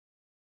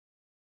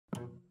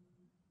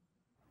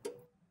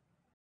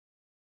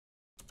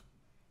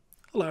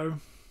Hello.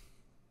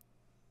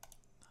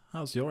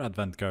 How's your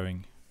advent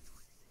going?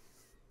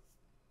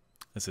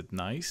 Is it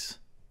nice?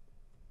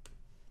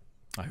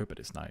 I hope it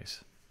is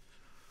nice.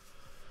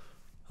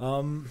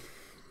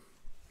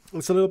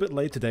 It's a little bit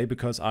late today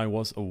because I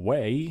was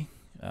away,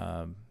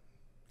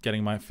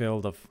 getting my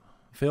fill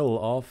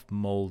of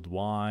mulled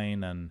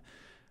wine and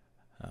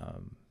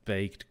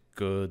baked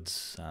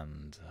goods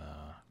and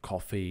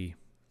coffee.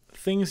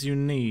 Things you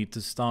need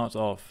to start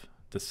off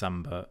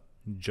December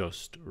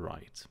just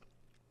right.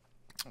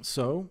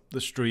 So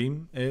the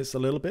stream is a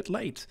little bit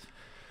late,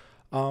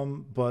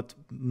 but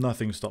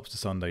nothing stops the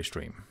Sunday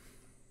stream,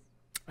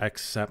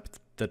 except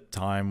the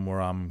time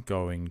where I'm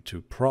going to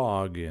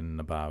Prague in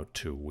about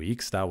 2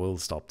 weeks. That will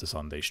stop the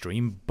Sunday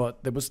stream,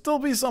 but there will still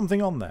be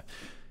something on there.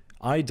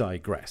 I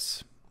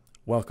digress.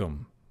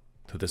 Welcome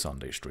to the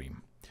Sunday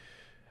stream.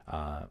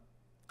 I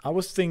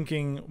was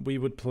thinking we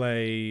would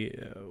play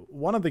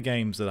one of the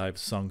games that I've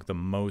sunk the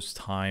most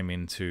time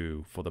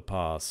into for the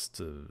past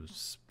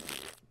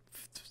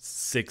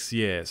 6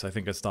 years. I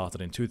think I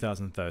started in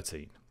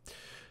 2013.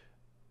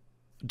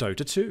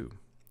 Dota 2.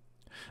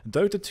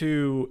 Dota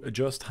 2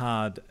 just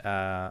had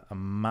a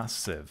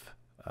massive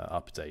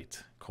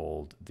update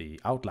called the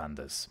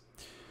Outlanders.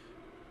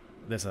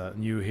 There's a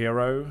new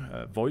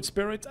hero, Void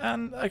Spirit,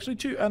 and actually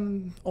two,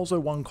 and also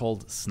one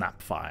called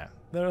Snapfire.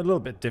 They're a little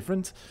bit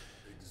different,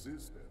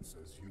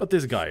 but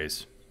this guy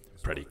is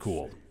pretty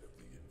cool.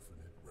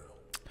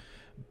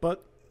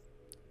 But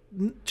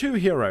two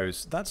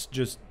heroes,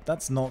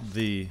 that's not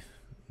the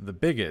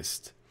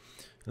biggest.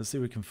 Let's see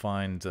if we can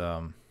find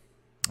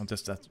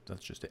that's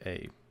just the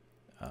A.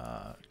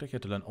 Click here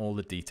to learn all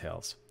the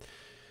details.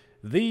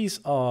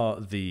 These are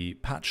the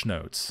patch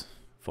notes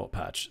for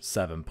patch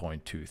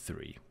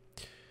 7.23.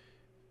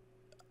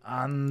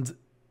 And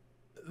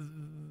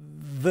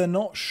they're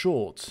not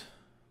short,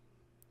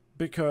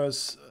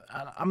 because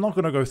I'm not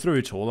going to go through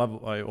it all.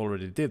 I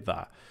already did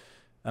that,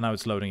 and now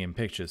it's loading in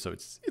pictures, so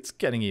it's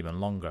getting even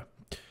longer.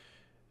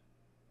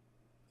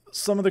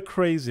 Some of the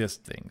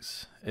craziest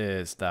things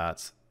is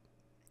that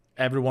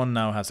everyone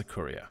now has a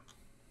courier.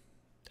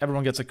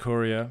 Everyone gets a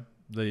courier.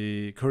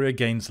 The courier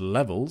gains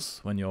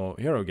levels when your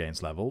hero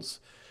gains levels.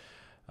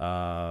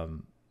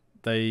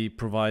 They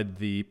provide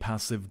the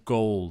passive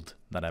gold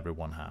that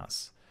everyone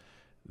has.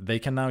 They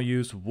can now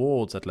use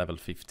wards at level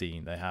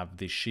 15. They have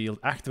the shield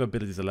active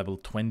abilities at level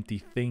 20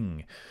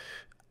 thing.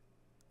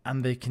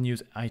 And they can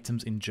use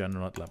items in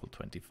general at level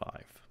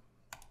 25.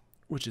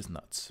 Which is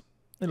nuts.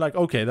 They're like,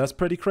 okay, that's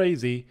pretty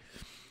crazy.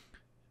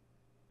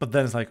 But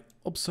then it's like,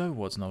 observe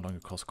wards no longer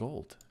cost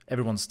gold.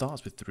 Everyone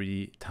starts with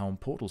 3 town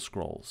portal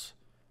scrolls.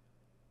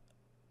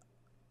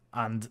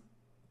 And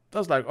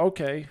that's like,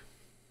 okay,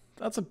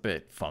 that's a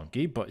bit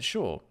funky, but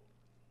sure.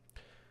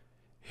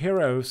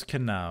 Heroes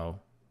can now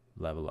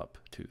level up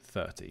to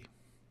 30.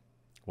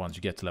 Once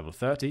you get to level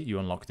 30, you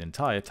unlock the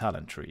entire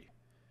talent tree.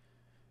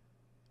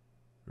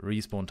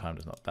 Respawn time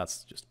does not.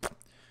 That's just...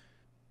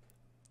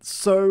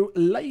 So,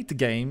 late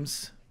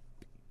games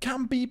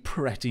can be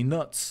pretty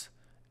nuts.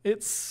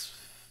 It's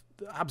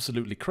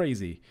absolutely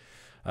crazy.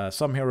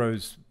 Some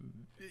heroes...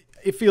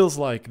 It feels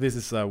like this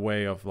is a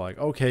way of like,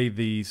 okay,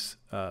 these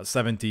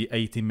 70,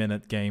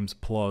 80-minute games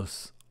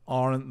plus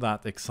aren't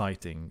that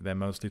exciting. They're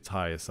mostly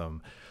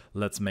tiresome.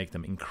 Let's make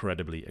them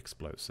incredibly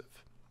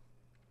explosive.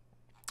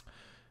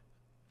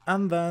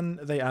 And then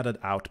they added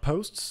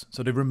outposts.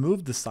 So they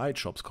removed the side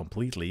shops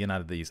completely and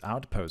added these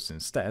outposts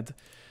instead.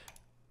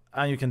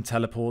 And you can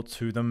teleport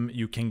to them.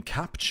 You can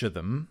capture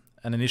them.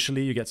 And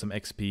initially you get some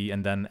XP,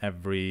 and then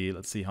every,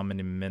 let's see how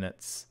many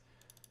minutes,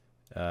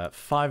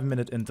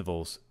 5-minute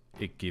intervals,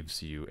 it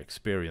gives you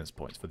experience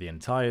points for the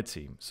entire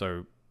team.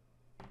 So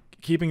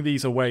keeping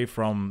these away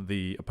from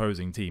the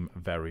opposing team,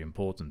 very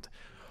important.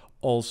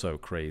 Also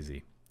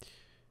crazy.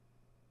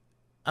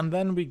 And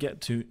then we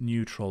get to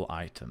neutral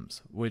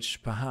items,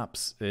 which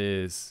perhaps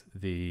is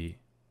the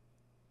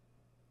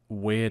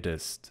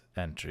weirdest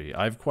entry.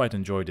 I've quite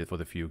enjoyed it for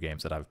the few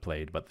games that I've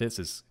played, but this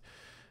is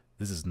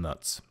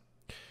nuts.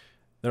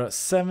 There are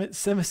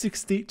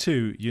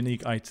 762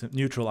 unique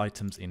neutral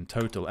items in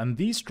total, and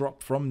these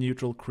drop from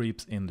neutral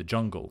creeps in the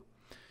jungle.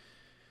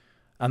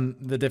 And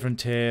the different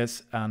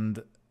tiers,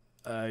 and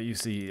you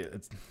see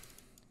it's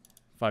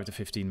 5 to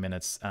 15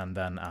 minutes, and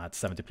then at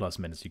 70 plus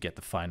minutes you get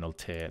the final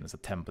tier, and it's a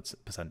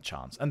 10%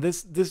 chance. And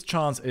this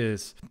chance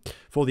is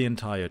for the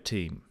entire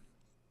team.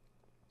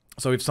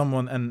 So if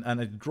someone,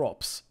 and it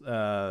drops,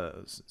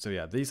 so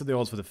yeah, these are the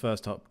odds for the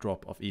first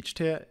drop of each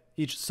tier.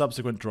 Each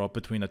subsequent drop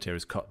between a tier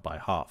is cut by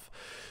half.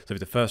 So if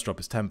the first drop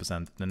is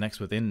 10%, the next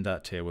within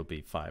that tier will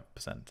be 5%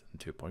 and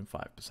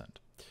 2.5%.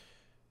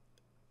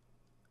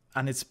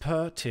 And it's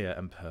per tier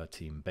and per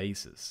team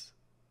basis.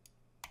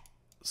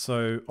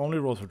 So only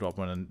rolls will drop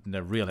when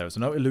they're real heroes.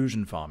 So no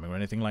illusion farming or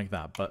anything like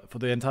that, but for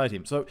the entire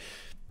team. So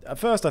at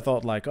first I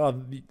thought like,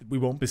 oh, we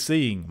won't be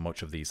seeing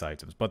much of these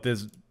items, but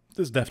there's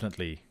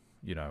definitely,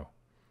 you know,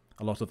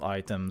 a lot of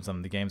items,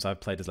 and the games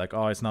I've played is like,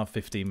 oh, it's now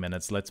 15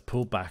 minutes, let's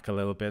pull back a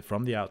little bit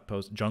from the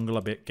outpost, jungle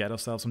a bit, get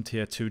ourselves some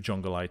tier 2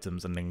 jungle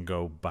items, and then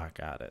go back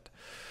at it.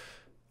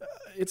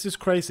 it's just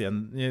crazy.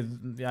 And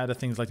you add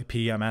things like the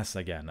PMS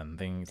again and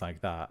things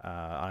like that,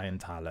 Iron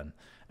Talon,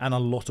 and a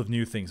lot of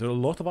new things. There are a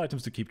lot of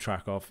items to keep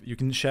track of. You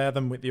can share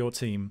them with your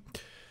team.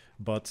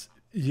 But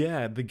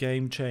yeah, the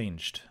game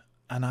changed.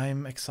 And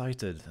I'm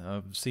excited.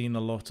 I've seen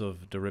a lot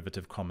of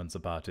derivative comments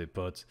about it,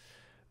 but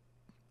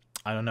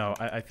I don't know.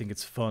 I think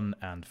it's fun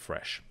and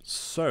fresh.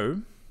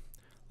 So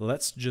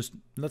let's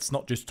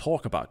not just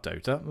talk about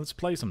Dota. Let's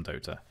play some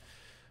Dota.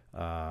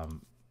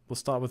 We'll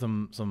start with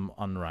some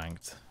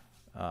unranked.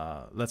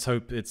 Let's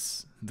hope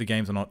the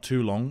games are not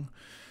too long,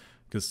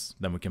 because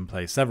then we can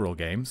play several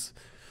games.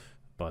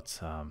 But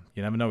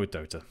you never know with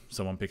Dota.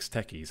 Someone picks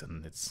techies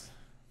and it's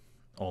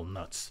all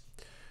nuts.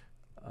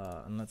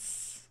 And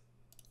let's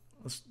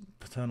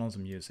turn on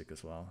some music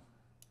as well,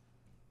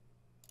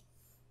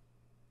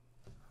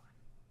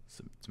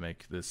 so, to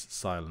make this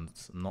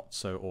silence not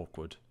so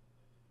awkward.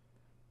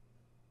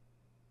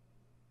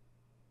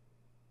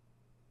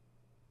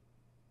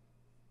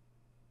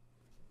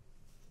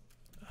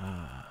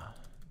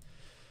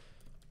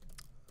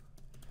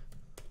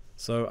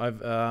 So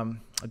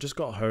I just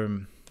got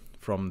home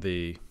from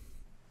the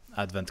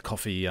Advent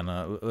coffee and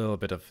a little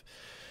bit of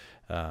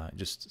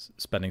just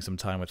spending some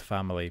time with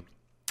family,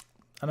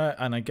 and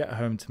I get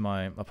home to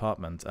my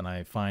apartment and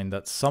I find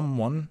that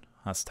someone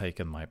has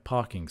taken my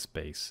parking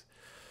space.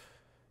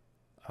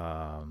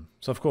 So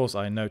of course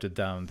I noted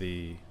down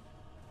the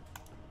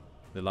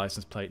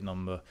license plate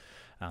number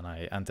and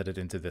I entered it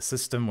into the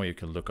system where you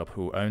can look up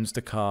who owns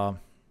the car.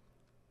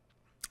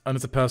 And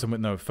it's a person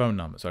with no phone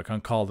number, so I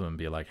can't call them and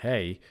be like,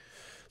 hey.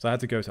 So I had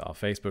to go to our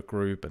Facebook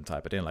group and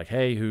type it in, like,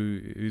 hey,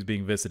 who's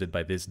being visited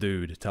by this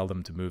dude? Tell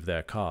them to move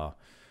their car.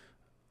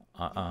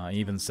 I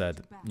even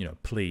said, you know,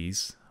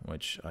 please,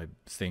 which I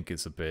think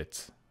is a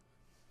bit,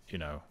 you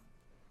know,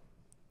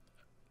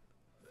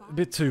 a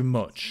bit too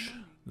much.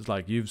 It's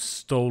like, you've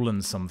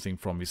stolen something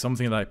from me,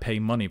 something that I pay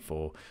money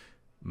for.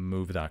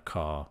 Move that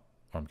car,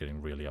 or I'm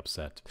getting really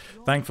upset.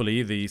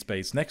 Thankfully, the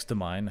space next to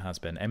mine has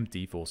been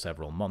empty for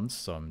several months,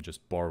 so I'm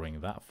just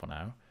borrowing that for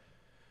now.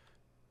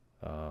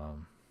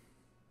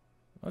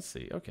 Let's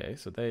see. Okay,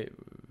 so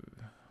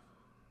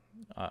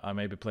I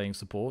may be playing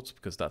support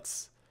because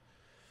that's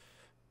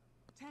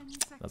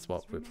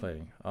what we're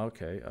playing.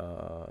 Okay,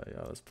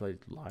 yeah, let's play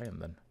Lion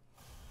then.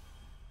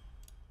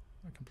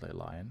 I can play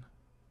Lion.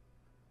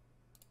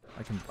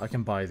 I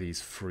can buy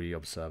these free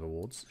observer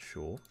wards,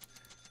 sure.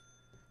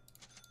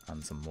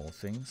 And some more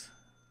things.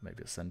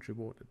 Maybe a sentry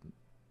ward.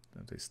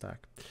 Don't they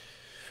stack?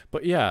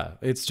 But yeah,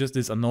 it's just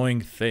this annoying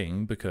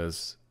thing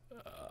because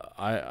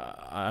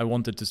I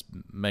wanted to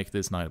make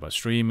this night about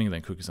streaming,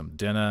 then cooking some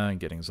dinner and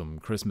getting some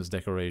Christmas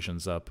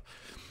decorations up.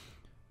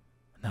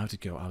 Now to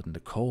go out in the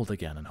cold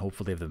again, and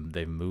hopefully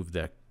they've moved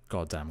their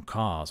goddamn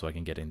car so I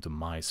can get into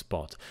my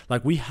spot.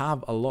 Like, we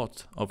have a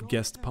lot of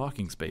guest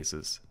parking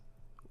spaces.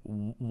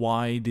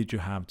 Why did you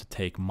have to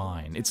take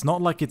mine? It's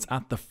not like it's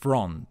at the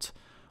front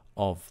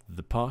of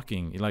the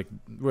parking. Like,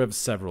 we have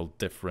several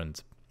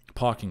different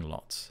parking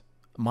lots.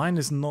 Mine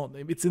is not.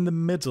 It's in the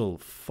middle,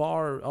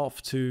 far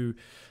off to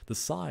the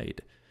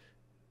side.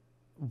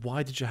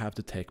 Why did you have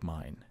to take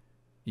mine?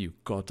 You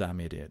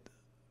goddamn idiot.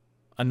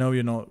 I know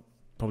you're not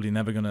probably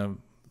never gonna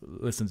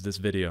listen to this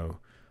video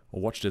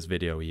or watch this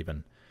video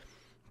even,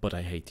 but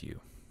I hate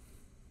you.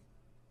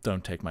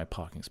 Don't take my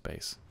parking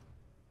space.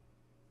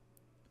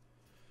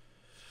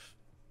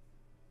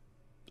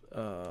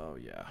 Oh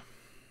yeah.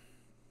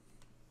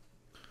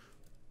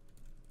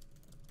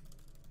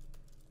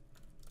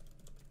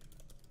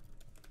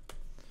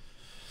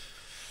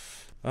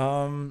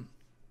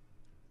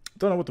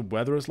 Don't know what the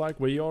weather is like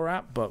where you're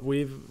at, but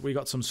we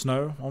got some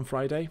snow on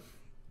Friday.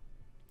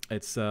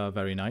 It's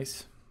very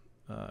nice.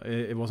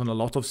 It wasn't a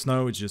lot of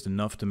snow, it's just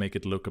enough to make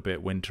it look a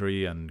bit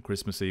wintry and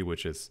Christmassy,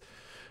 which is,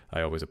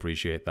 I always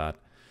appreciate that.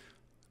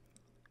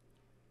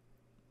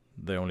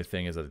 The only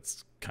thing is that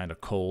it's kind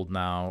of cold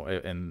now.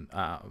 And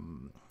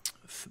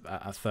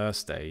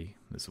Thursday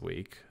this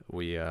week,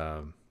 we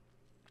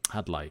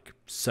had like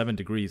 7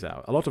 degrees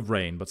out. A lot of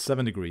rain, but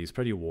 7 degrees,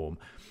 pretty warm.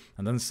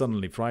 And then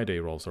suddenly Friday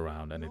rolls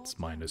around and it's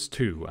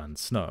 -2 and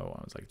snow.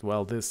 I was like,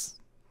 well, this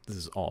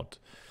is odd.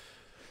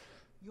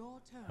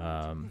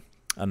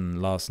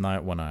 And last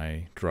night when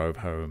I drove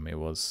home, it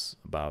was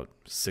about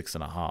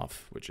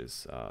 6.5, which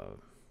is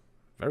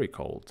very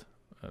cold,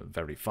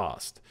 very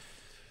fast.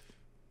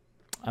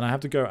 And I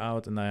have to go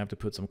out and I have to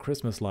put some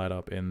Christmas light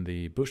up in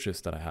the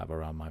bushes that I have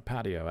around my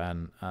patio,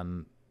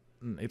 and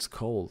it's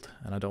cold,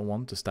 and I don't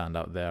want to stand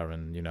out there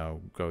and, you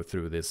know, go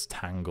through this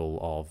tangle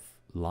of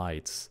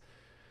lights.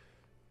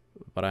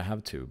 But I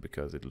have to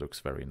because it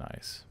looks very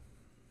nice.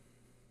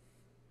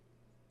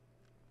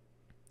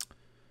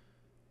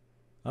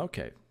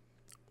 Okay.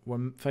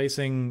 We're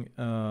facing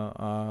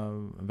a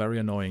very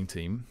annoying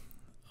team.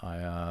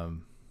 I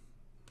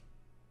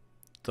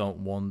don't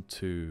want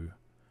to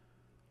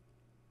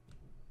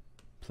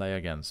play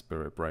against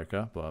Spirit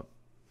Breaker, but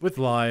with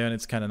Lion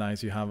it's kind of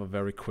nice. You have a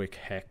very quick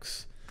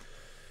hex.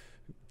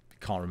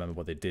 Can't remember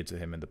what they did to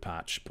him in the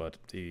patch, but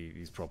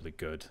he's probably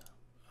good.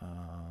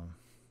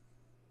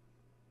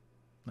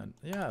 And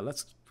yeah,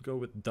 let's go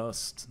with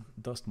Dust.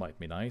 Dust might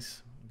be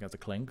nice. We got the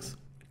Clinks.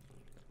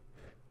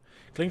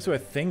 Clinks, who I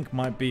think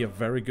might be a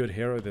very good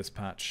hero this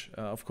patch.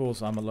 Of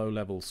course, I'm a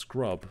low-level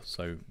scrub,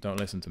 so don't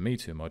listen to me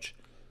too much.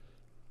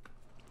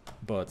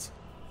 But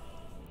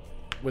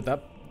with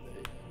that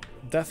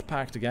Death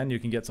Pact, again, you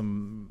can get a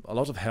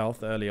lot of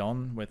health early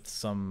on with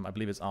some, I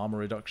believe it's armor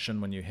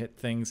reduction when you hit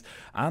things,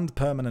 and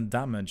permanent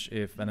damage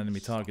if an enemy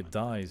target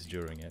dies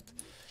during it.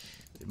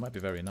 It might be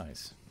very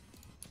nice.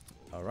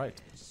 Alright,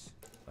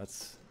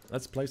 let's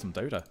play some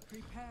Dota.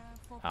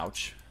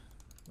 Ouch.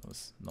 That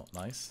was not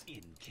nice.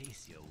 In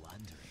case you're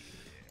wondering,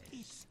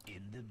 it's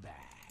in the bag.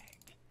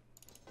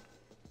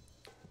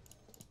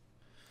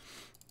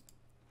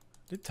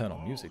 Did turn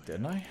on music,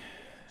 didn't I?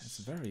 It's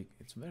very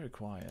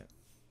quiet.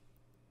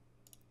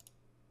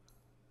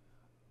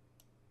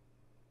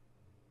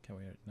 Can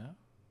we hear it now?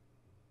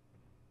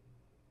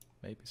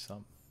 Maybe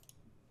some.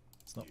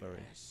 It's not very.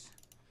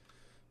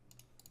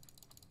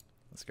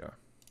 Let's go.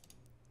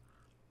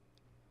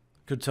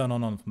 Could turn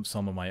on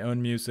some of my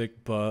own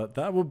music, but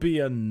that would be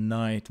a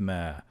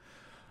nightmare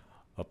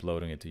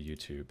uploading it to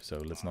YouTube, so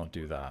let's not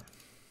do that.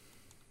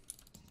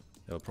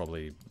 It'll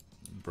probably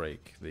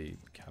break the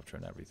capture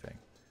and everything.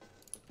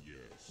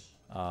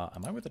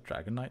 Am I with the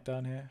Dragon Knight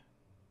down here?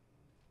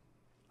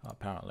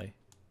 Apparently.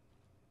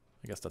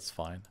 I guess that's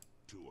fine.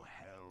 To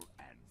hell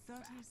and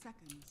 30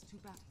 seconds to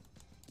battle.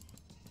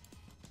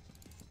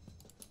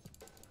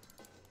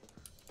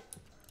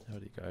 There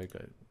you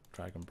go,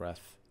 Dragon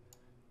Breath.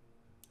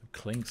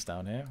 Clinks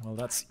down here. Well,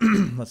 that's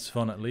that's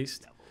fun at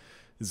least.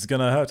 This is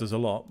gonna hurt us a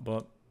lot,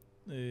 but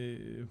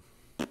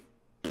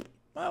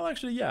well,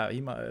 actually, yeah, he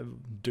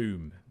might.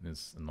 Doom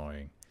is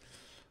annoying.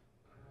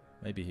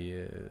 Maybe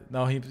he.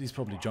 No, he's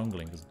probably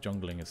jungling because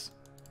jungling is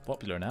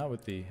popular now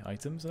with the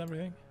items and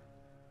everything.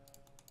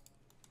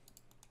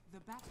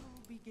 The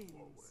battle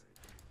begins.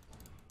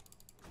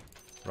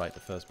 Right, the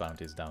first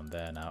bounty is down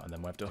there now, and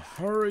then we have to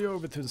hurry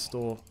over to the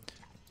store.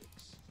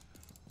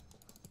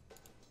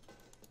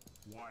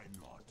 why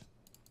not?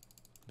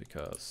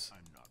 Because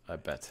I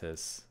bet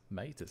his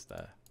mate is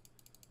there.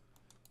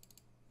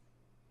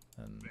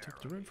 And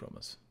took the room from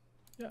us.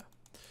 Yeah.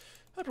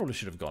 I probably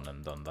should have gone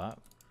and done that.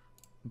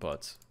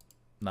 But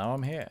now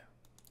I'm here.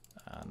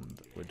 And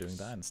we're doing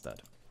that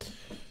instead.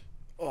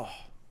 Oh,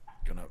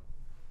 gonna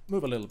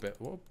move a little bit.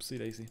 Whoopsie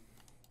daisy.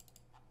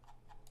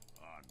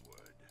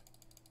 Onward.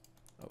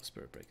 Oh,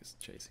 Spirit Breaker's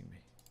chasing me.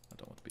 I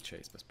don't want to be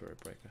chased by Spirit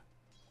Breaker.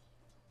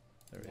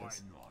 There he Why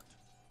is. not?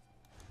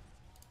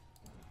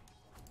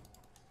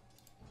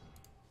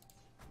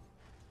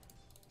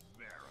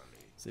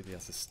 Verily. See if he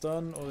has a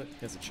stun or he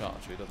has a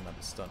charge. He doesn't have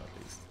a stun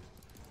at least.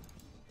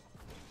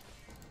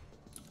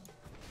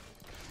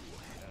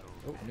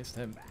 Oh, I missed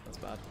him. That's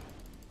bad.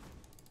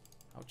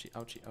 Ouchie,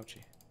 ouchie,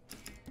 ouchie.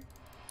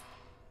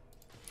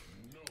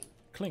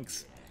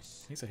 Clinks.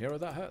 He's a hero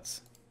that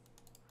hurts.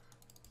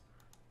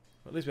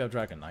 But at least we have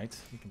Dragon Knight.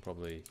 He can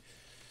probably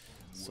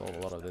solve a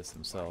lot of this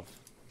himself.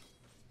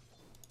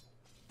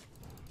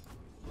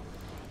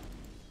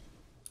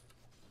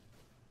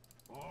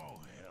 Oh,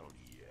 hell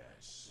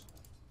yes.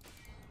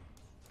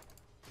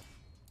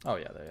 Oh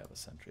yeah, they have a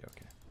sentry,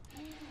 okay.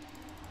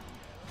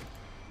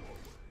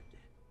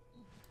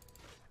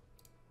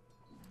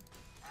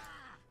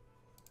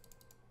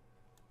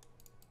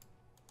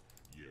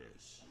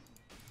 Yes.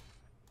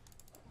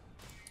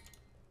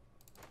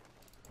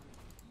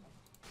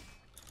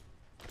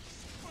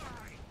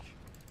 Spike.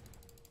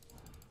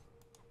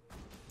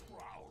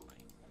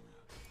 Prowling.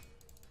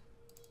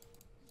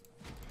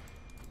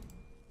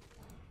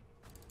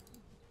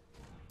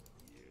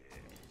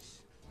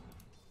 Yes.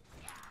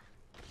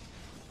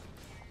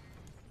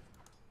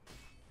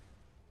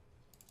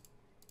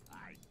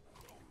 I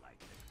grow like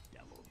the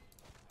devil.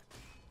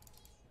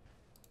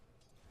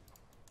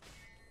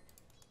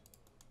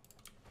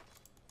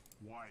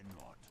 Why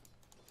not?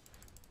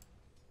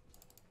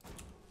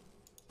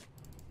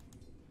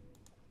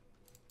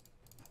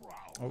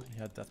 Oh, he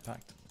had Death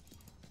Pact.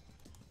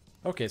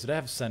 Okay, so they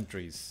have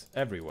sentries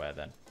everywhere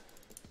then.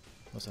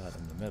 Also had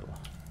in the middle.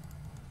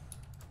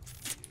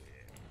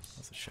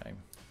 That's a shame.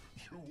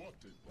 You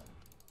wanted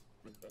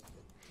that.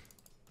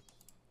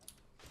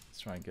 Let's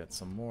try and get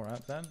some more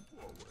out then.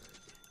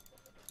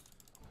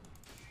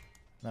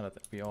 Now that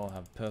we all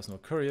have personal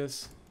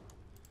couriers,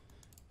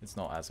 it's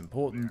not as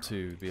important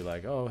to be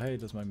like, oh, hey,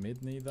 does my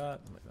mid need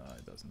that? I'm like, no,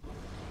 it doesn't.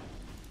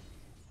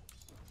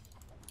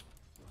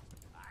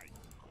 I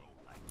grow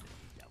like the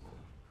devil.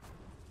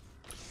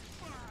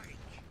 Spike.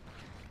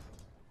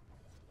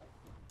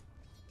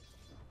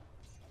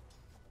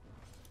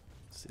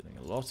 Stealing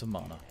a lot of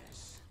mana.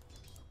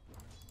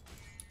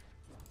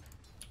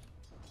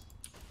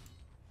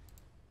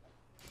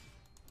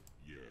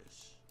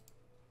 Yes.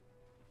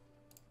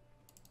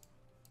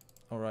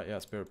 Alright, yeah,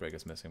 Spirit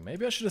Breaker's missing.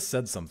 Maybe I should have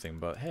said something,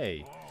 but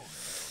hey.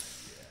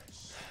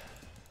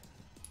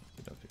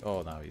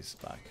 Oh, now he's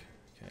back.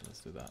 Okay,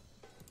 let's do that.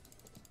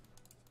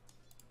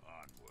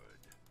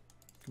 Onward.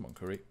 Come on,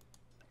 Curry.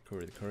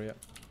 Curry the courier.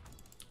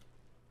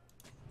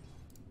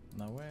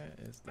 Now where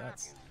is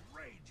that?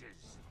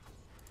 Rages.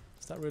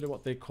 that really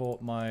what they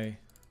caught my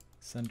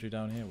sentry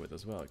down here with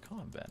as well? It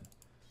can't been.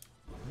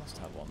 I must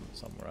have one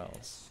somewhere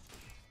else.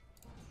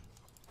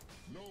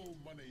 No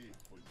money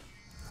for you.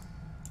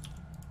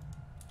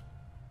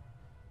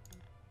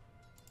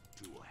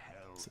 To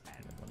hell Is and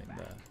there one in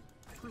there?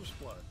 First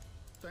blood.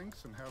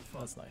 Thanks and have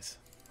fun. That's nice.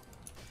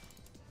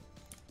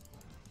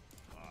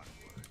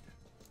 onward.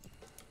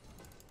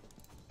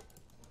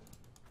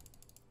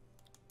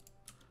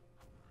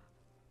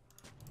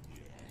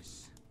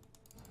 Yes.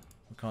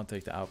 We can't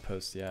take the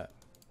outpost yet.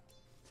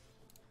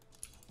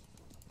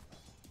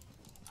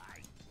 I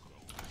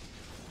go.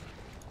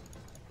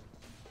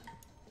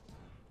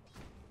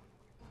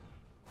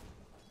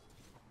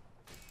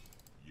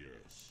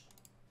 Yes.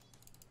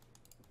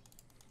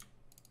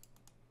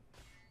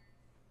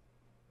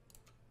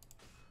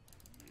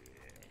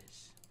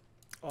 Yes.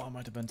 Oh, I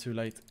might have been too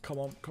late. Come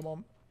on, come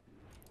on.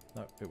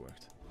 No, it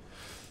worked.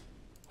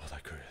 Oh,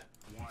 that courier.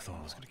 I thought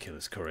I was going to kill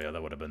his courier.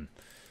 That would have been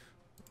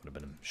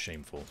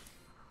shameful.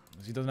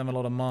 Because he doesn't have a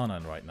lot of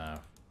mana right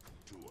now,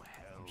 To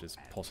hell which is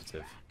and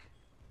positive. back.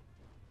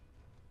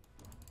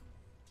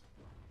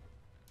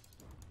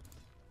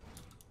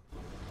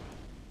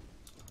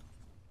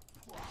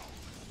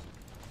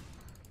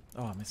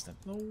 Oh, I missed him.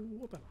 No,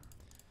 what about?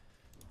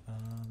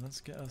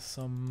 Let's get us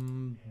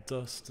some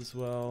dust as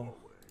well.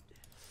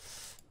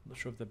 Not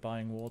sure if they're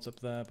buying wards up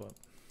there, but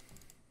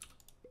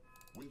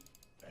With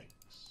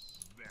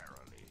thanks.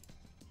 Verily.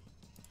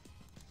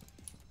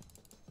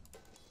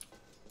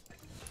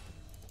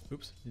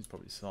 oops, he's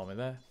probably saw me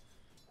there.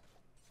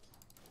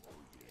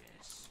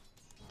 Yes.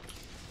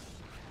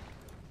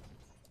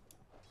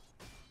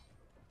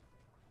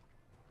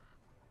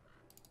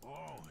 Oh,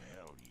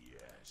 hell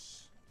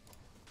yes.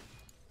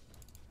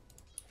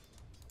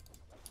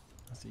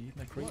 Has he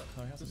eaten a creep? What?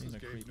 No, he hasn't This eaten a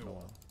is Gabe creep in a Newell.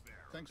 while.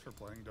 Thanks for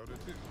playing Dota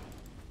 2.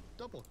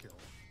 Double kill.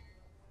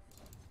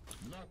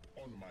 Not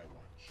on my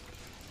watch.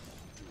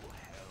 To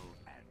hell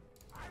and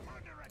I'm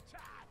under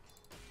attack.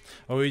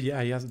 Oh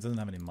yeah, he doesn't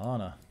have any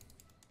mana.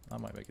 That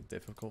might make it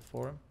difficult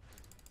for him.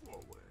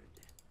 Forward.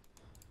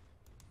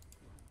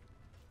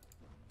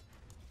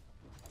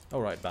 Oh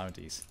right,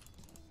 bounties.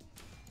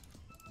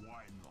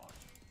 Why not?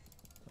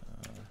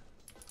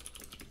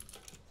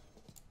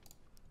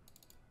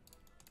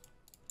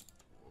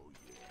 Oh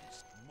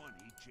yes.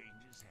 Money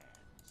changes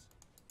hands.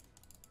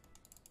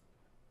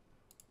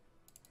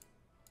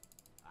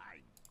 I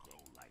glow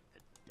like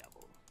the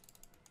devil.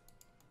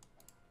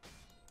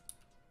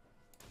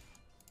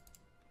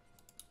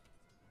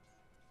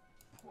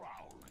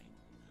 Prowling.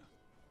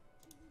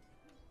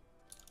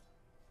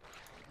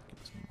 Give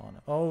us some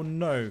mana. Oh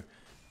no!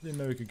 Didn't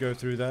know we could go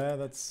through there.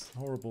 That's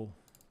horrible.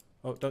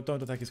 Oh,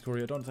 don't attack his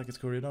courier. Don't attack his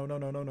courier. No, no,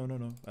 no, no, no, no,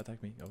 no.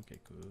 Attack me. Okay,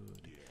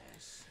 good.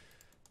 Yes.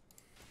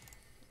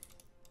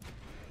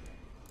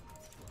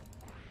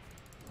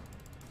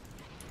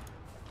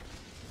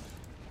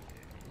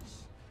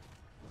 Yes.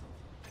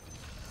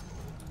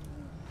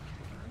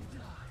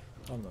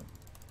 Oh no.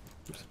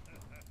 Oops.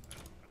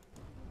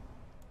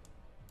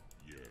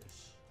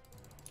 Yes.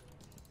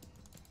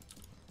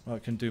 Well,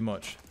 it can do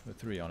much with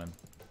 3 on him.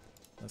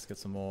 Let's get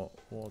some more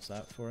wards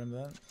out for him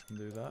then. And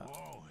do that.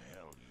 Oh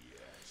hell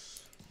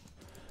yes.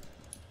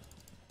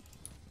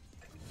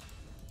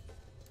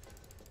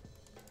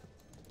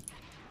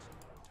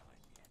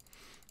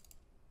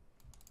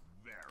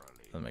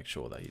 Verily. And make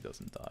sure that he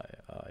doesn't die.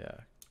 Yeah.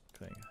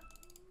 Thing.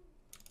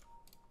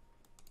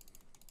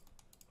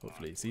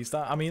 Hopefully. See,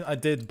 I mean, I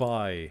did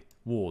buy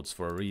wards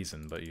for a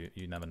reason, but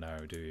you never know,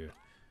 do you?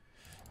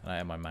 And I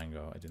have my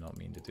mango. I did not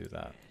mean to do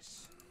that.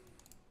 Yes.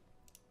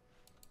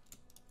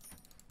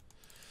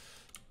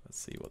 Let's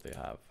see what they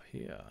have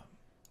here.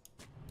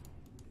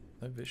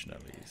 No vision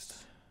at least.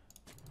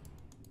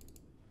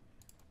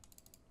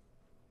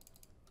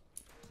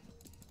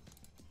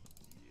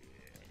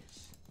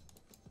 Yes.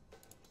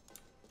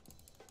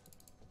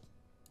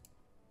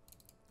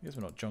 I guess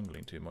we're not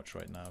jungling too much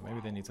right now.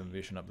 Maybe they need some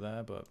vision up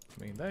there, but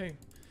I mean,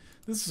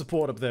 there's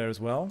support up there as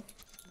well.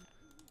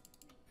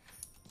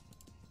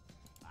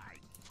 I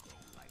glow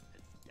like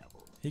the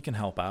devil. He can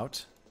help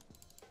out.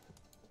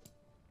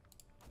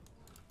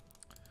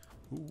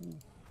 Ooh.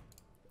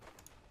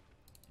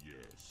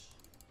 Yes.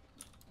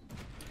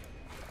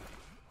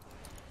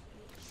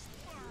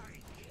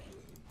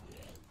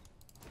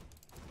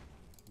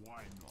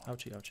 Why not?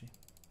 Ouchie, ouchie.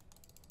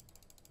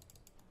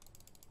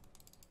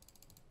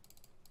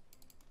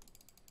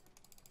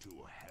 To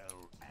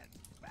hell and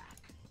back.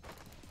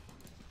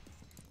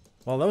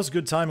 Well, that was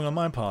good timing on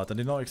my part. I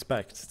did not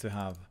expect to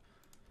have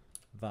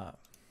that.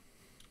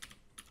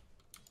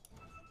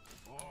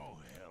 Oh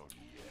hell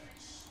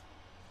yes.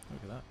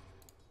 Look at that.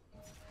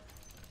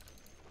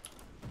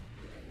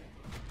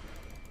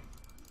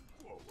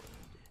 Forward.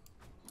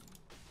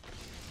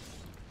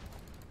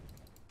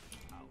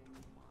 Out of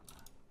mana.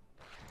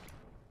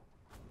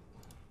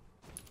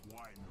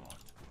 Why not?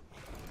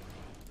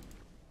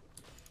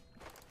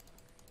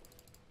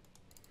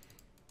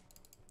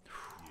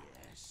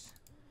 Yes.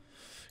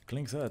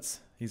 Klink's hurts.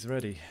 He's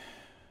ready.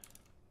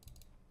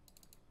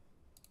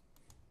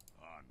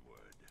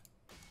 Onward.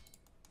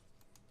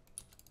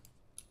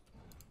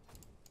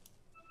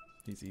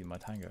 He's eaten my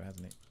tango,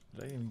 hasn't he?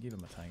 Did I even give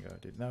him a tango?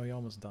 Did no, he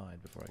almost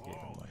died before I gave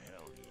him one.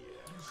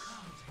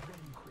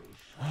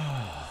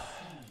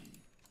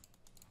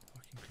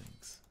 Fucking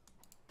clinks.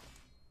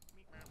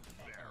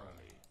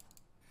 Barely.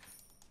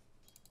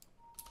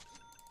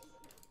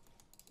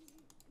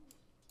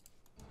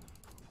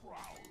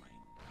 Prowling.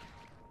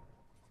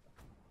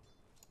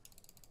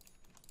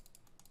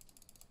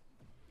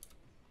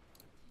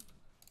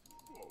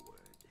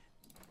 Forward.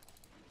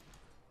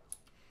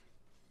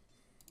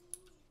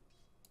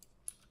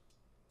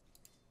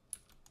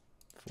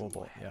 Four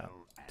bot, yeah.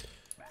 Hell and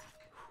back.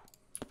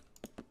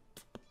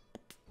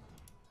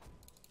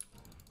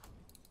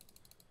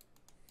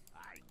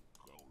 I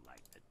go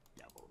like the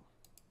devil.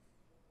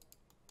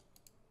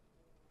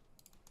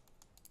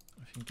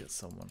 If you can get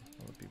someone,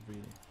 that would be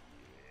really.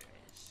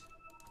 Yes.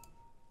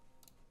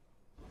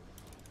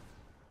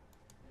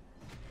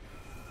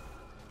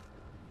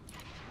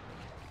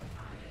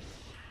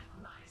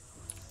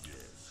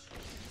 Yes.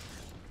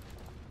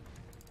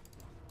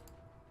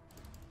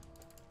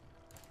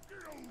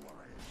 Get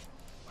away.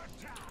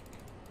 Attack.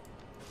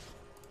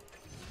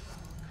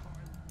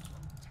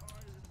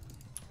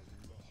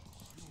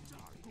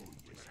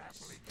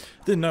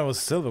 Didn't know it was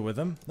silver with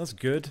him. That's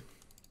good.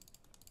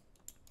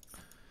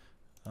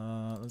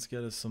 Let's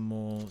get us some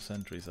more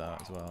sentries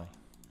out as well.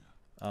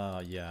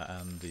 Yeah,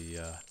 and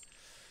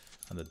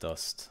the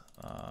dust.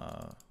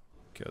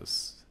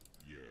 Because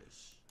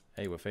Yes.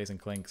 hey, we're facing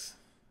clinks.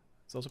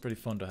 It's also pretty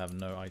fun to have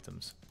no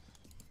items.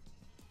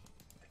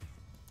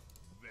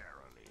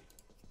 Verily.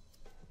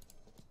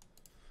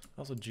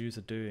 Also, Jews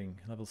are doing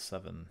level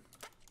 7.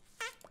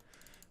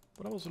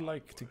 But I also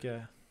like to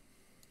get.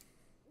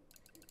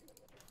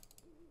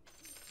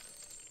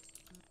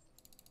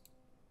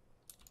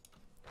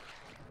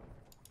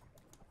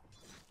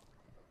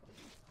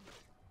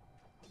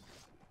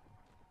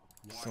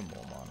 Some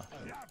more mana.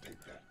 I'll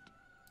take that.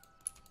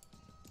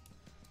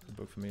 Good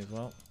book for me as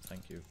well.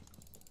 Thank you.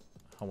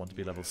 I want to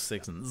be level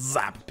 6 and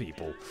zap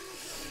people.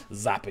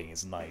 Zapping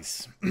is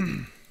nice.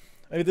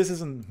 Maybe this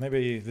isn't.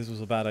 Maybe this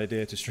was a bad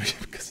idea to stream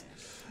because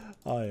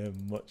I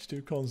am much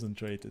too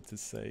concentrated to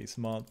say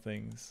smart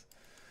things.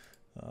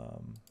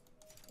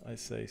 I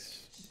say.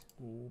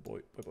 Oh boy,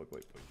 boy, boy,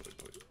 boy, boy, boy,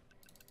 boy.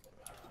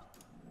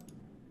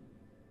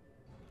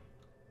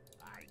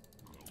 I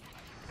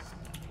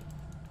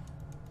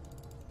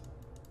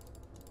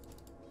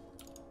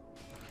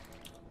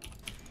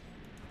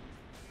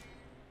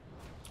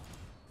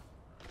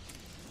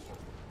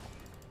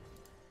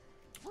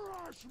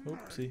go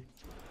like Oopsie.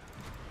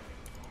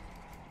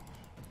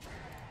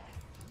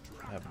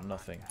 I have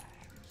nothing.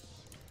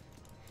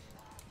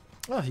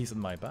 Oh, he's in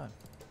my bag.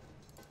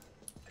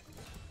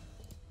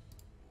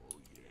 oh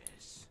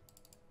yes.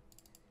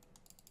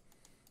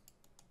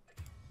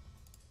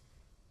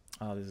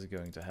 Ah, this is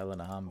going to hell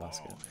in a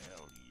handbasket. Oh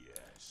hell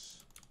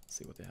yes. Let's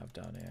see what they have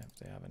down here. If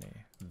they have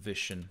any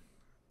vision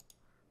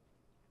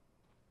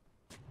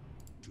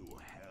To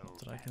hell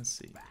that I can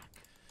see. back.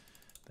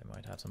 They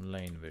might have some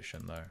lane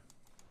vision though.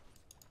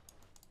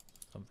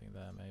 Something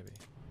there maybe.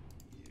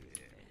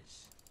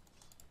 Yes.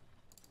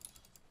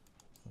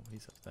 Oh,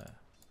 he's up there.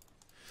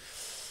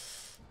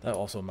 That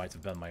also might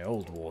have been my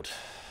old ward.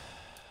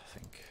 I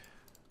think.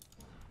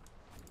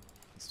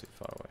 It's too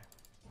far away.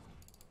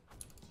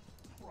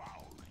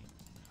 Prowling.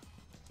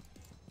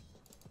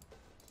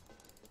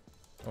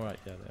 Alright,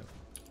 yeah, they have.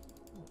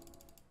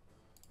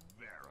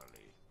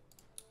 Verily.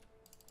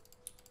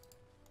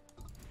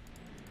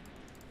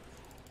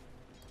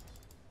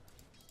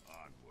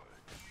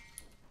 Onward.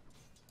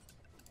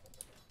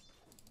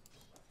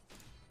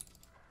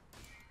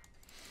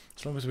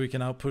 As long as we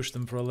can outpush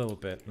them for a little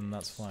bit, then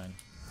that's fine.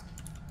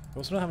 We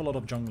also don't have a lot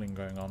of jungling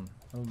going on.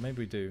 Oh, maybe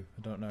we do.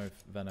 I don't know if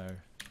Venno.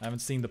 I haven't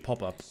seen the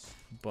pop-up,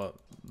 but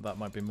that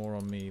might be more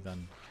on me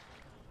than.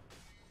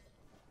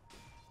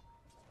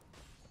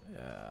 Yeah,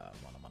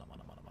 mana, mana,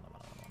 mana, mana, mana,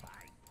 mana, mana.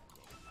 I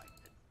go like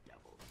the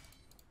devil.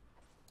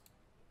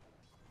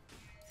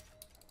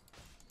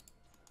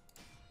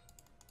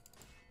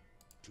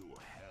 To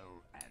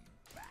hell and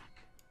back.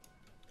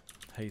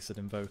 Hasted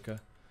Invoker.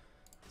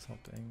 Top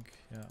ink,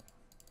 yeah.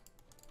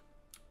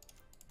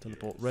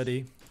 Teleport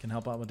ready. Can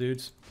help out my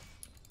dudes.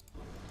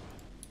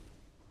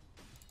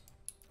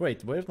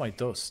 Wait, where's my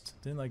dust?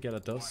 Didn't I get a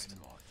dust?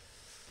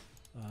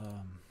 Why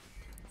not?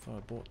 I thought I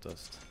bought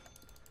dust.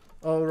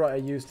 Oh right, I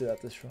used it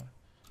at this shrine.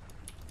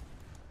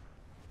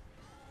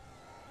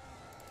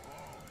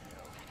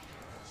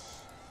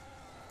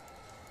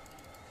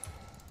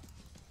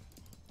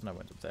 And I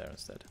went up there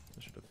instead.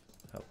 I should have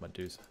helped my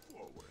dudes.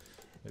 Forward.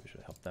 Maybe I should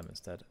have helped them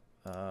instead.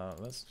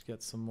 Let's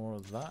get some more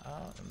of that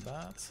out and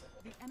that.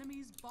 The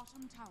enemy's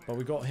bottom tower. But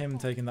we got him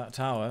taking that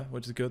tower,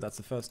 which is good. That's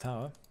the first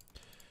tower.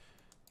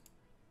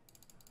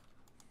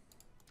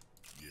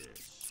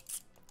 Yes.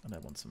 And I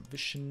want some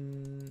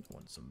vision. I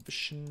want some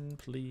vision,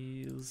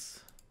 please.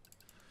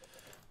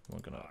 We're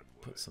gonna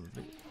put some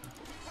Strike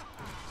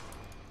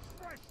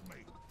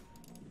me.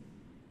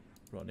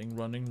 running,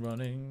 running,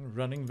 running,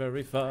 running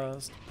very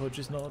fast. Pudge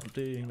is not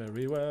doing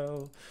very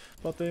well,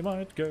 but they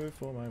might go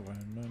for my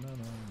one. No, no, no,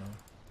 no.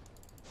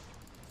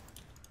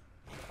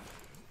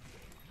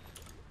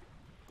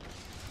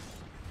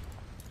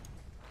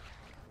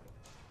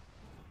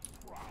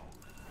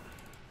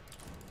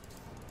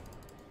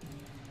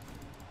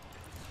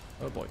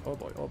 Oh boy, oh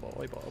boy, oh boy,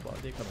 oh boy, oh boy.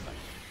 They're coming back.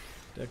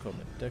 They're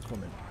coming, they're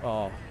coming.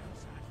 Oh.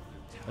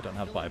 I don't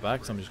have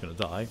buybacks, I'm just gonna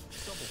die.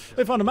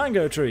 They found a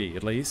mango tree,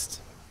 at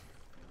least.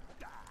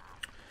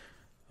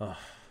 Oh.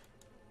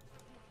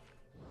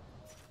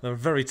 They're a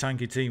very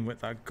tanky team with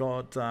that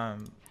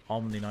goddamn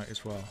Omni Knight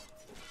as well.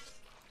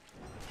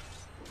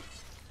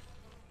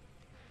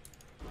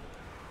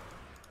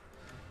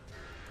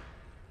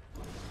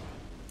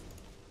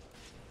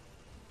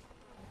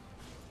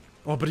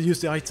 Oh, but he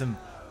used the item.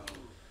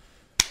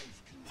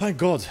 Thank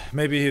God.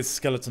 Maybe his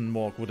skeleton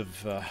walk would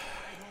have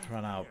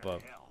run out, but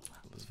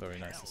it was very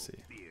nice to see.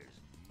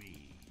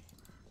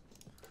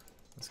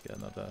 Let's get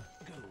another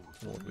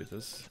ward with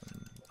us.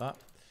 And that.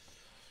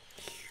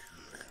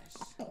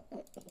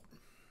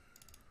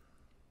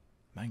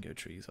 Mango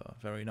trees are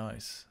very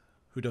nice.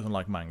 Who doesn't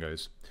like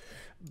mangoes?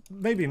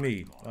 Maybe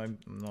me. I'm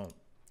not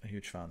a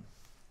huge fan.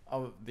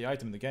 Oh, the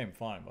item in the game,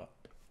 fine, but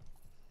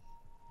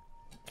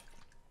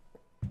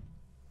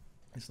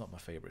it's not my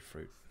favorite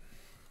fruit.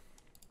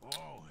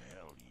 Oh,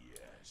 hell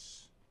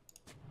yes.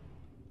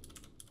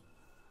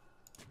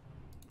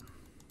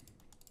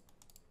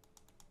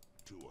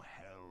 To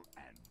hell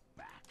and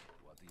back.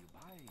 What are you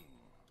buying?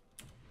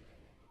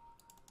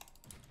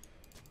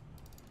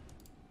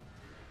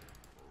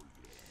 Oh,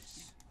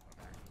 yes.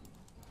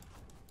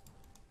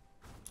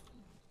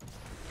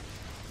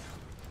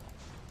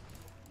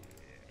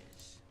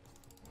 Yes.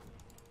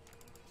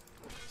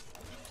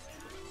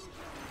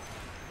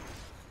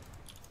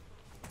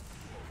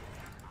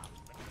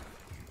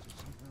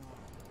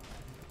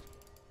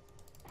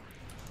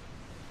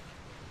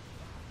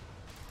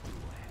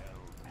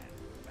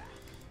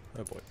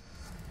 Oh boy.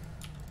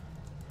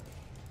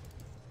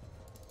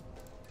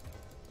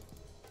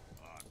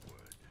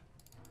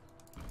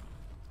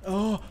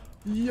 Oh,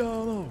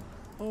 yo!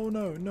 Oh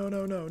no, no,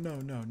 no, no, no,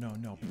 no, no,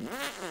 no.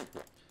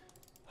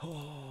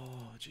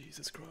 Oh,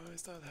 Jesus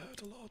Christ, that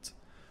hurt a lot.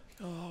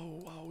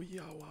 Oh, wow,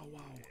 yeah, wow,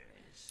 wow.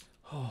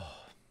 Oh.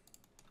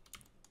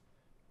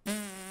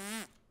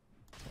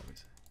 What was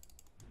it?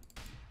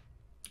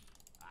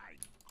 I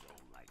go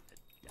like the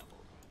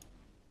devil.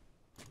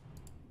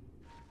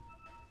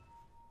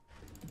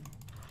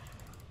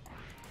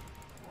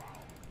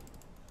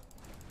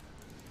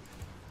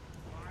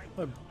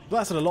 Well,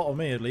 blasted a lot of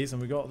me at least,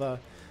 and we got that.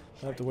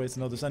 I have to wait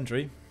another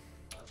century.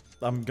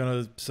 I'm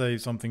gonna say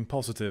something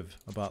positive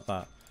about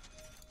that.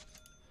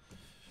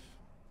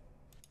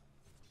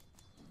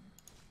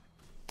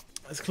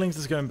 His Clinks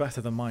is going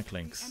better than my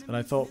Clinks, and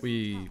I thought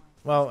we...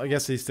 Well, I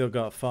guess he still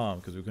got farm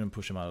because we couldn't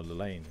push him out of the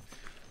lane.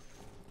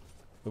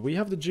 But we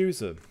have the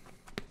juicer,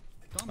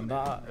 and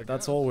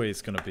that's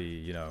always gonna be,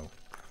 you know,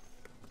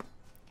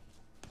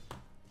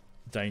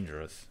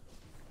 dangerous.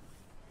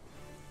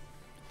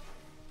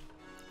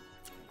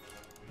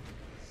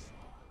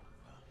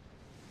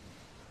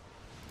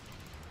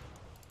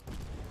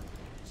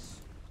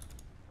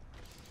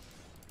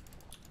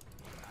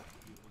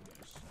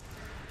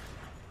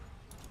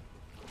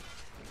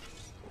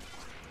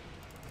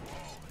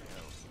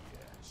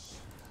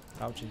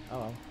 Ouchie. Oh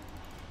well.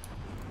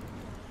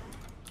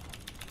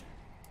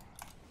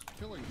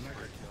 Killing mega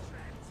kill.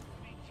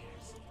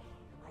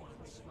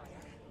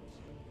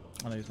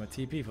 And I use my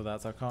TP for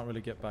that, so I can't really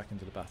get back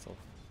into the battle.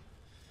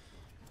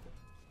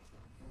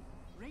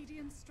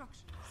 Radiant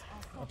structures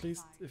are At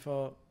least if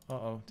I...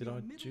 Uh-oh, did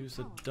our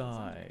juicer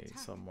die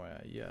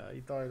somewhere? Yeah,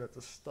 he died at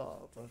the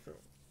start, I feel.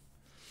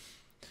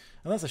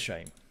 And that's a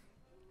shame.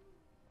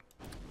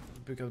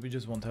 Because we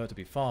just want her to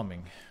be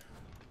farming.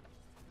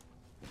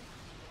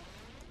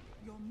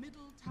 Your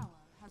middle tower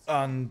has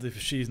And if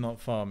she's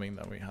not farming,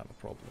 then we have a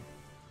problem.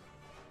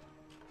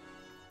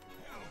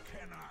 Hell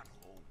cannot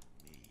hold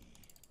me.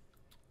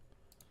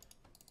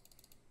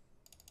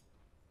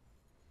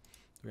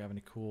 Do we have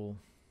any cool...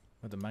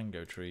 with the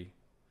mango tree?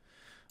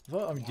 I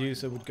thought our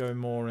juicer would go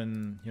more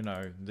in, you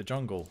know, the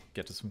jungle,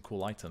 get us some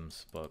cool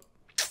items, but...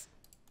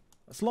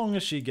 as long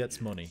as she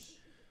gets money,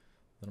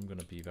 then I'm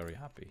gonna be very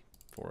happy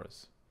for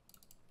us.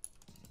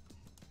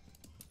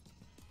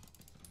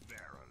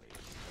 Verily.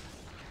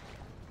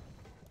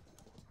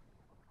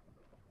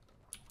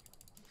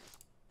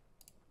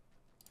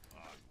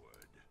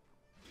 Onward.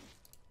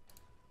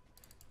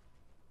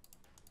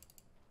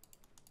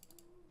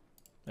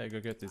 Hey, go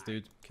get this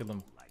dude. Kill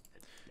him. Like the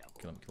devil.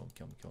 Kill him, kill him,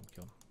 kill him, kill him,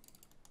 kill him.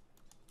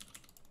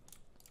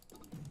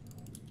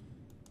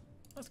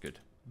 That's good.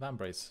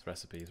 Vambrace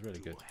recipe is really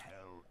good. To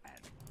hell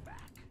and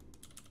back.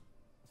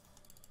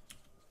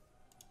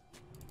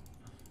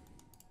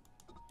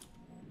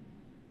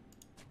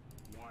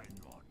 Why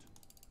not?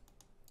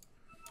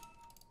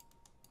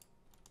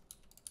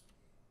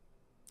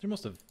 She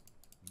must have...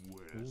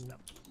 Where's the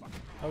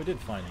bucket? Oh, we did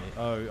finally.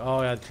 Oh,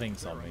 I had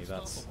clinks on me.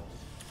 That's...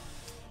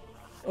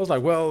 I was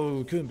like,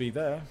 well, couldn't be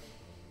there.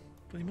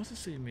 But he must have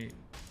seen me.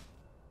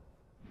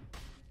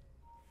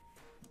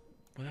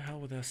 Where the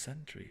hell was their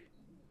sentry?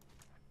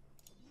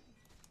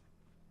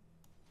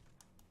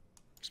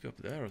 Just be up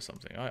there or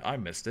something. I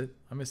missed it.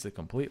 I missed it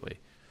completely.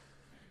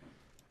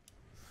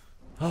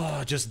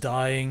 Oh, just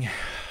dying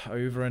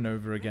over and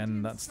over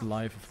again. That's the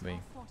life of me.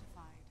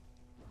 fortified.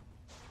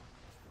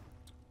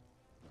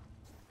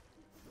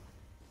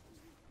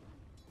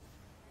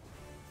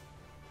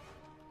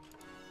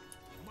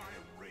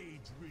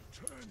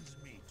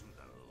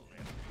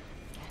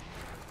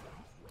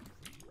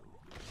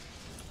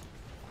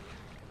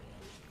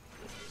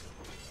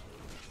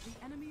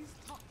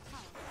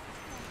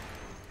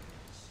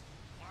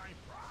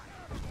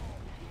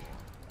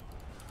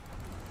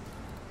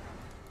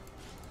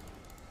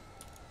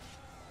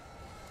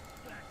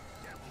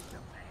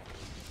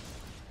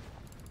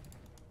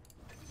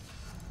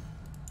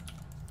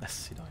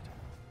 Yes, he died.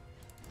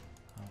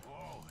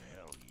 Oh,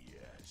 hell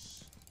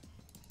yes.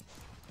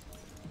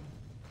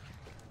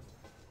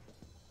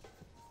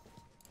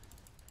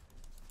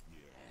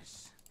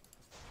 Yes.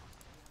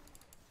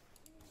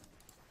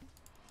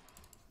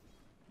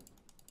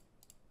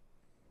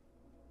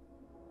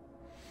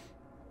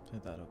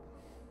 Hit that up.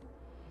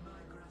 My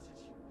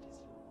gratitude is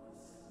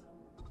yours.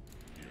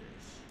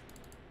 Yes.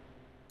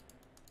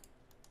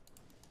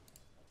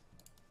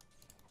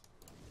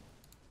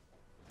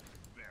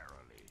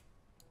 Verily.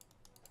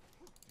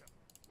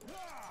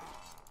 Ah!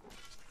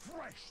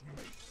 Fresh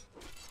meat.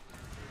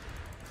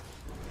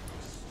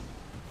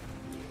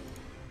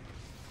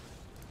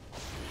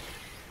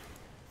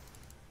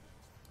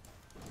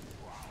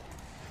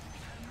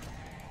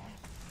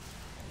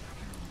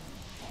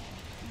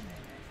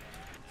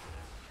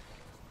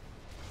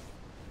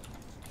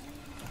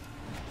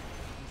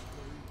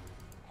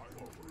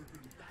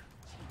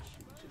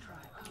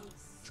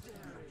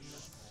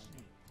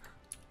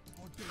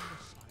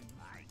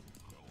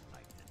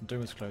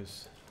 Doom was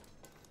close.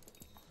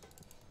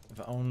 If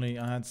only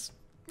I had...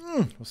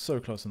 was so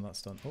close on that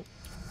stunt. Oh.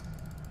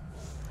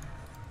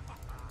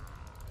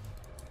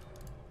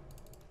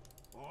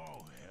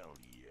 Oh, hell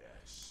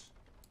yes.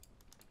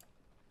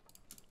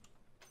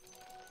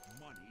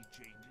 Money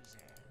changes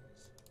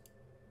hands.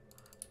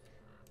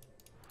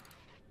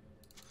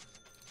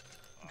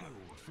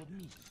 Gold for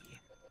me.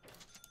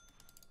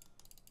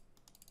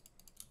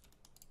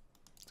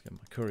 Let's get my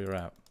courier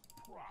out.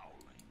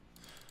 Prowling.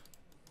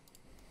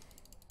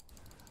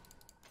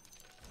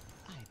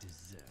 I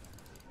deserve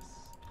this.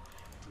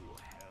 To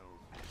hell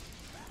and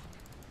back.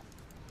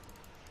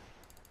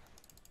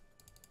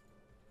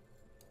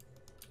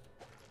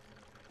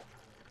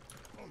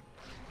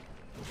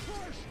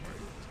 Fresh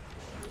meat.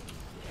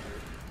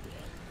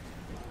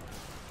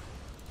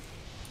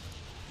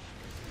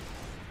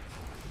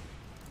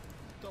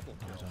 Double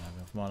I kill. don't have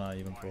enough mana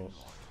even for...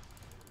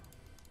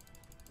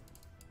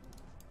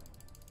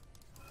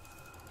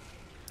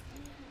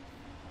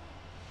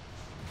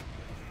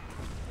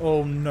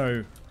 Oh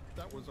no!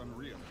 That was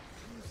unreal.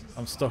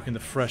 I'm stuck in the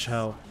fresh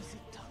hell.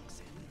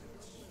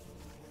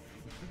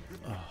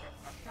 Dire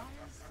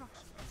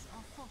structures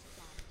are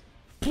fortified.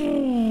 Tower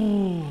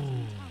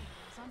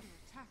is under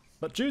attack.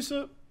 But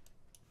Juicer,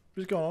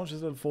 she's going on.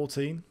 She's level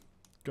 14,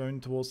 going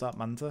towards that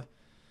Manta.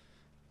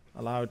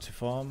 Allowed to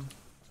farm.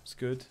 It's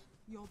good.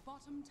 Your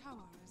bottom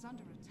tower is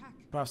under attack.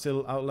 Perhaps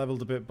still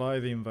out-leveled a bit by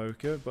the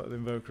Invoker, but the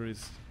Invoker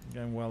is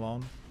going well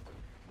on.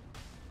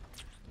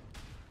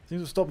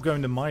 Seems to stop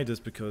going to Midas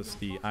because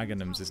the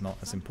Aghanims is not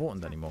as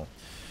important anymore.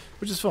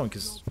 Which is fun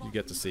because you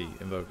get to see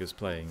Invokers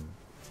playing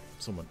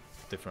somewhat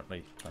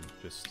differently than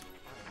just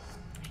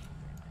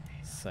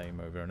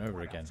same over and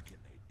over again.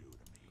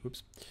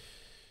 Oops.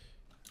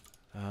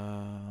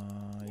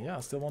 Yeah, I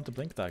still want to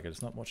Blink Dagger.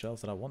 There's not much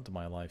else that I want in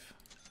my life.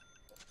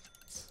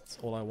 It's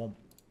all I want.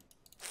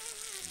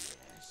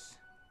 Yes.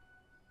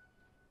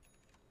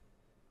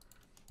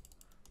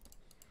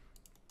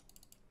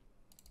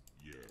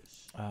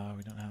 Yes.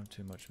 We don't have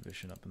too much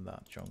vision up in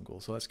that jungle,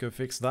 so let's go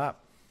fix that.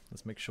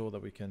 Let's make sure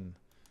that we can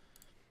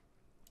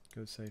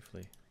go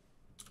safely.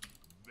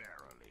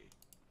 Verily.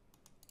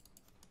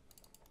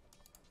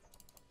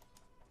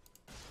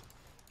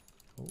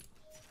 Oh,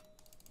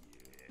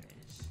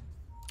 Yes.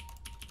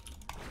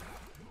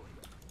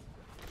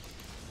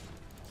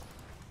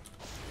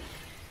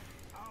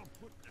 I'll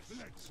put this.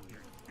 Let's get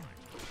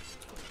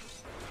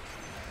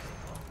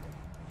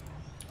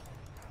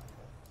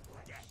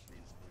death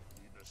is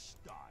only the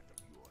start of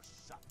your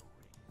suffering.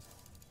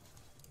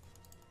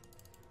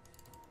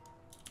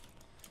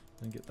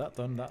 didn't get that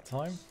done that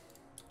time.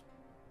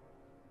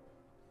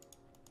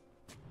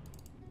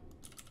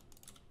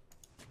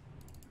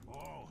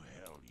 Oh,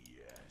 hell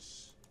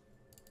yes.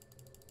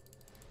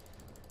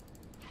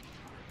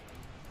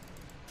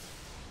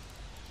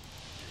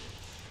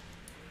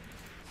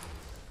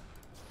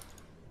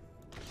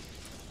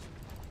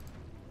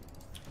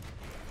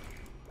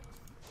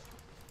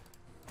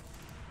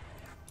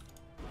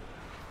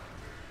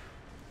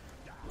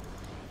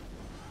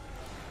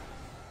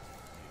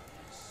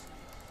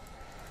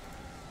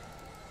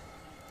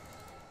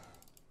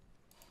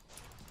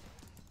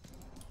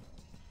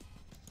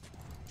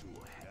 To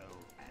hell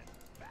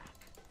and back.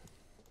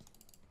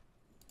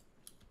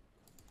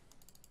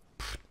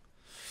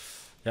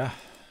 Yeah,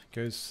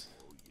 goes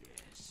Oh,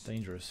 yes.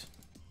 dangerous.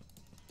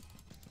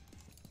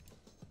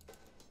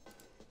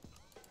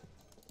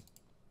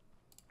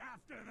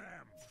 After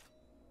them!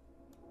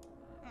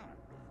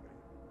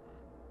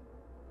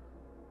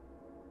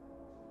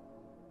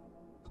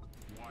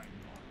 Why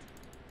not?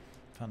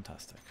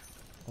 Fantastic.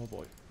 Oh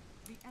boy.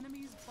 The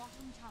enemy's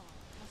bottom tower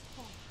has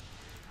fallen.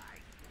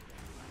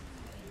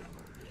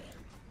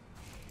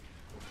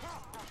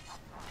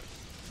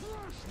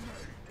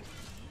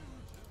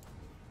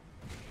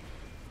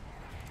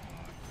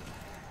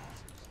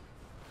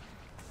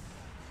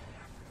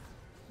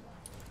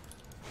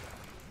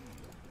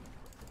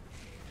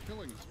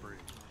 Killing spree.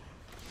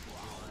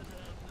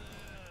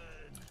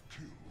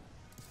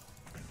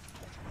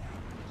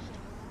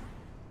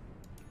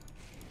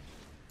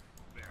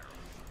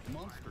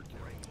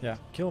 Yeah,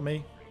 kill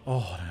me. Oh,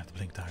 I don't have the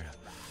blink dagger.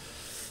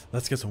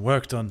 Let's get some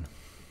work done.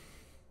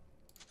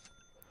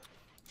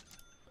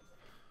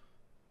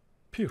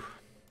 Phew.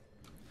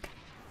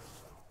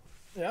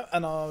 Yeah,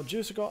 and our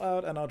Juicer got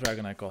out and our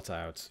Dragonite got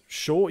out.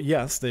 Sure,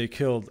 yes, they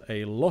killed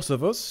a lot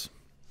of us.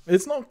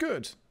 It's not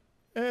good.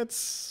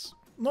 It's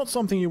not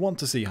something you want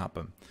to see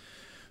happen.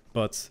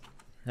 But,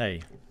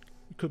 hey,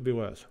 it could be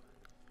worse.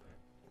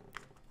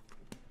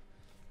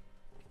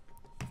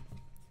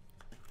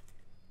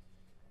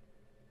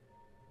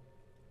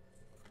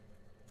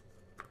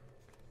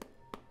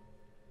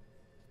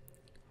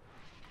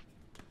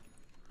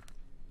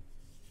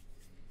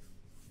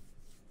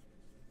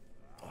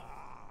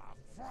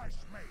 Fresh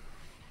meat.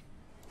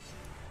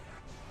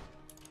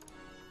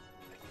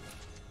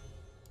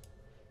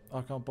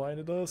 I can't buy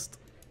any dust.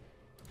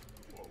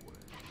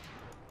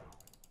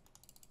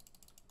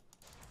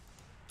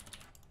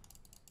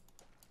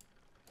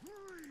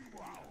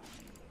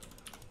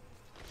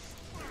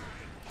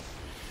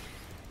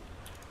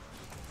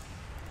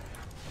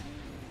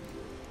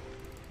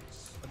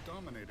 A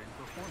dominating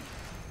performance.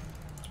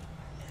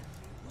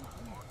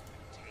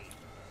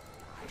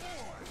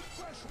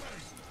 Fresh meat.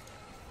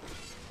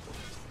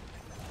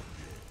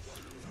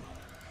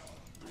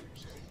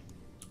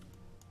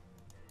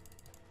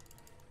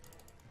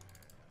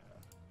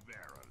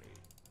 Verily.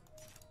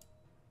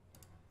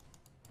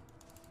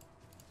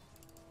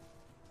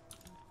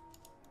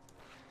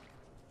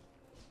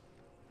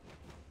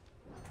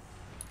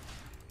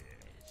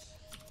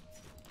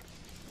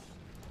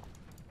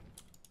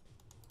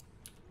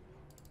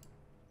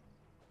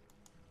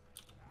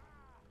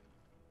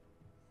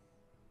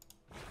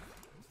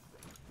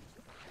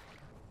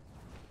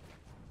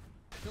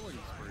 Killing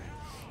spree.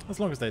 As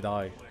long as they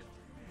die.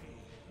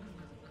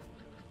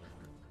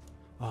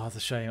 Oh, it's a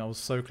shame. I was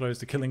so close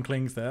to killing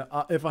Klings there.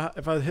 If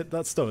I hit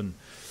that stun,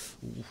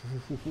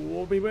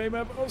 we'll be way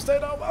more. Oh, stay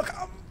down.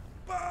 Welcome.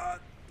 But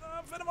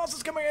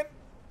Venomonster's coming in.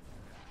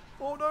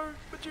 Oh no,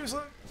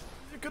 Medusa,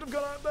 you could have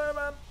gone out there,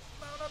 man.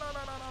 No, no, no,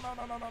 no, no, no,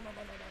 no, no, no, no, no,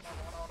 no,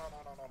 no,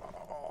 no, no, no, no.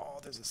 Oh,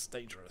 this is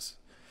dangerous.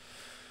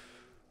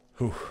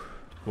 Whew.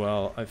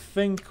 Well, I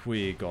think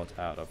we got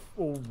out of.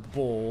 Oh,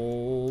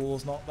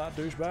 balls! Not that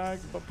douchebag,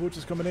 but Pooch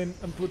is coming in,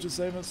 and Pooch is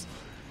saving us.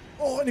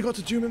 Oh, and he got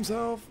to doom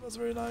himself. That's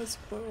very nice.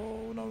 But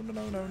oh no no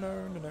no no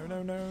no no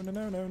no no no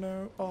no no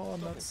no. Oh,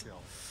 and that's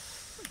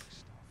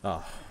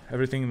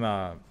everything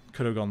that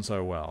could have gone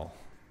so well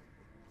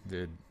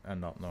did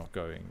end up not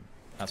going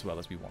as well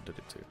as we wanted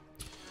it to.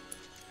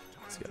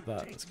 Let's get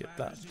that. Let's get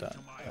that.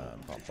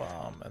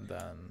 Bam, and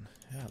then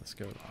yeah, let's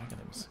go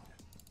Aghanim's.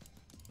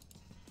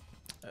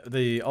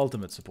 The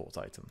ultimate support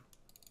item,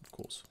 of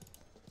course.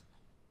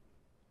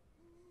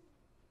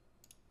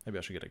 Maybe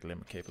I should get a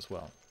Glimmer Cape as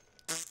well.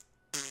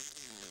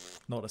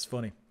 Not as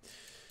funny.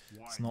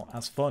 It's not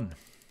as fun.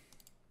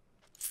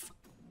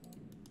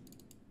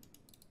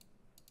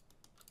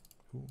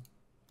 Ooh.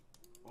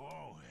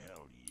 Oh,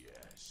 hell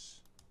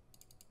yes.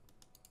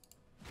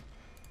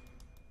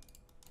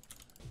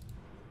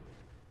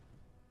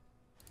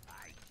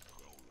 I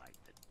grow like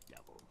the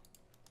devil.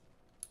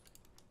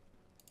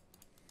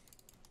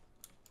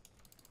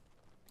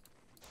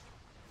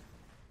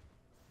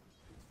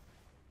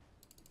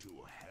 To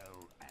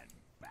hell and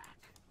back.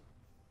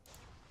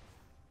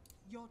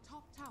 Your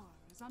top tower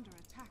is under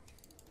attack.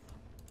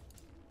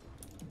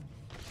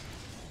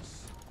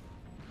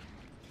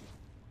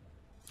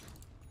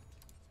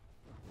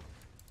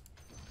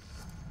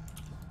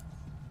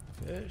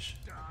 Fish.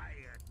 Die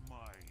at my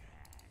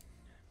hand.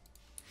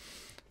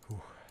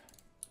 Whew.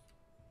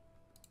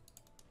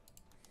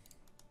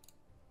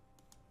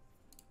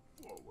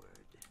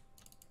 Forward.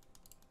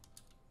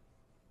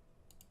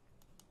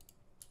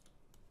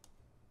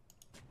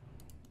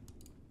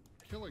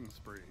 Killing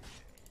spree.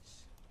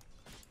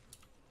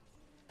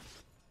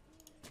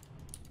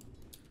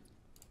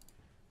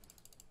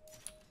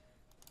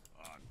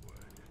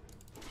 Onward.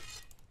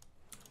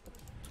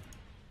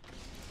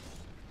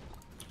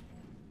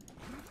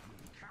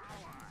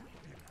 Coward.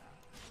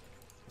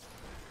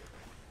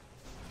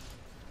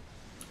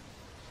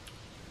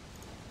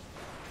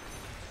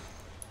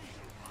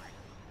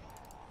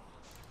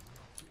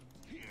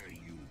 Here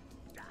you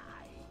die.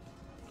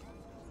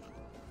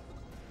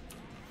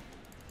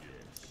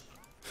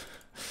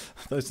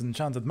 Those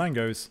enchanted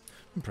mangoes.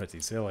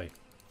 Pretty silly.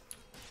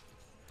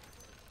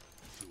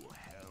 To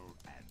hell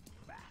and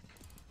back.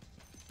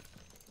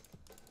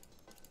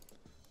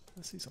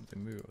 Let's see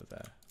something move over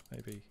there.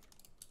 Maybe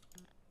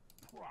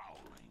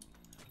Prowling.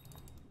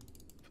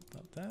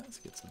 put that there. Let's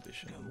get some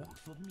vision on that.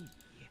 For me.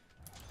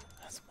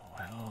 That's more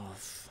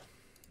health.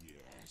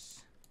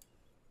 Yes.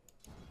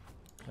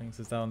 Klings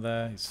is down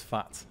there. He's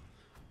fat.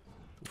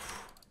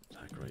 Oof,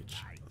 attack rage.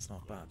 That's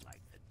not bad.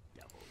 Like the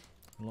devil.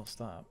 Lost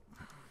that.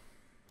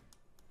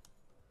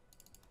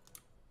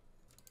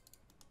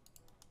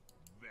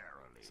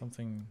 Verily.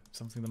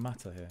 Something the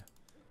matter here.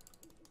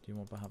 Do you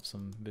want perhaps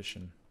some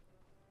vision?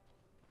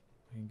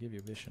 I can give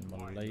you vision, my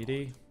Why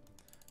lady.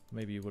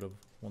 Maybe you would have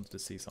wanted to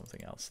see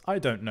something else. I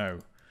don't know.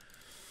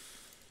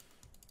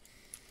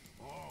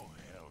 Oh,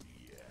 hell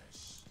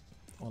yes.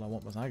 All I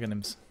want was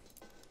agonyms.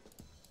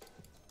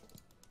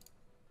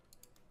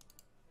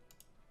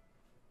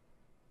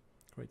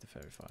 Greater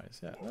fairy fires.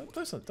 Yeah,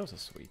 those are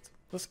sweet.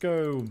 Let's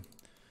go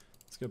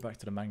back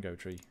to the mango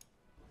tree.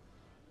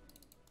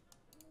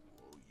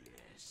 Oh,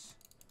 yes.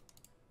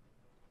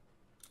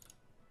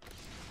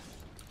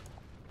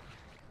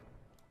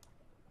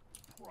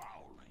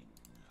 Prowling.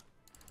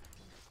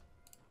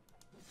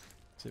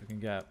 See if we can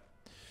get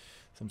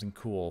something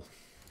cool.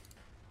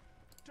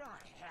 To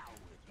hell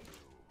with you.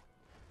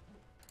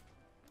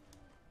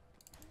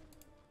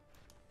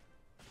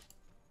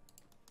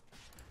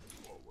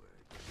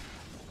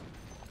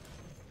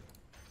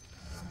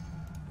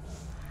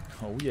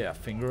 Oh yeah,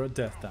 finger of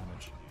death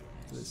damage.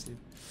 Let's see.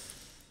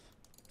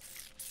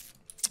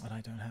 And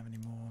I don't have any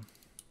more.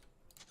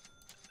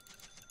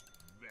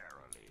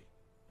 Verily.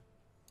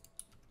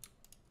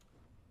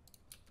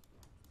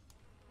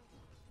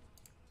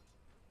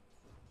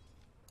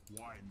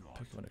 Why not?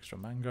 Pick up an extra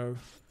mango.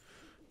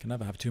 Can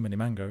never have too many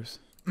mangoes.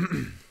 Oh,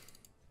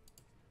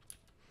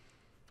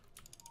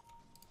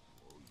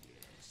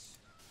 yes.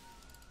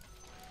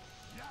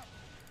 Yep.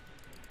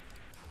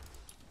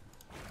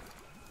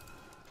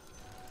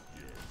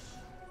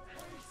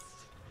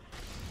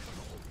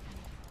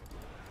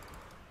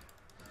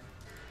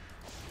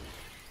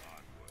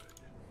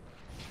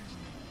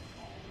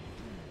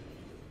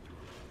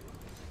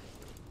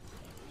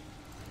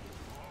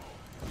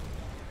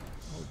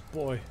 Oh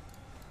boy.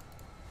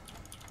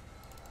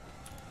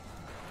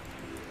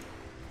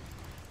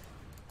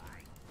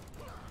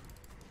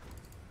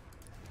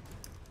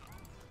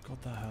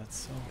 God, that hurts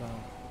so bad.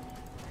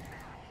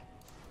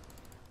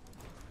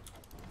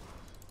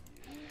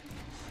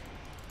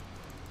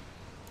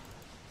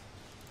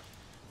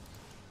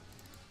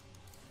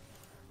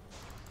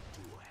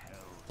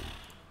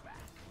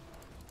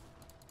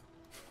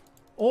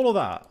 All of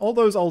that, all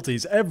those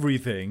ultis,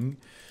 everything,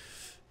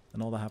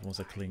 and all that happened was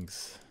a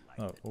clinks.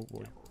 Oh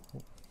boy.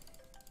 Oh.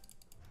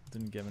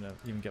 Didn't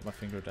even get my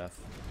finger of death.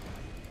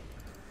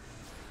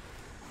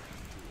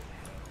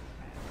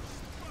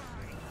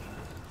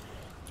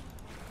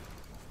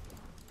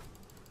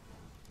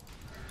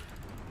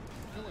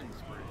 Killing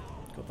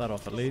spree. Got that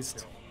off at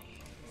least.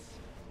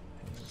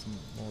 Some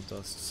more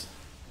dusts.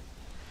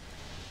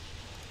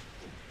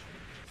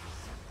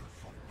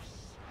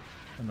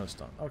 And no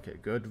stun. Okay,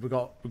 good. We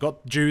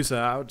got juice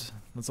out.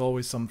 That's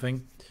always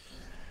something.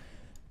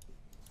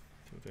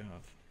 So we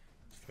have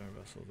Fair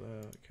Vessel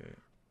there. Okay,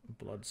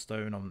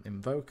 Bloodstone on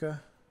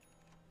Invoker.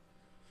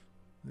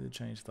 They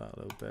changed that a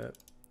little bit.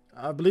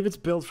 I believe it's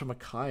built from a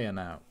Kaya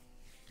now,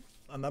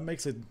 and that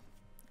makes it,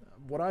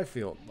 what I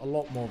feel, a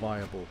lot more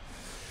viable.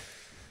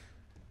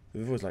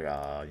 It was like,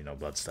 you know,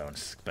 Bloodstone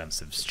is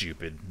expensive,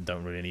 stupid,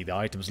 don't really need the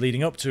items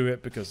leading up to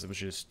it because it was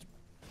just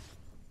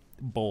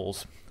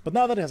balls. But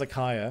now that it has a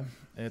Kaya,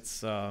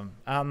 it's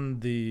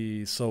and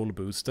the Soul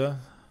Booster,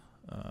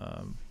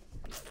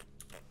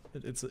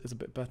 it's a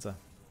bit better.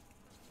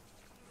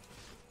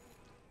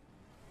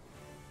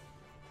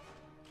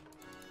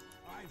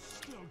 I've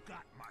still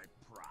got my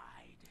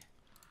pride.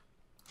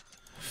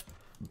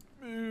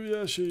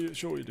 Yeah,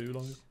 sure you do,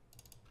 like.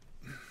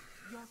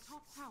 Your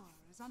top tower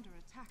is under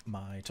attack.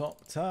 My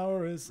top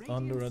tower is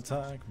under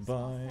attack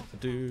by a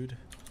dude.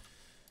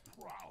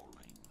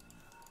 Prowling.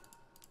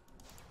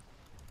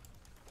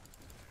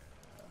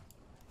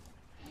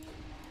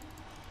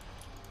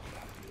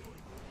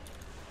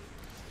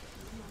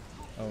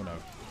 Oh no.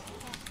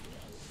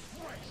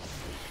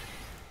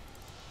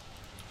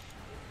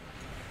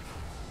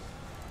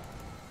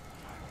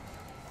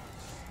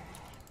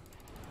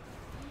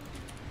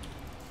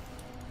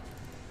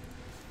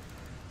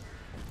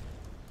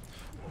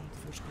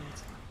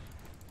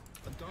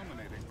 A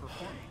dominating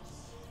performance.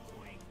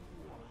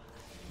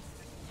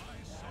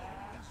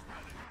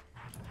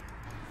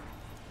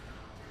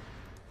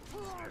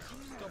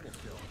 Double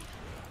kill.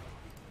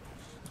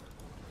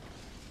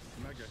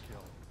 Mega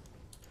kill.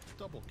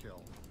 Double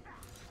kill.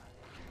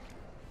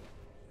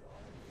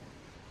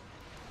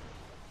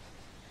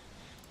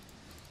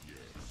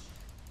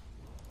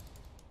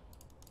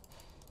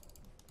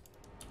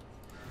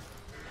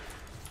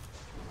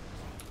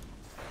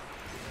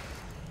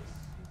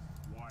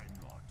 Why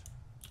not?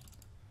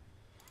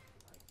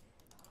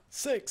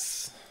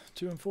 6!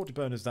 240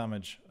 bonus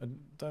damage. I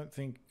don't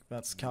think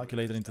that's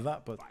calculated into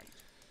that, but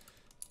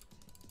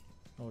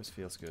always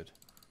feels good.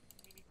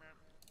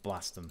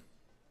 Blast them.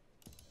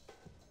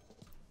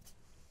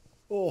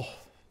 Oh!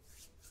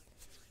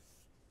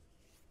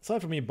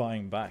 Aside from me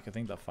buying back, I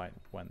think that fight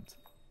went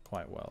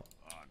quite well.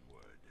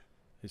 Onward.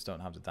 Just don't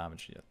have the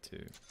damage yet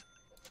to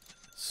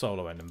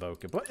solo and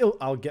invoke it, but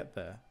I'll get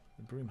there.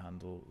 The broom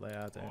handle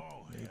layout,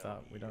 don't need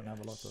that. We don't have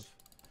a lot of.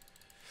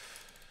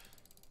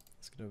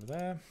 Let's get over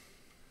there.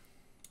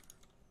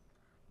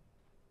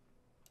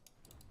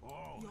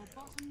 Your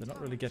bottom They're not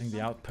tower really getting is the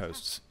under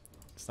outposts.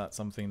 Is that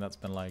something that's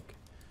been like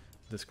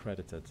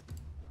discredited?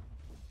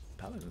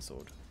 Paladin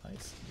sword,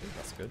 nice. Ooh,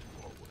 that's good.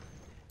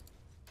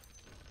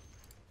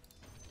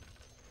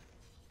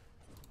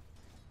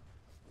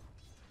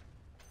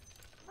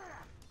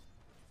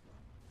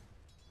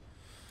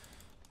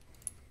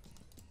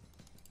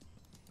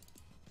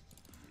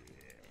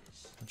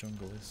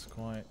 jungle is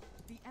quite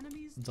The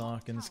enemy's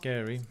dark top and tower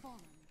scary. has fallen.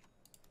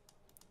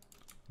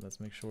 Let's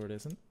make sure it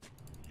isn't.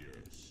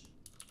 Yes.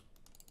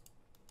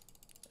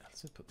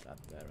 Let's just put that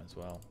there as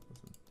well.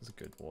 That's a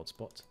good ward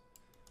spot.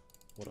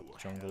 Ward up To the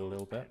jungle a hell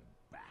little bit.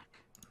 and back.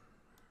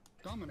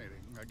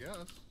 Dominating, I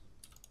guess.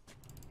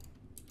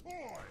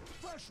 Oi,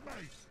 fresh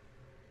mate!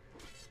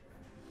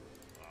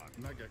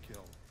 Mega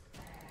kill.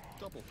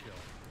 Double kill.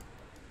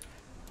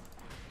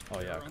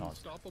 Oh yeah, I They're can't.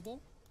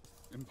 unstoppable?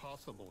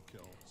 Impossible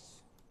kill.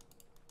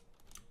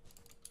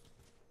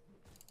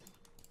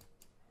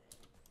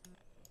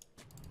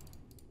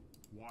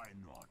 Why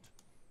not?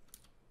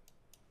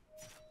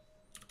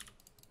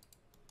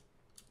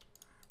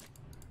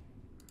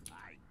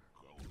 I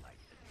go like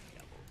the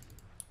devil.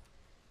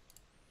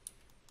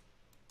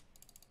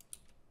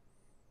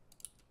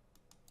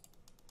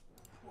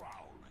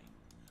 Prowling.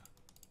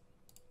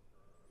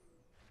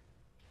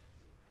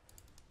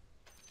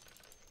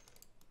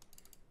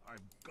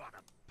 I've got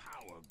a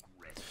power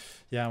grip.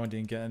 Yeah, we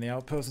didn't get any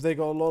outposts. They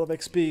got a lot of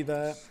XP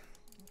there.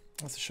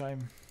 That's a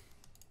shame.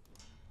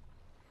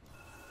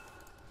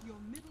 Your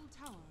middle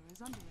tower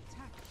is under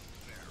attack.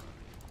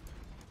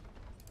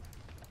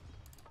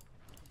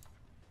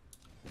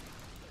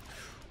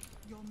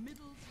 Your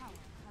middle tower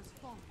has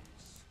fallen.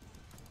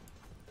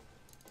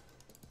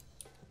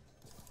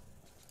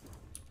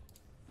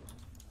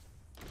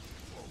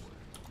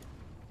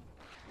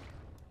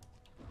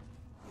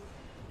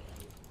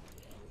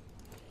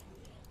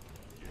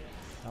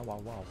 Oh wow,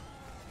 wow.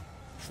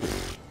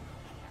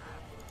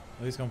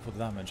 Oh, he's gone for the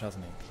damage,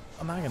 hasn't he?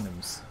 Oh,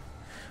 Magnums.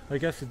 I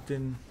guess it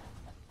didn't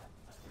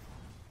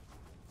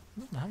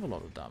have a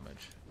lot of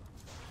damage.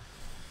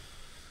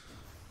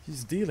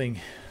 He's dealing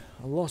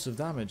a lot of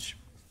damage.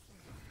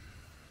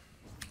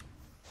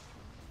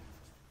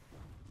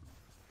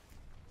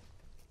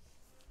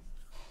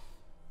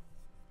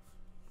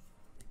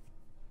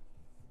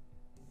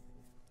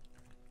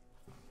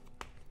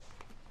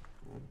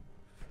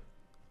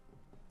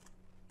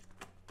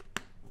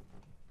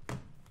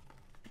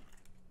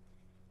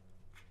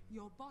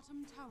 Your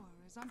bottom tower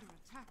is under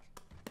attack.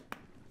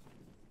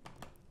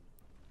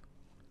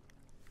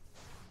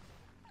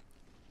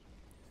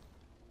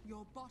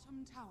 Your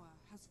bottom tower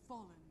has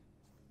fallen.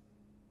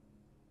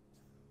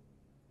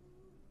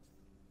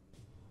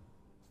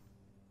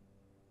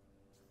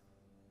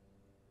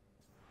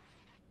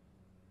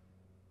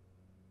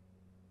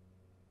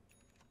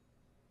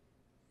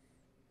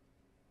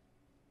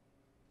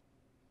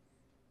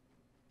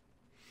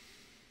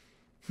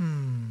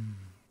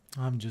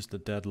 I'm just a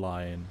dead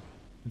lion.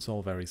 It's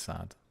all very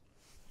sad.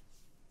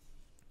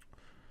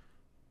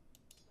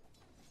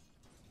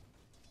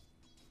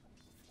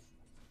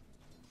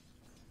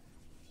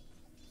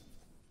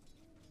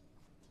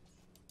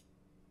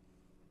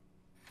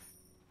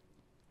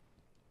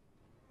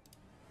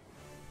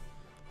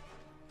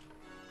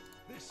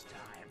 This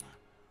time,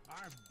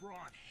 I've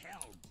brought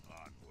hell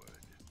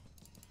onward.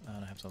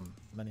 And I have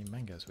many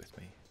mangoes with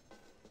me.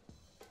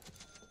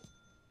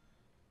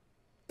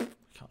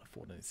 Can't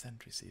afford any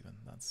sentries even.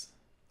 That's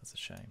a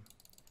shame.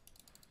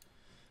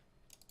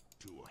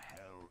 To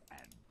hell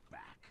and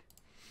back.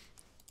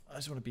 I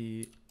just want to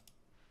be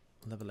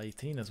level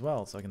 18 as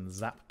well, so I can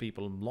zap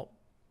people a lot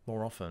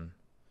more often.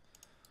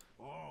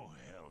 Oh,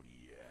 hell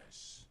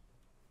yes.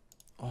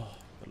 Oh,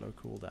 the low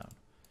cooldown.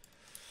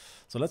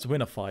 So let's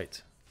win a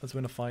fight. Let's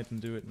win a fight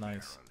and do it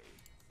nice.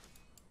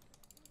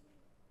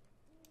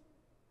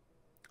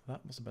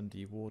 That must have been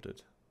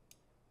dewarded.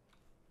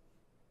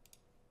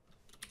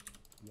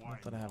 Why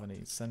Not that I have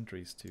any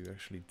sentries to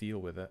actually deal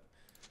with it.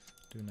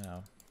 Do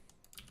now.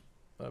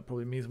 That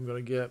probably means I'm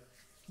gonna get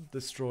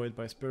destroyed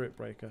by Spirit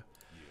Breaker.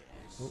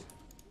 Yes. Oh.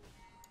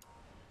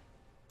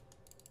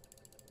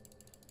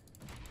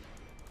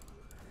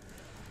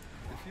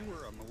 If you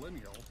were a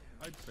millennial,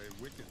 I'd say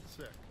wicked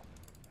sick.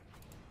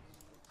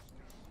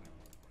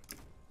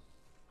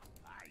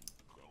 I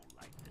go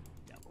like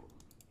the devil.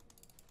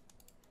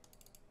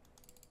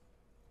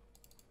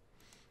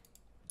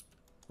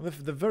 Well,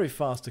 they're very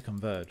fast to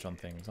converge on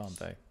things, aren't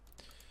they?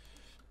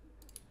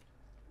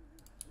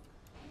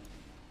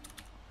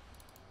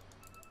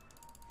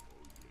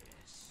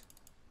 Yes.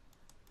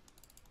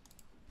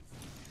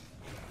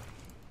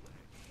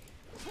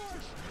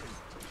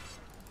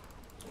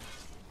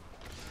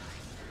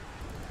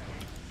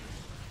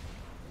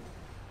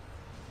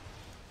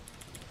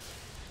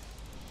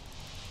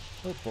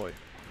 Oh boy.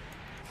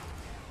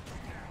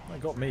 That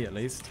got me at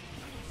least.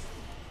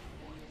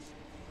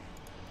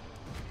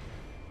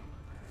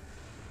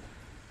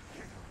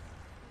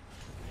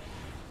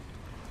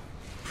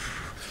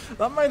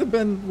 That might have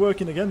been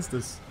working against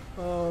us.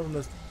 Oh,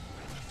 let's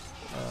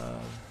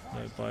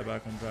no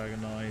buyback on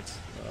Dragon Knight.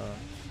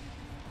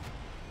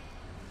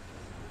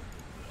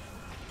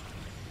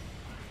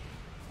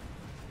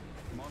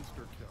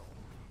 Monster kill.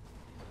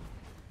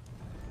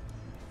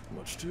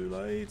 Much too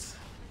late.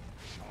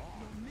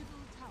 Your middle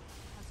tower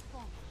has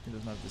fallen. He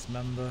doesn't have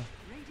Dismember.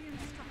 Radiant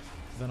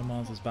structures.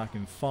 Venomancer's back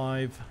in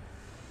 5.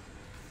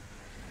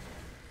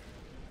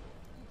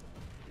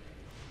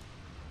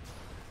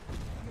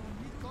 Your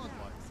middle tower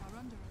Godlike. has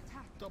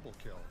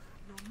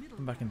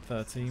I'm back in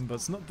 13, but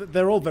it's not.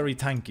 They're all very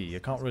tanky. I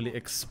can't really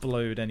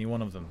explode any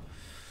one of them.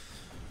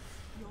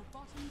 Your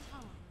bottom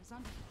tower is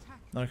under attack.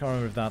 I can't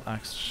remember if that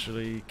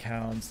actually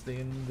counts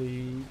in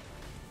the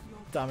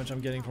damage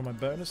I'm getting from my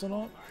bonus or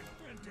not.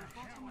 Your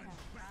bottom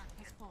barracks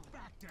has fallen.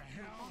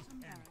 Your bottom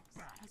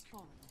barracks has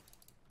fallen.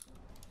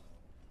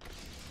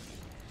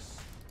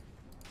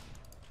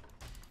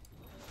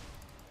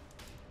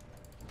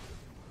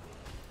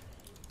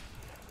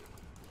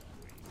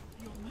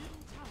 Your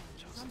middle tower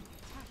is under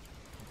attack.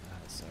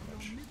 That's so Your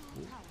much.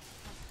 middle tower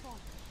has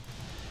fallen.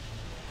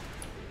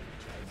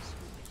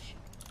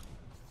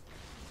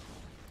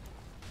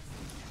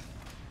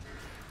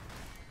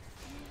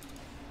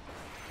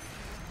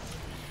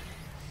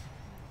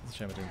 It's a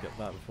shame I didn't get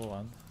that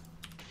beforehand.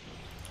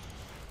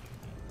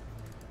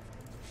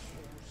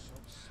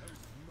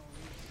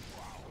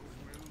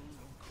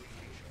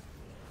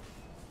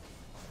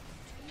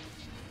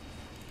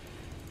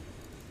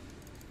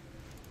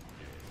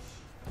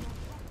 Your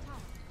top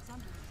tower is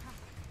under attack.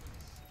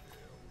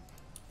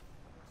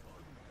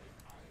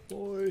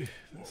 Boy,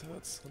 this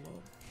hurts a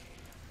lot.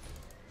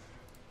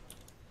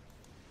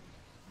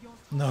 Your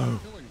top No. tower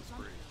Killing is spree.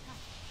 under attack.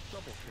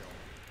 Double kill.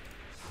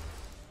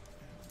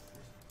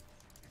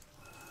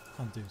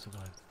 Undo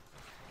survived.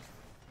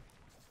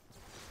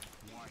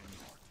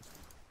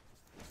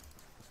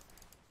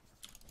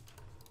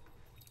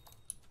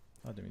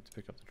 I didn't mean to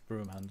pick up the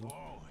broom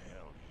handle.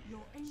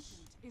 Your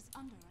ancient is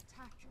under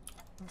attack.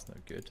 That's no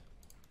good.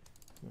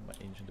 I want my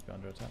ancient to be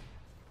under attack.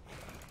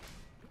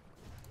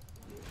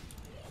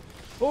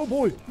 Oh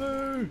boy!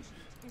 No!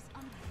 Is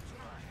under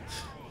attack.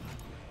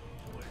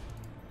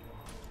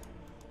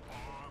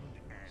 Armed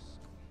and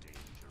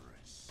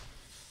dangerous.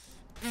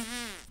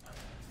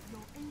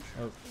 Your ancient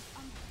Oh. is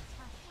under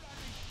attack.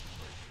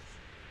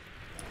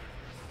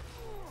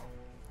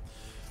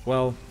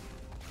 Well,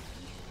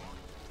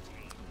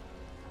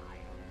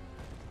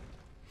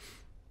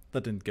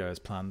 that didn't go as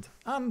planned.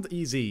 And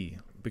easy,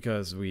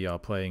 because we are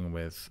playing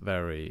with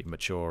very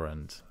mature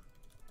and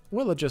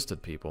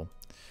well-adjusted people.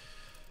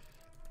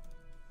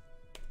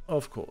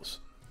 Of course.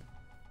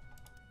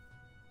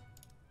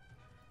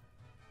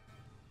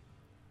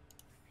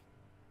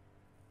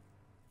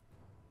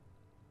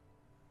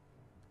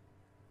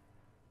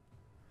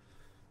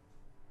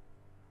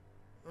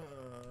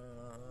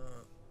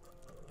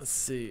 Let's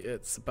see,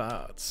 it's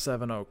about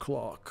 7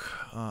 o'clock.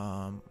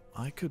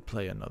 I could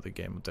play another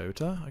game of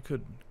Dota. I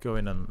could go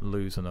in and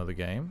lose another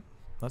game.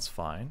 That's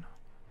fine.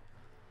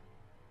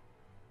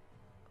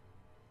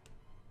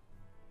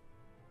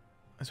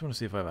 I just want to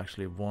see if I've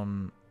actually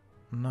won.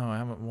 No, I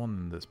haven't won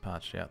in this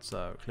patch yet,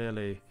 so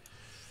clearly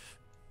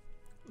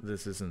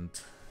this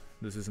isn't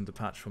a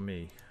patch for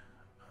me.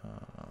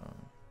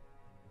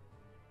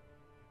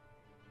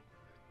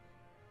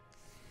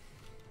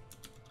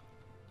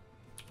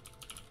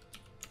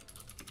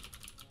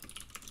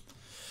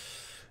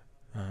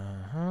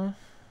 Uh-huh.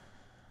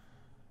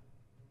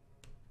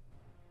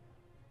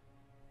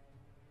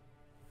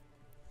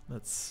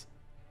 Let's...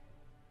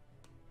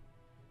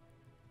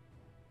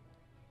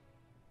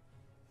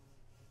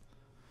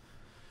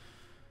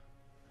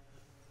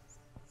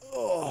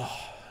 Oh.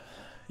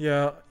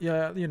 Yeah,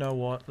 you know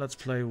what? Let's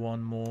play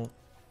one more.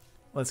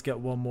 Let's get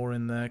one more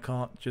in there.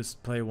 Can't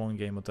just play one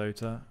game of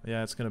Dota.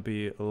 Yeah, it's going to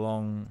be a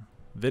long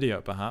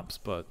video perhaps,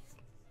 but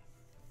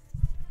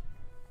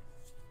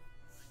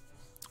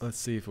let's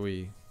see if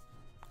we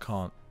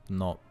can't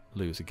not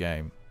lose a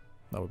game.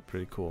 That would be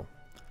pretty cool.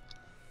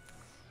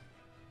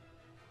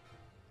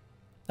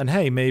 And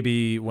hey,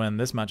 maybe when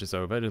this match is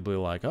over, it'll be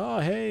like, oh,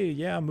 hey,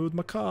 yeah, I moved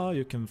my car.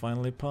 You can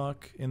finally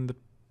park in the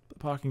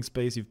parking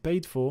space you've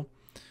paid for.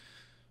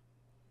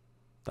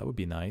 That would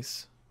be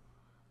nice.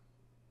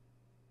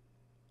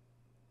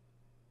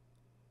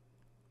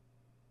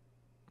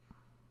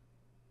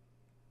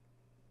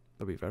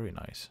 That'd be very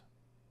nice.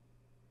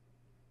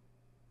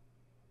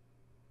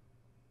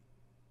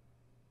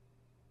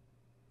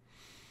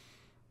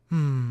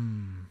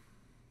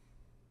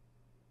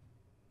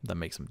 Then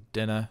make some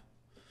dinner.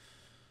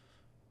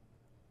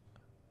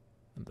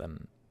 And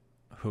then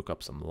hook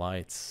up some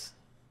lights.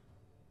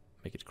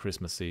 Make it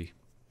Christmassy.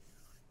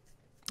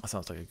 That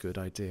sounds like a good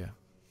idea.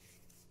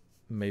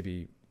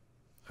 Maybe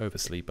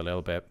oversleep a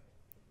little bit.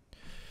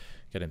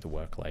 Get into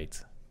work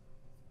late.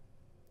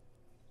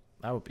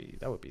 That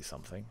would be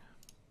something.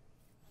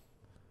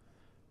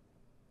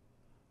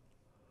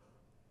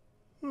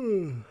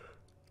 Oh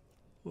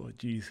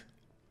jeez.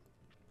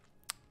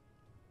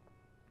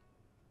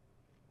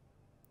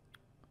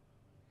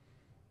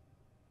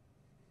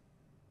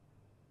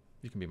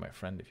 You can be my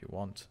friend if you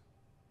want.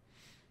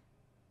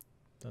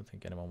 Don't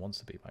think anyone wants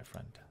to be my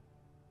friend.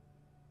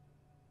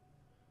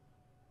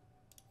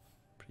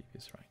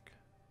 Previous rank.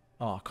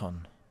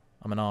 Archon.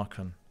 I'm an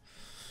Archon.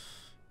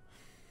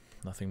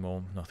 Nothing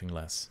more, nothing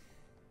less.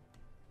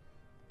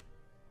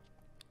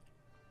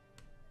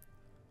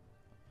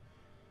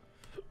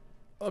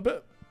 I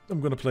bet I'm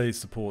gonna play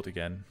support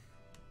again.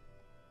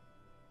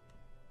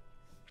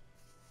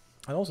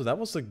 And also, that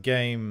was a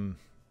game...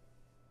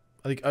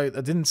 I think I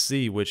didn't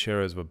see which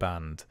heroes were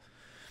banned.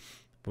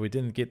 But we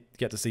didn't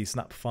get to see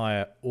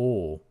Snapfire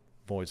or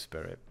Void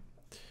Spirit.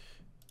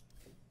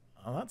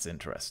 Oh, that's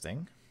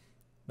interesting.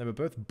 They were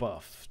both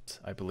buffed,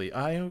 I believe.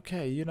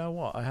 Okay, you know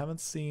what? I haven't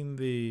seen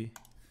the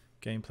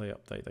gameplay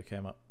update that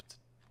came up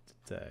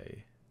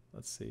today.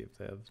 Let's see if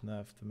they have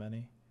nerfed them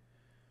any.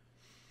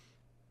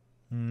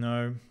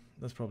 No,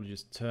 that's probably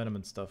just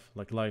tournament stuff,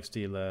 like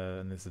Lifestealer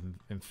and this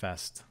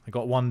Infest. I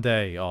got 1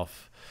 day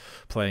off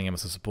playing him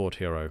as a support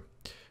hero.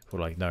 We're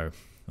like, no,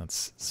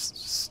 that's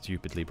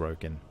stupidly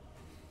broken.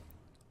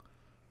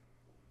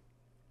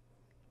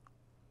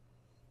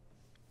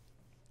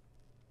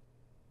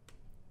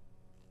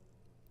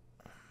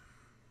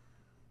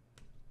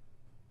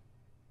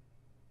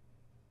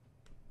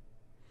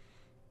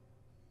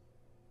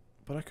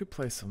 But I could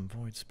play some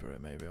Void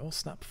Spirit maybe, or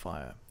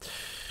Snapfire.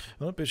 I'm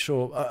not a bit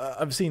sure.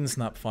 I've seen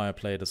Snapfire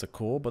played as a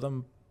core, but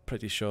I'm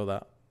pretty sure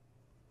that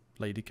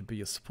lady can be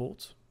a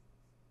support.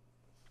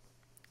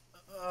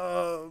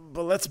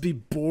 But let's be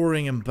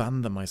boring and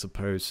ban them, I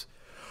suppose.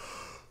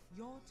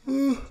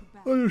 I'm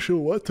not sure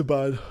what to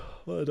ban.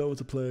 I don't want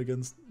to play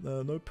against.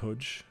 No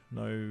Pudge.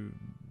 No.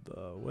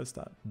 Where's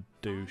that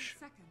douche?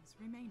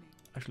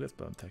 Actually, let's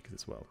ban Tech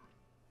as well.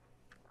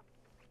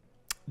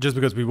 Just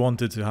because we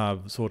wanted to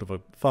have sort of a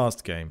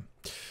fast game,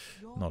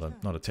 not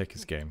a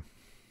Tekis game.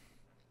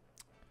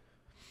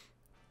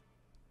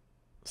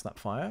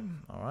 Snapfire,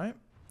 all right.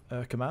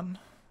 Command,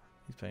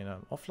 he's playing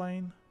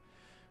offlane.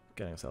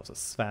 Getting ourselves a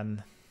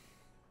Sven.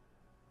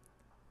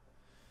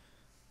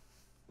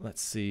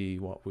 Let's see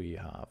what we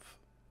have.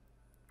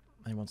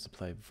 He wants to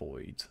play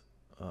Void.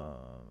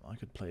 I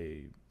could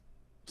play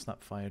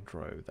Snapfire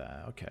Dro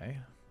there. Okay.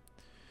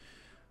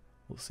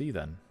 We'll see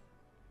then.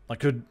 I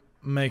could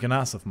make an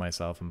ass of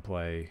myself and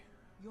play.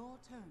 Your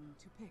turn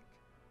to pick.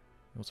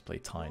 He wants to play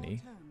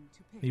Tiny.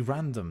 He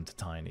randomed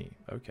Tiny.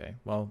 Okay,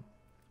 well,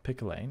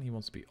 pick a lane. He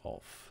wants to be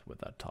off with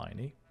that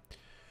Tiny.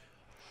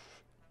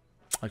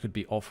 I could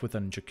be off with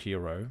an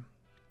Jakiro,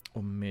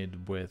 or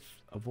mid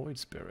with a Void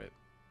Spirit,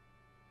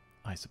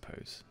 I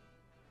suppose.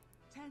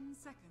 10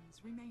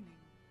 seconds remaining.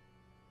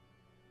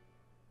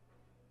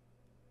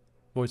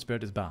 Void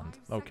Spirit is banned.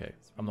 Okay,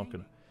 I'm not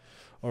gonna.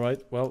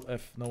 Alright, well,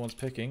 if no one's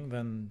picking,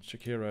 then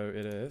Shakiro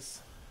it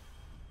is.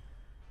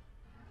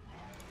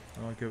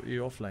 I'll go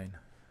you off lane.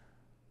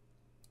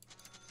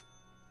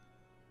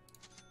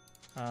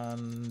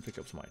 And pick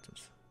up some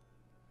items.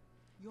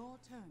 Your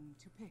turn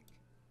to pick.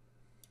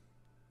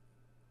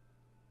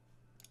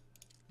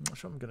 I'm not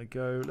sure I'm gonna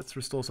go. Let's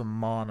restore some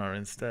mana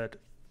instead.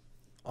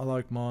 I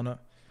like mana.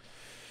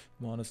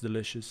 Mana's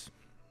delicious.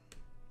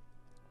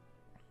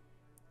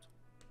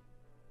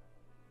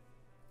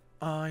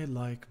 I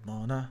like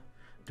mana.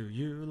 Do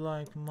you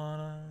like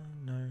mana?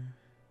 No.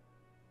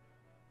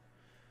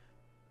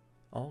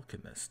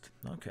 Alchemist.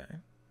 Okay.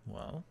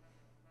 Well.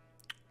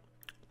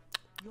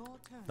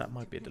 That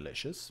might be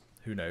delicious.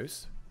 Who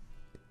knows?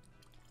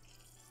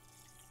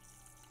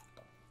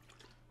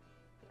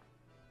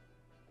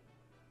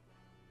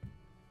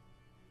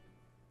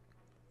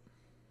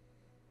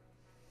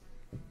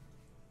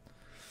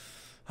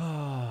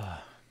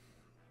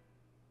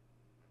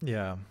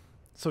 Yeah.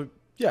 So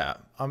yeah,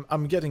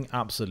 I'm getting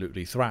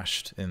absolutely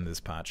thrashed in this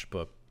patch,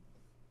 but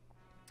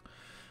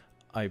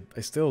I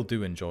still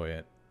do enjoy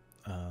it.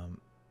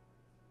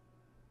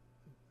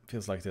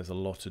 Feels like there's a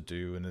lot to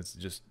do, and it's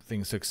just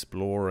things to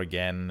explore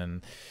again,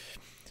 and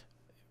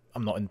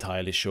I'm not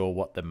entirely sure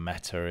what the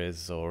meta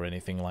is or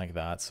anything like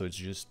that, so it's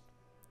just,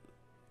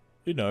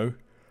 you know,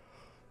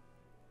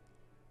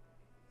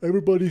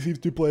 everybody seems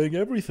to be playing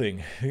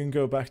everything. You can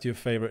go back to your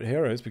favorite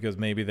heroes because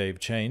maybe they've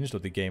changed, or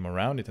the game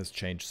around it has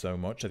changed so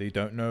much that you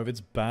don't know if it's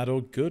bad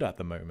or good at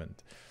the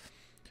moment.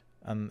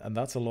 And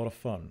that's a lot of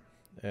fun.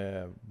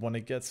 When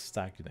it gets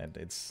stagnant,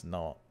 it's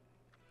not.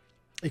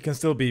 It can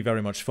still be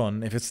very much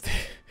fun if it's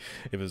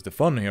the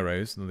fun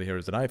heroes, the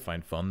heroes that I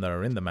find fun that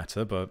are in the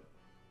meta, but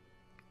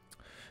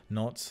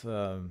not.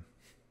 I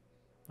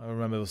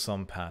remember there was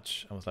some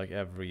patch. I was like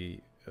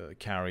every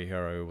carry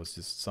hero was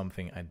just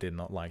something I did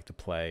not like to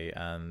play,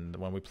 and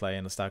when we play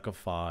in a stack of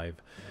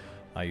 5,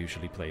 I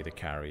usually play the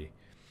carry,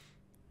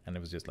 and it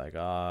was just like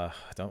I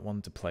don't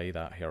want to play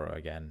that hero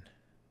again.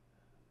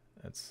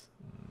 It's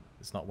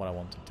not what I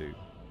want to do.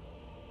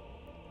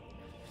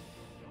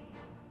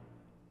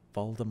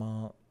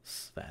 Voldemort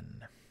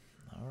Sven.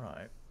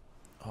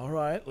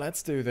 Alright,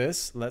 let's do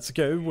this. Let's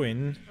go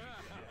win.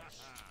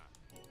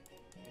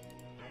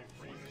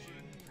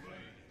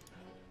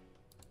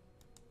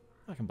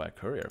 I can buy a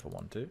courier if I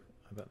want to.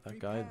 I bet that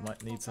guy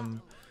might need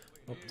some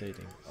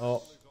updating.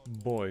 Oh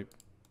boy,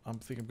 I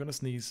think I'm gonna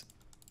sneeze.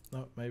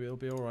 No, maybe it'll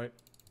be alright.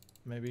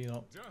 Maybe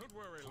not. Don't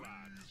worry,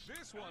 lads.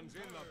 This one's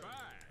in the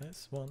bag.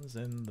 This one's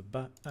in the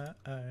bag.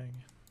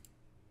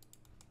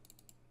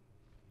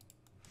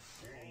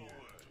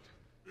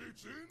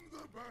 It's in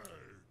the bag.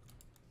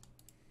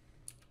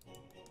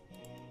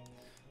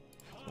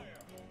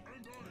 Fire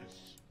and ice.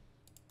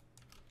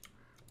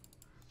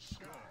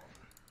 Sky,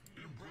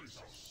 embrace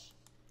us.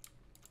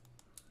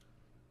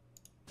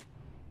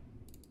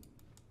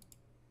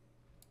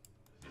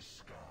 The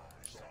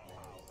skies are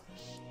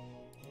ours.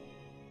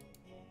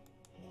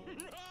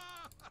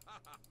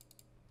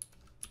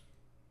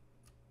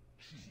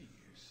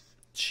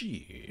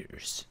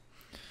 Cheers.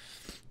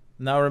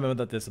 Now remember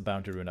that there's a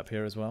bounty rune up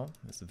here as well.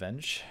 There's the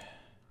Venge.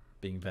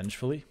 Being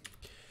vengefully.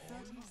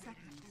 30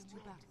 seconds to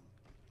battle.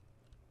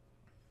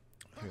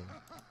 Cool.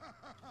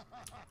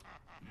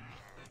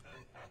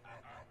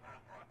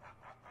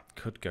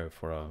 Could go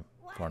for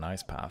an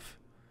ice path.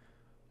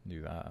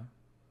 Do that.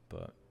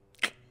 But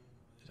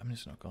I'm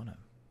just not gonna.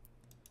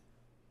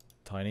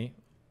 Tiny.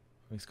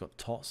 He's got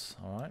toss,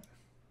 alright.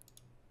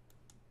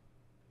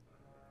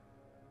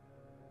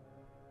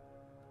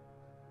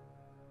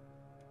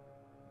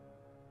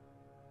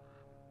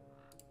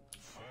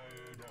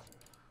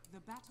 The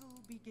battle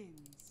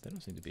begins. They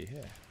don't seem to be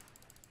here.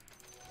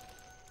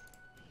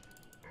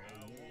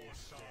 The war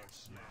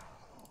starts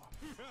now.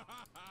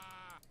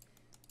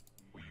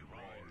 We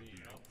ride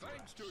the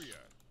Thanks to you.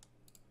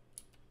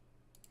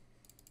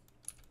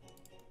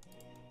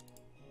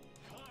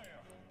 fire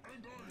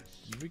and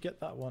ice. Did we get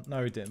that one?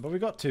 No, we didn't. But we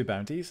got 2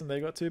 bounties, and they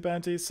got 2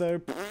 bounties,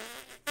 so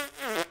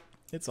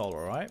it's all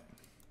alright.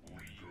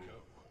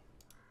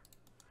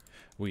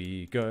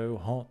 We go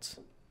hot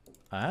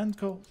and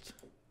cold.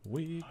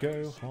 We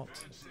go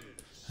hot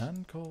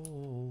and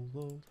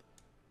cold.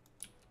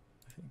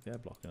 I think they're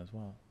blocking as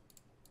well.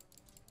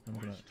 I'm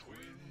gonna...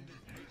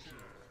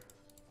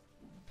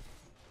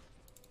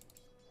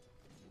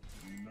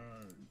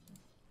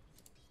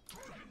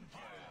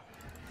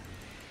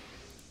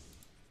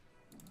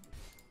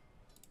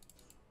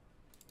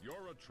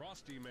 You're a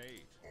trusty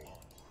mate.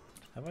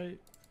 Have I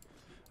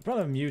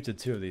probably muted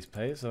 2 of these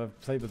players, so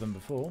I've played with them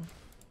before.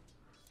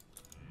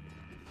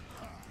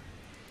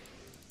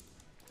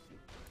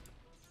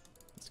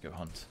 Let's go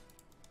hunt.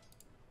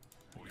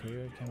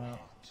 Courier came out.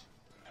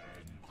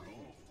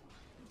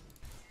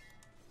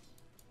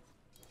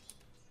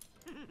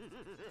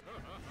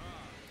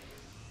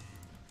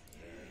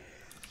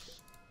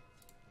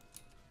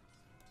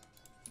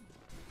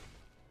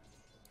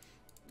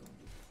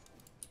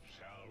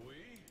 Shall we?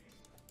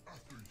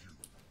 After you.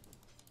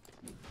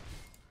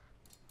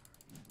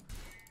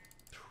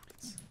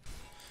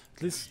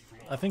 At least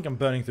I think I'm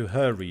burning through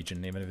her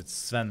region, even if it's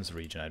Sven's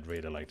region I'd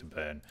really like to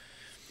burn.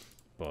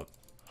 But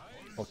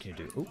what can you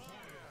do? Ooh.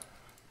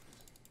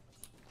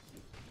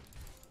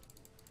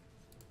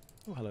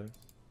 Oh, hello.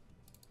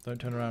 Don't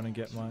turn around and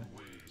get my...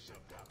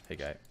 Hey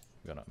guy,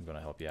 I'm gonna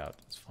help you out.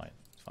 It's fine.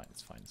 It's fine.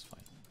 It's fine. It's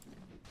fine.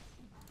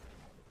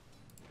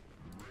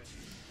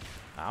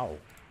 Ow.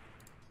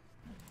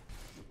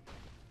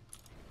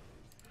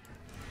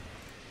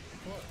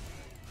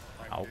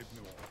 I'm Ow. Dave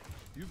Newell.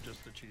 You've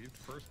just achieved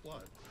first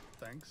blood.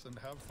 Thanks and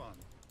have fun.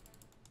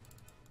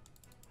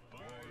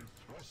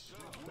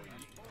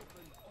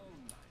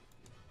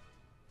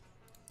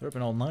 They're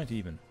open all night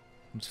even.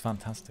 It's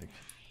fantastic.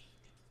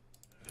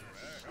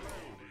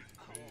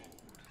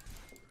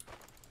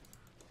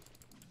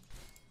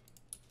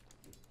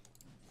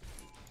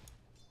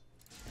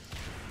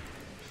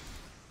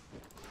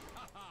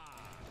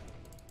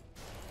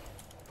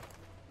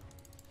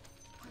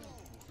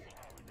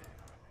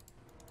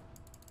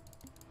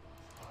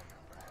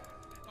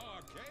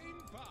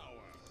 Arcane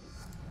power.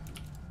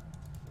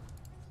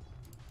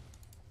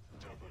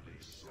 Doubly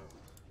so.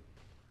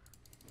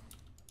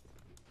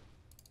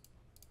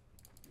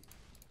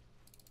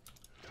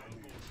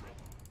 Double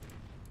trouble.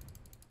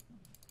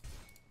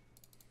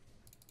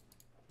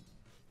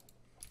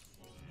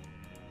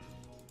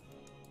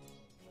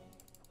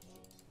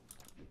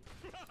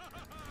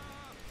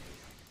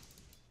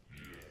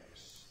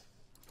 Yes.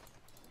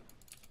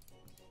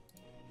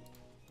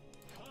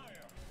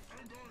 Fire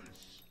and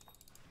ice.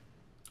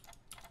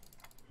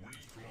 We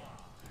fly.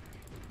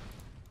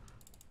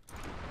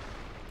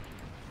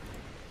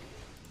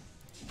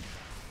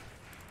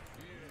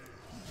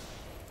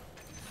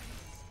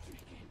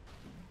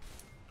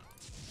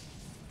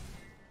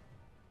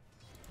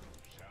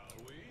 Shall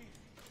we?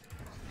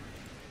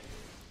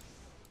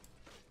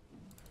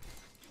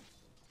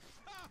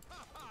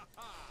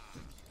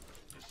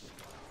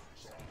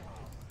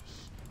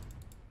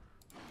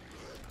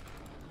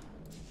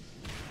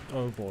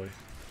 Oh boy.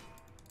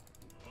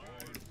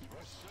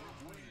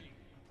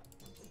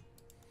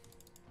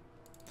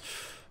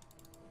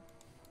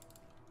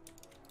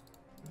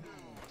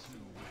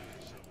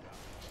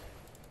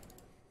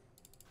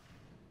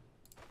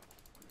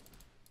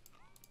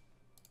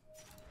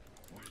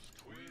 With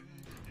twin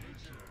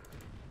nature.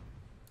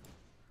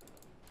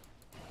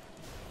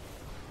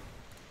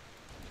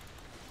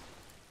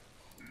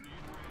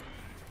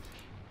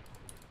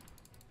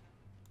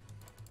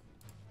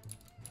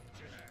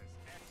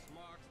 X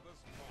marks the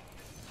spot.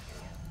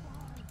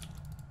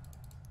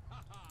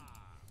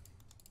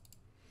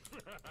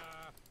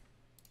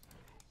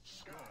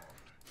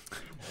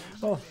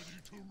 Oh, Ready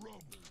to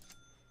rumble.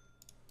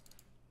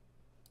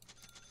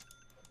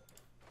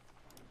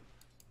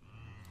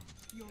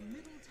 Your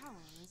middle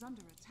tower is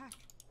under attack.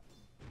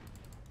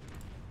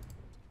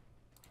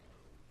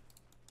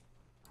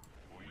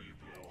 We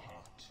blow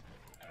hot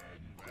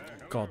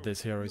and God,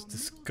 this hero is Your middle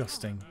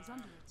disgusting. tower is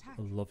under attack.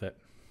 I love it.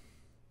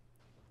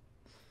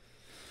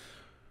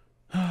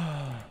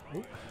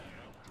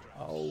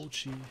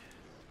 Ouchie.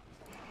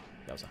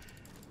 Yowza.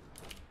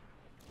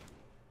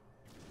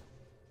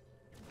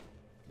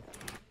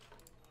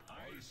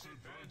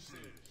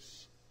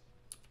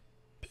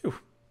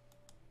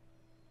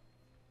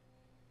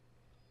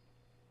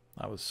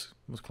 That was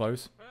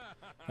close.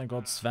 Thank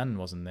God Sven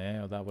wasn't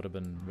there, or that would have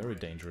been very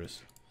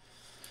dangerous.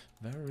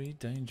 Very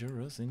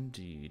dangerous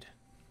indeed.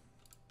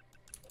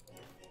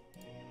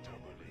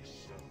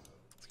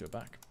 Let's go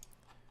back.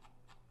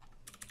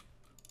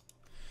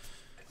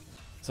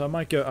 So I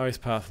might go Ice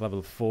Path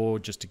level 4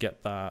 just to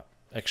get that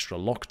extra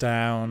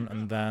lockdown,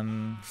 and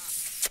then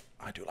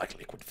I do like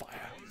Liquid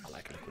Fire. I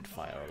like Liquid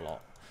Fire a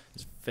lot.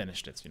 Just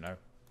finished it, you know.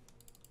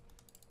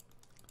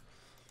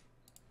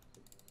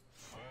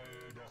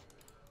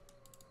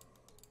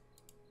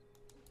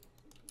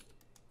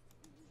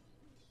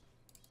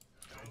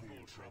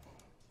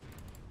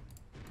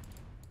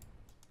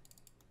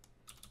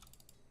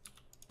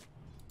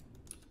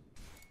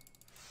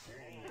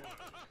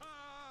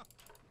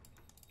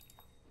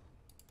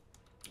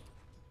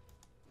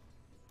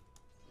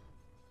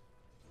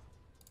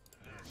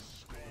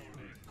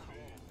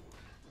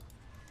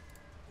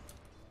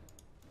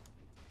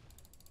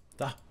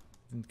 Ah,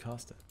 didn't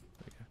cast it.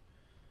 There we go.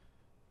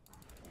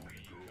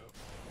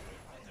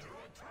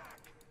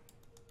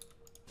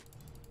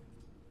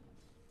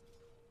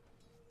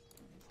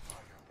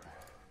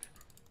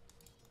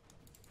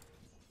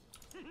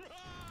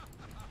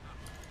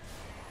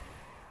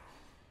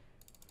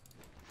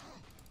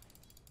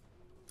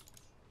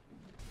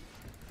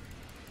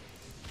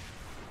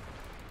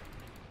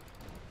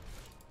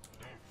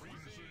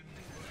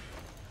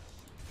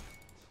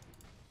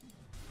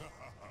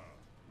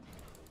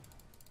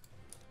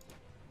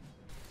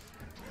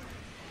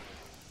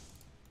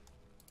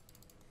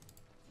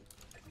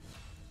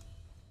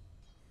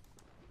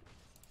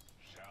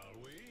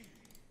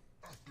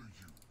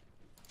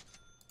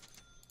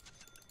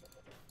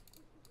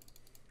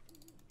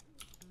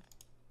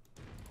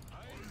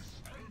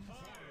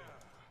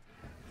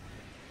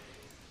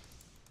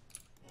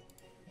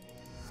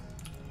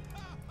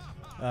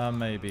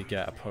 Maybe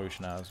get a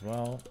potion out as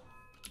well.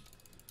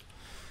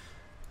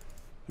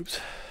 Oops.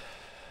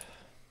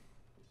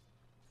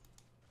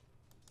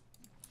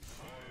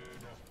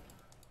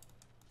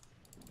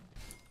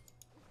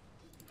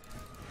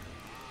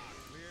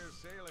 Clear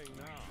sailing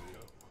now.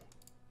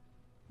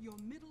 Your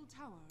middle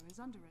tower is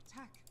under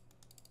attack.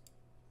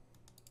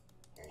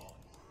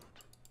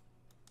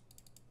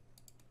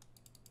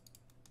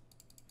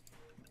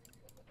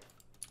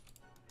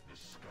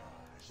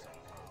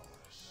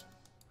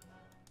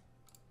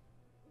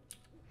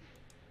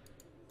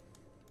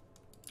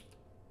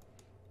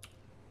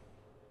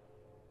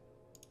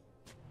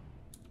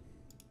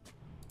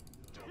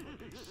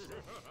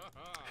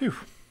 Phew.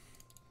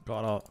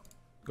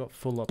 Got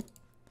full up.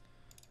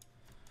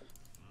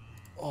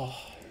 Oh,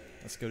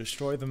 let's go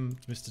destroy them,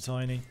 Mr.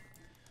 Tiny.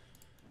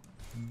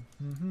 Your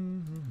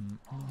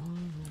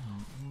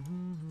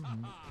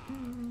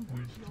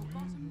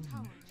bottom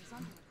tower is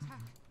under attack.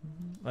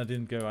 I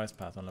didn't go Ice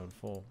Path on level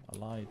 4. I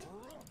lied.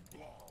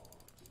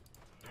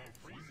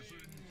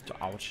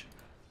 Ouch.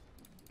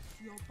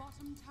 Your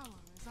bottom tower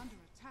is under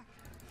attack.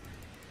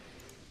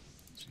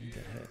 Didn't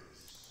get hit.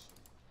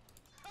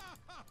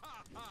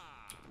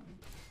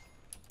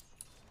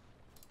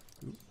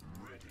 Ooh.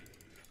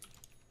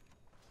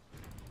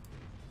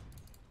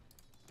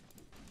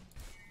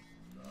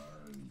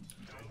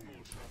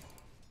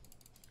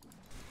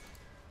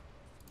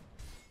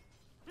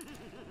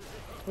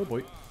 Oh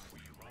boy.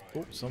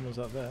 Oh, someone's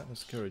out there.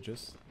 That's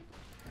courageous.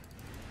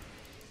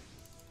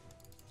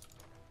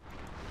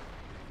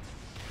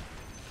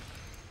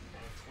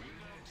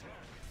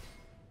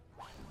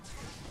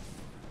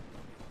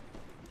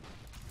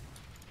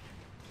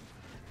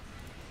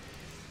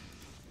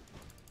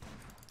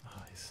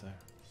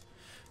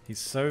 He's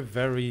so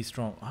very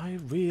strong. I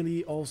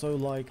really also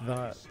like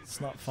that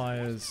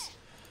Snapfire's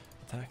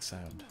attack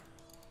sound.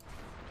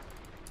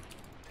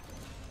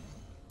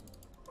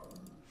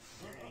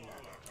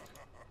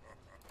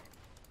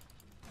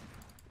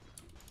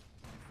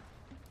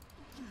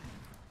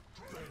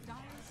 Dire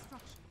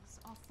structures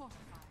are fortified.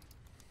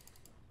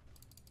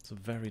 It's a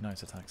very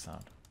nice attack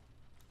sound.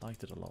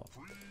 Liked it a lot.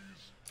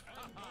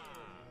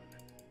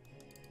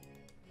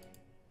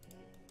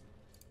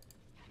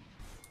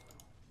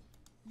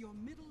 Your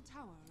middle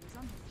tower is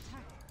under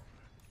attack.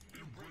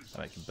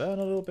 I make him burn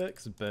a little bit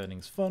because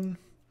burning's fun.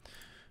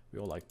 We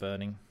all like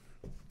burning.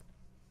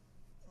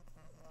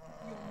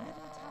 Your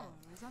middle tower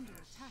is under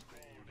attack.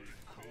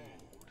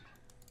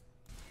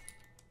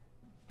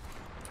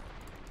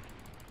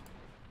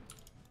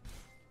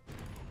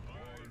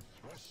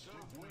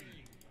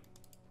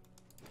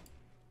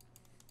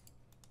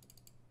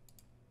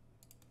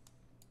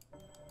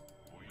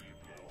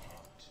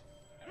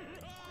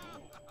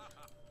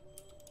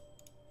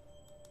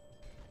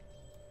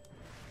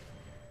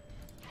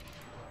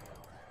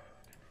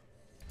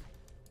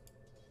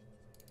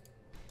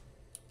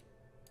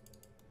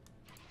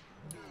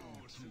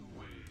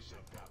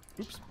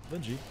 Oops,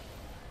 Benji.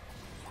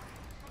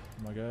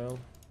 My girl.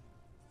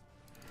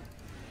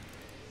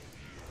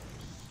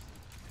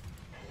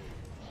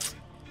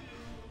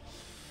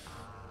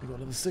 We got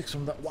level 6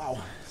 from that. Wow,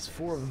 it's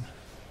 4 of them.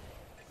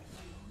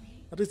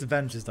 At least the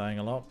Venge is dying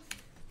a lot.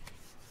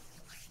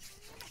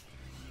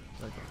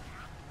 There you go.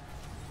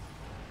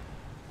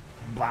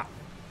 Blah.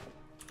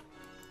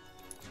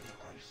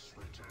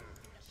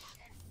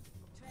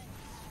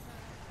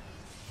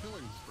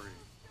 Killing spree.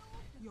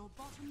 Your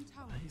bottom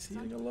tower He's is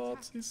healing a under lot.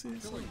 attack. He's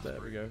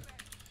there we go.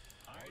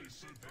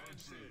 Ice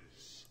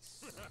advances.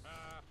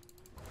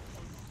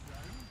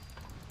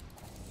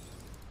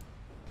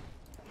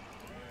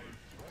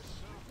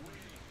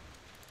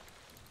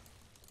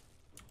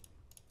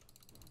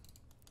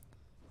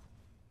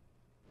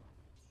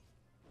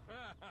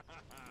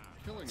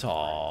 Killing spree.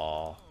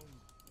 Aww.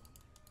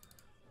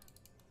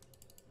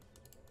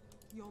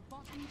 Your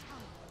bottom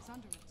tower is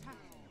under attack.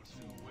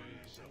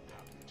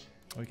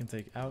 We can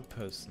take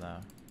outposts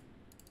now.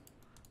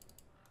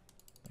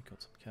 I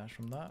got some cash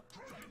from that.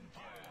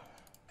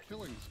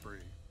 Killing spree.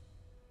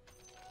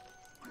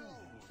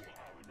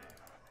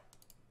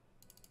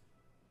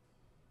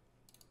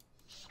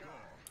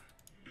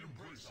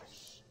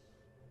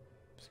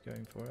 Just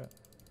going for it.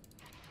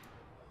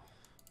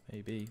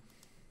 Maybe.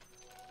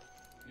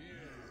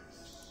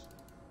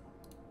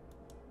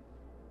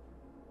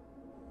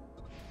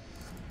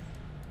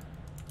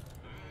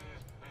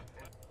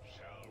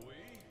 Shall we?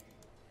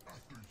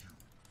 After you.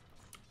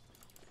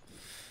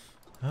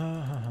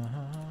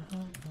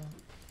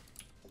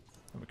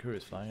 The crew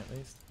is flying at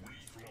least. We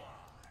fly.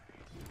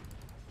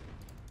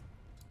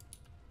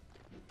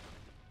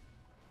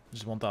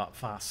 Just want that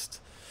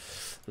fast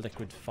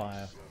liquid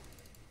fire.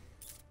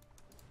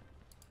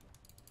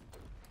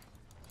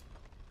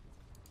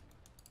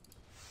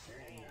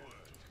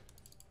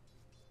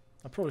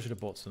 I probably should have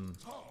bought some.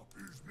 Top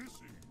is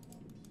missing.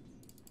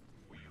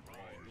 We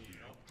ride the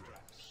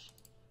updrafts.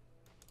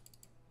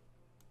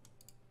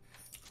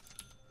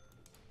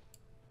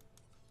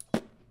 The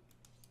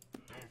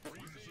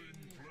freezing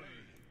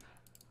flame.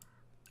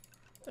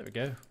 There we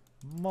go.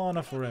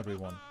 Mana for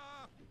everyone.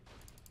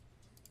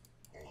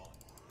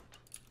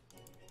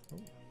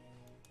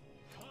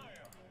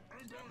 Fire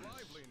and Get ice.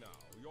 lively now.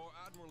 Your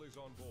admiral is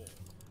on board.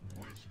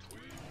 With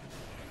twin.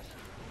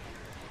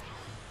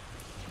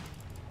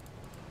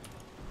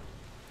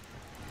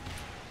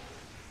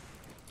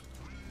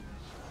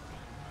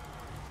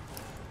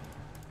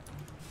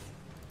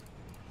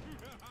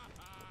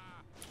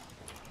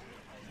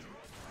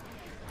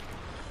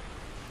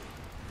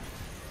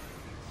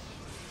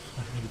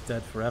 I'm gonna be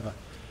dead forever.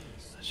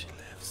 She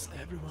lives.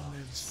 Everyone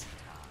lives.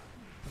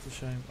 That's a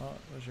shame. Oh,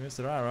 well, she missed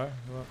her arrow.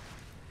 Well.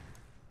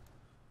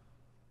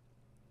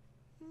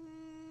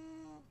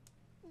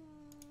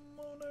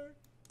 Oh no.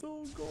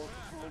 Oh god.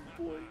 Oh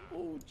boy.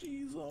 Oh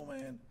jeez. Oh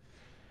man.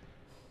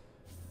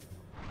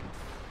 I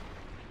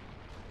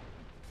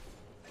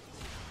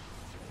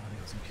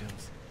got some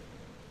kills.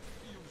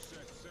 You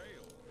set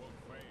sail for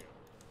fail.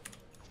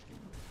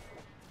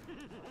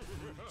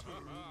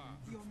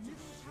 Your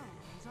middle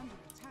tower is under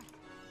attack.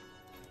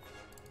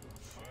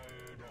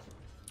 Fired up.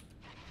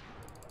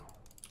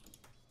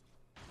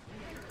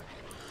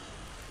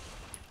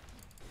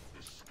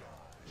 The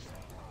skies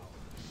are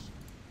ours.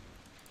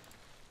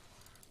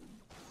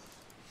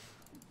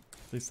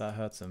 At least that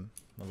hurts him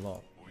a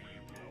lot. We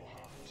blow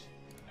hot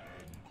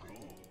and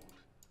cold.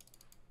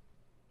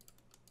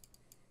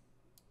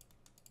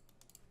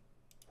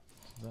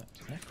 Is that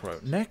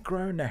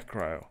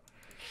Necro.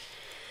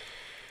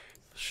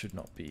 Should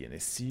not be an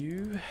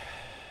issue.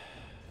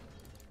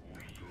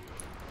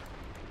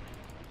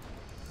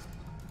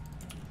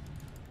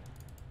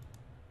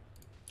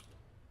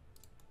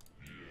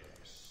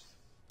 Yes.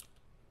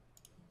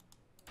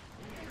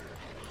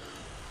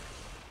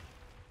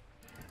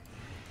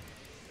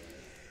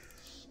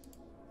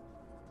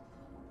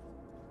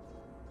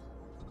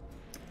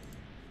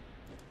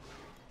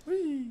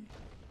 Whee!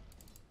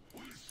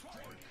 We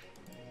strike.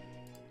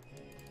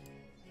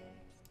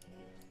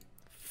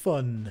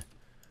 Fun.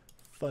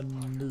 Fun.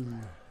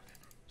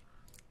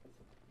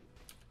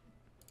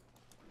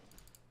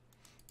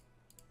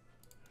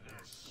 The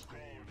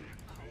scalding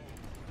cold.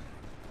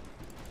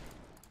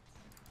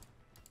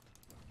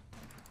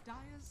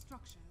 Dire's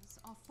structures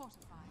are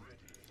fortified.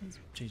 These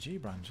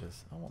GG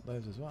branches. I want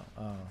those as well.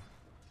 Oh.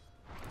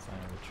 Sign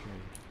of a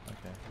tree.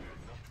 Okay.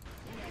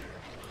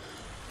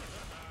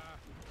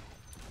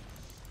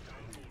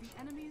 The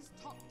enemy's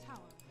top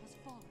tower has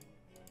fallen.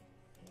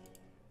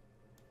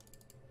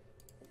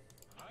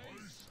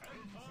 Ice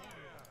and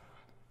fire.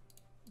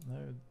 No,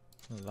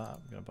 none of that.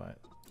 I'm gonna buy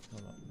it.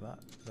 None of that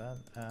then.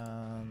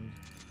 And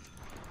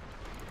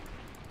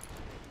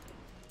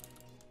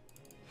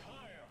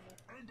Fire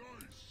and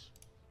ice.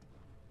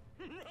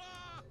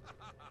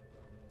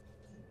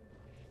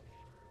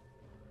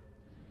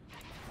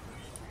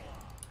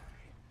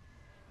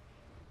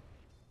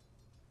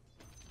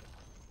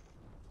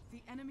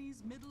 The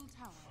enemy's middle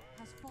tower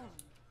has fallen.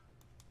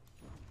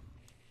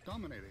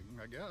 Dominating,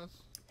 I guess.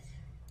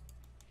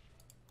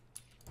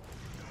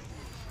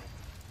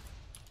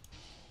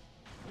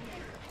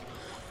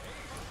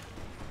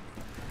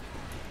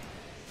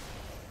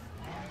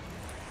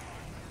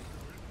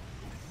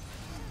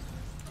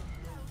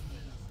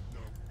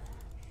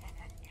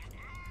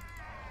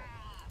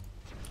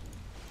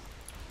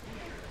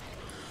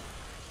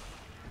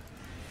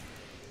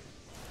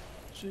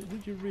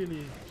 did you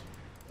really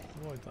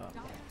avoid that.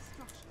 Dire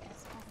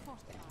structures are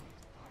fortified.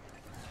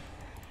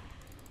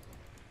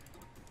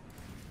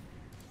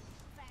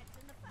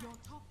 Your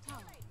top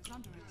tower is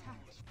under attack.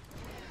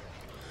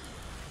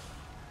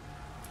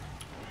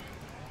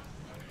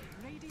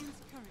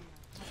 Radiant's courier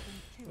has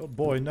been Oh killed.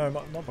 boy, no,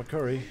 not my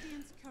curry.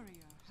 Radiant's courier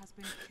has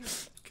been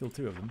killed. Killed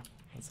 2 of them.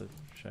 That's a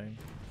shame.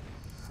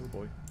 Oh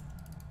boy.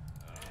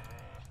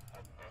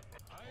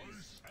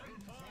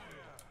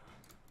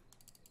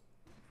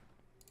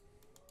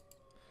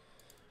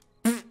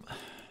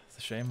 It's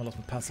a shame I lost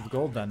my passive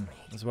gold then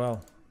as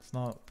well. It's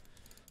not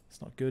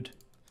good.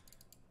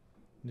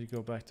 Need to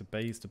go back to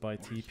base to buy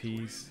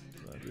TPs.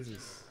 This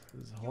is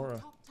Your horror.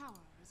 top tower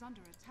is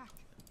under attack.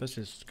 Let's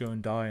just go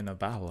and die in a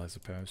battle, I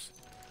suppose.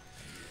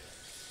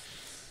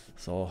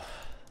 So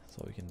that's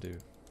all we can do.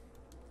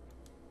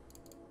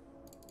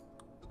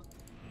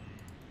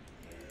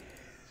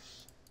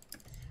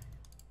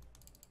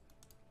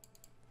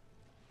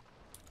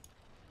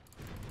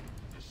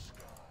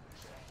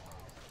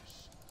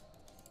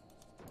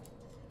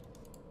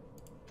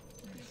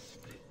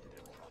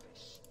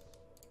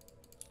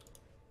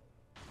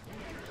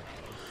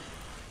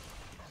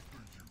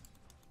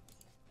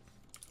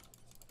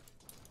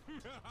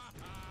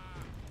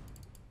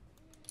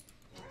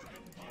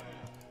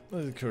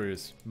 The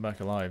courier's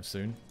back alive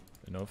soon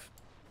enough.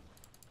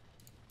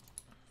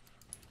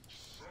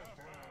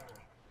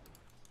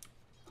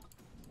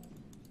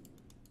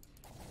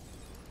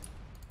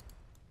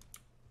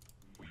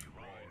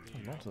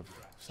 A lot of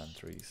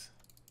sentries.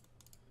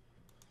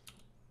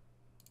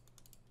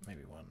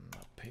 Maybe one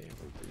up here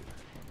will do.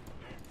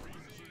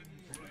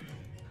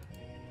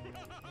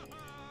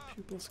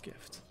 Pupil's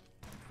gift.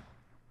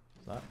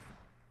 Is that?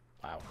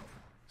 Wow.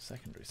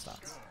 Secondary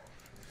stats.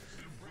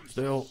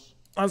 Still,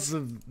 that's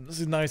a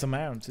nice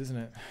amount, isn't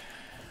it?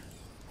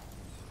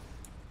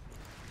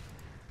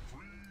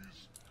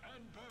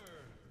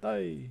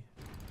 Hey.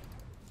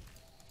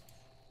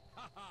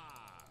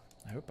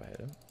 I hope I hit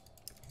him.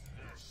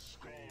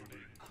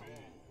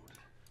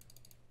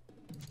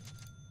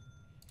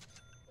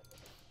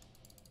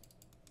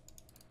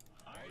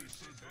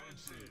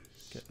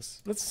 Okay,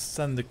 let's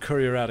send the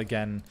courier out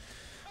again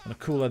on a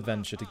cool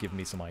adventure to give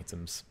me some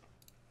items.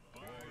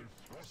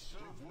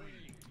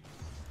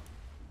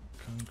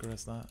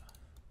 Congress that.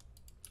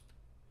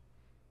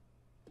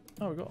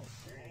 Oh, we got.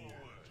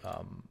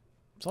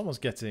 Someone's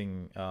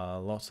getting a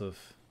lot of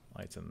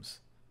items.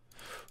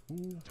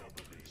 Ooh.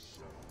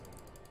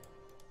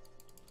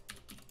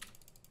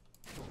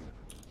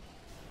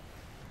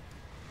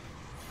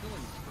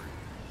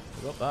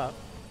 We got that.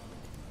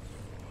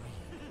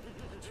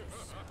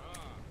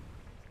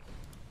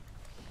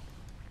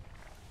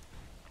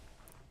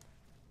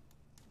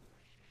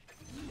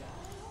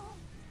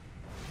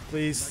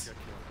 Please.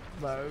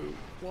 No.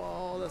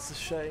 Whoa, that's a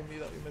shame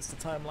that we missed the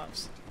time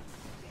lapse.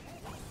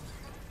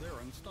 They're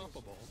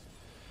unstoppable.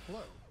 Hello,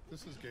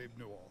 this is Gabe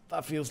Newell.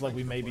 That feels like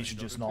we maybe should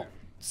just not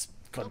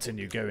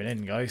continue going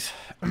in, guys.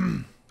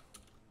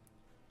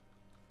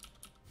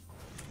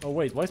 Oh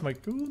wait, why is my...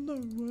 Oh no,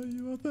 why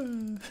you are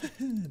there?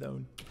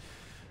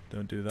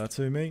 Don't do that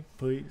to me,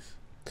 please.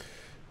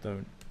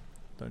 Don't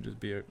just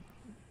be a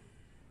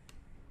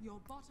Your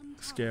bottom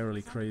tower scarily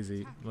is under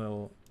crazy attack.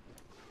 little...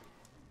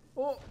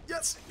 Oh,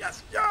 yes,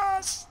 yes,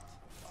 yes!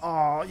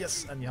 Oh,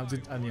 yes, and you have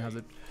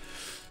it,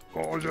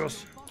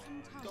 gorgeous. Your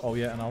bottom tower Oh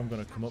yeah, and I'm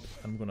gonna come up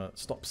and I'm gonna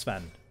stop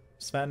Sven.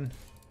 Sven,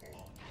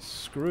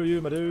 screw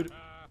you, my dude.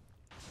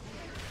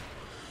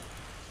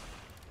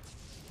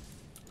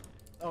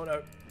 Oh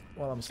no.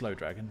 Well, I'm a slow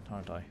dragon,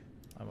 aren't I?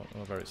 I'm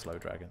a very slow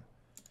dragon.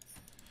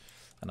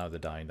 And now they're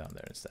dying down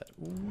there instead.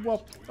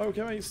 Whoop!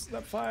 Okay,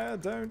 snap fire,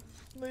 don't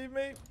leave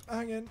me.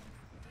 Hang in.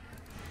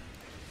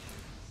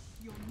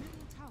 Your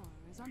middle tower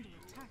is under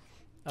attack.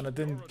 And I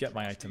didn't get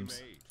my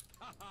items.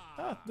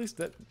 Ah, at least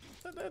they're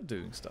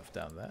doing stuff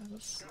down there.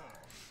 That's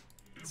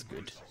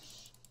good.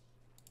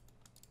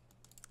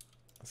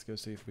 Let's go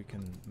see if we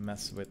can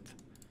mess with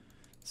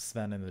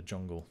Sven in the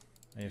jungle.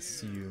 I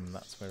assume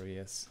that's where he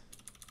is.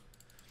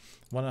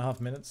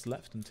 1.5 minutes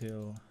left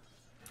until...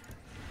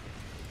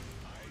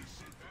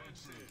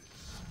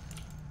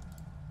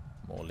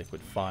 More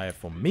liquid fire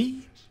for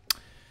me.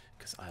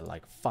 Because I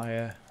like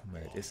fire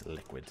when it is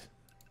liquid.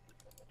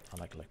 I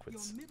like Your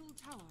liquids. middle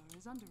tower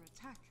is under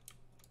attack.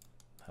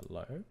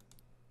 Hello.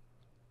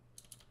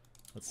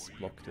 Let's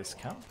block this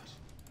camp.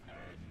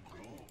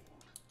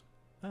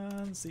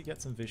 And see,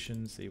 get some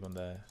vision, see when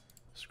they're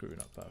screwing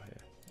up out here.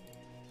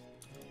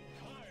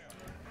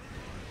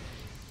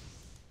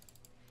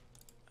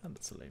 And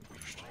it's a lane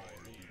pushed.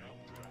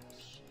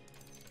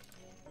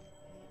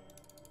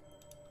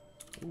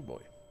 Oh boy.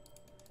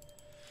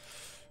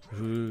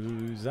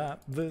 Who's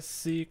at the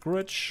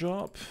secret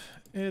shop?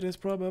 It is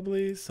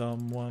probably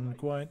someone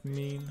quite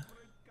mean.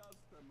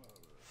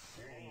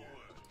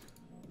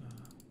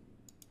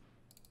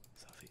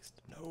 Southeast.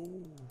 No.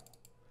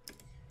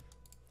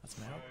 That's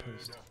my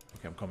outpost.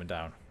 Okay, I'm coming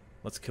down.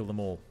 Let's kill them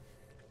all.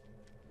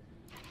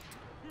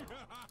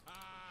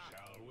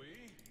 Shall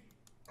we?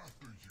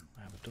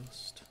 I have a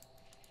dust.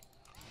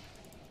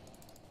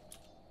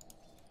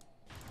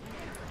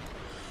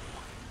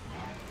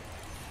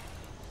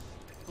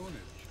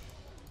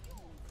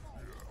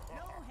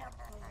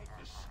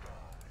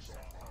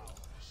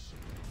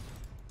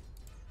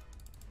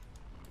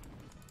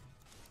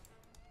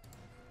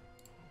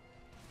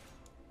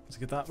 Let's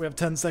get that. We have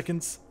 10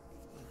 seconds.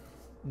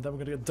 And then we're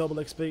gonna get double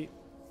XP.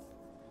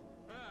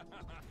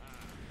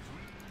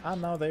 And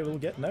now they will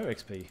get no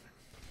XP.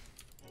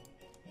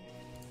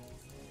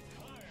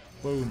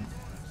 Boom.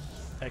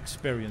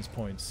 Experience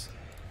points.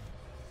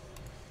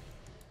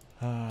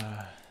 Let's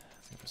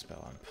go for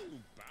spell amp.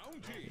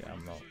 Yeah,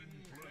 I'm not.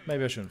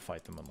 Maybe I shouldn't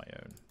fight them on my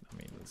own. I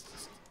mean, it's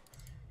just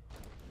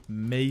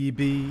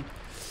maybe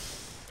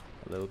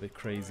a little bit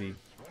crazy.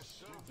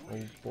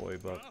 Oh boy,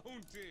 but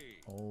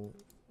old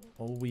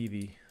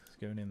Weavy is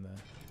going in there.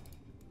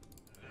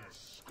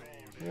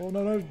 Oh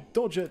no, no,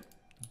 dodge it,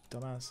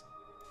 dumbass.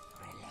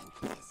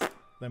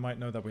 They might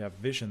know that we have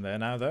vision there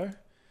now, though.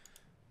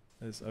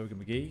 There's Ogre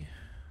McGee.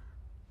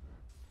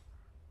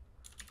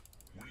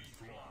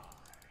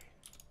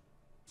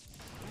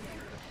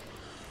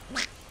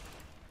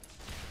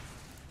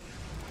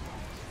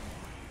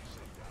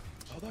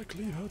 Oh, that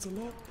cleave hurts a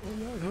lot. Oh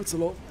yeah, it hurts a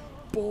lot.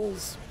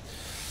 Balls.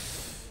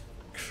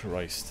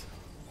 Christ.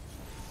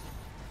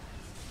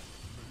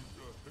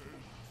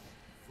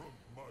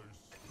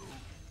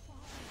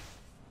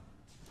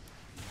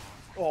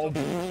 Oh.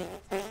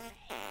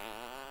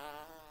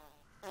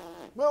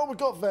 Well, we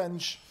got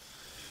Venge.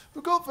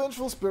 We got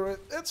Vengeful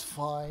Spirit. It's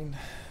fine.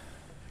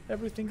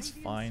 Everything's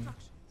fine.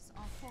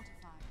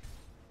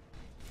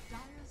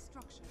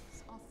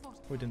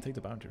 We didn't take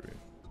the bounty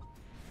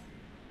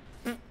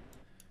route.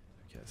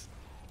 Yes.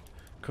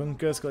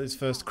 Kunker's got his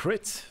first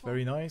crit.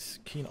 Very nice.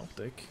 Keen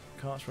Optic,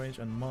 cast range,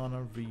 and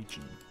mana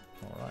region.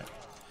 Alright.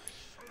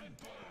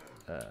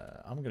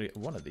 I'm gonna get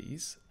one of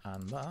these,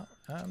 and that,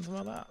 and some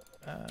of that,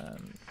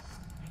 and...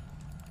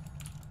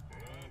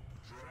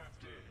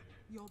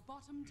 Your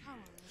bottom tower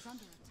is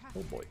under attack.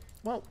 Oh boy.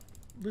 Well,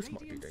 this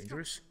might be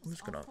dangerous. I'm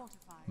just gonna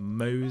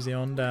mosey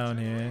on down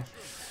here.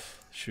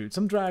 Shoot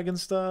some dragon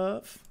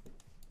stuff.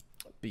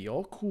 Be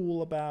all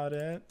cool about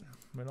it.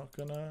 We're not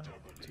gonna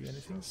do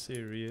anything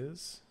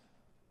serious.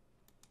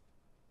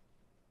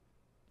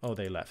 Oh,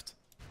 they left.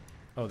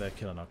 Oh, they're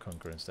killing our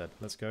Conqueror instead.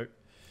 Let's go.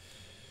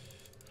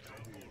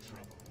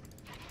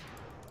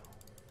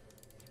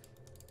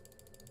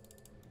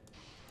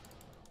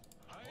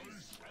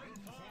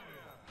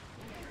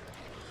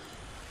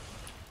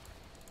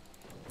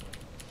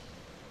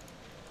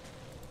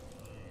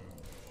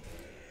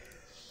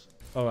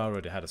 Oh, I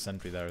already had a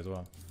sentry there as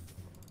well.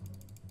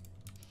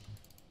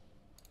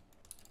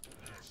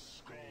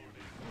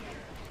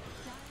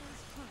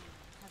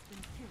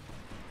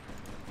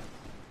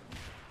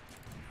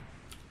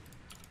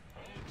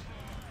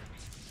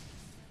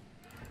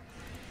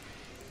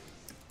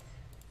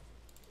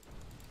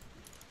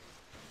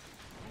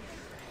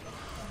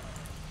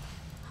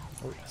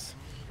 Oh yes.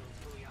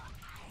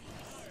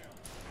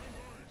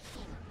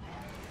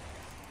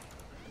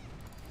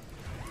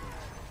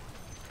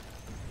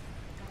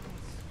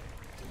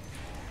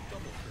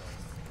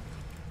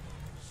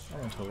 That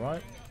went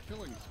alright.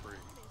 Killing spree.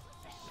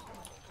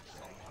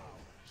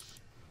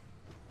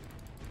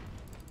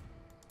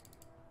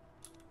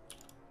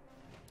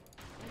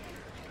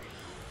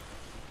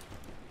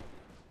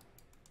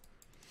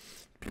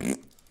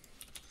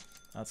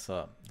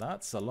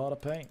 That's a lot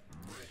of pain.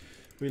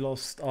 We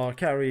lost our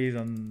carries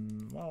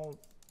and, well,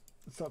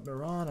 it's up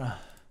Mirana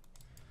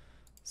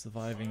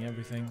surviving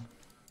everything.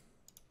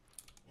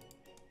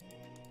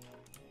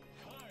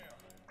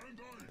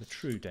 The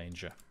true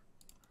danger.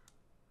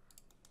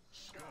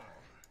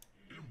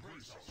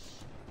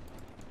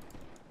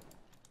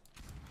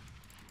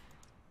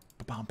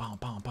 Bam, bam,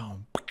 bam,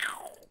 bam.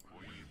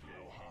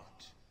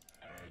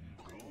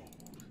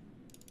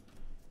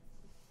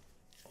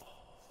 Oh,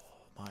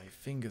 my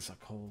fingers are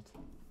cold.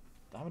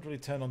 I haven't really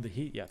turned on the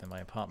heat yet in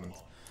my apartment.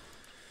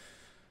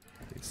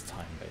 It's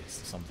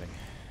time-based or something.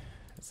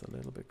 It's a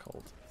little bit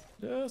cold.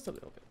 Just a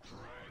little bit.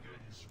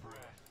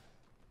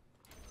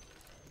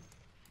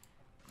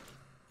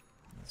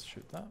 Let's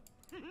shoot that.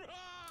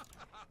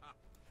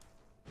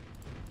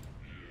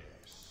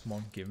 Come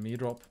on, give me a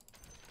drop.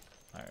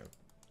 Oh.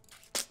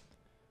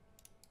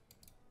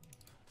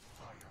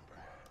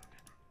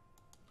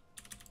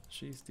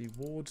 She's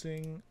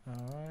dewarding.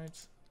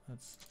 Alright.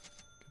 Let's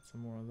get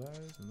some more of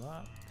those and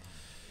that.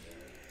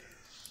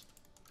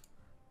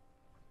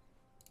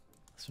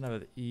 So now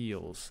with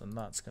eels, and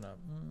that's gonna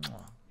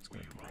it's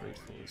gonna be great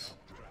for us.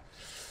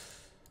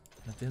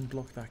 And I didn't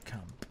block that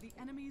camp. The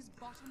enemy's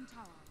bottom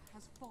tower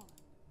has fallen.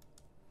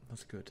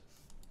 That's good.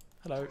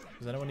 Hello.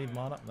 Does anyone need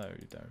mana? No,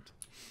 you don't.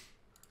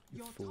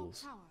 You Your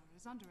fools. top tower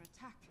is under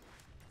attack.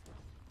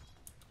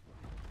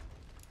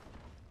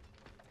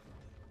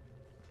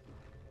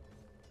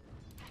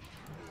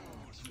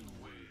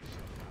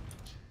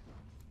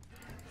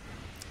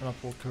 And I'll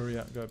pull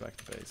courier. Go back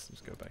to base.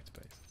 Just go back to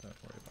base. Don't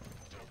worry about it.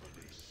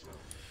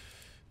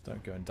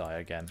 Don't go and die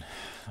again.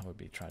 That would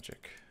be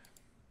tragic.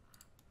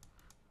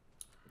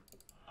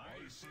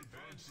 Ice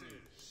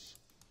advances.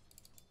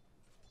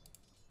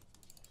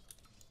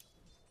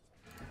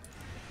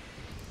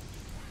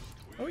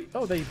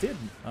 Oh, they did.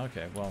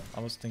 Okay, well, I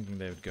was thinking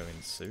they would go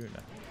in sooner.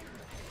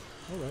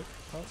 Alright.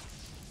 Oh.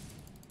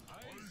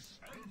 Ice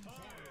and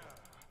fire.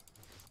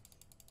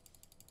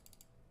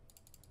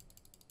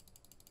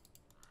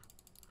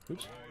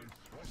 Oops.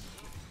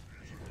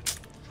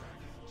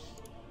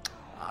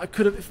 I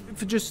could have,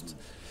 for just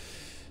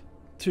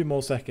 2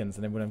 more seconds,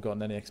 and then wouldn't have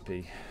gotten any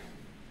XP.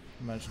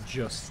 I managed to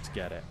just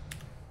get it.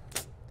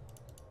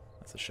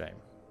 That's a shame.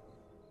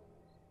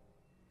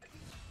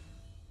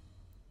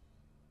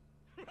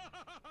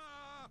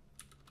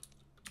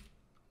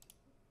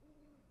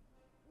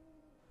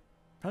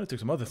 Apparently took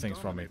some other things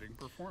from me.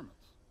 Performance.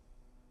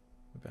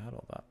 Maybe I had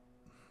all that.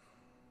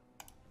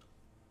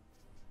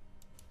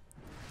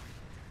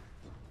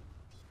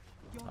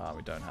 Ah,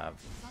 we don't have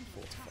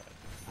fortified.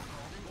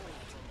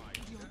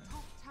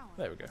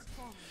 There we go.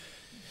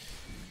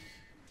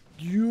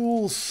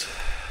 Yule's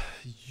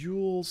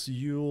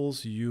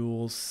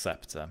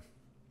scepter.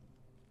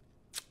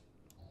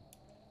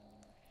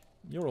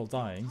 You're all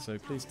dying, so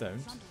please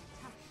don't.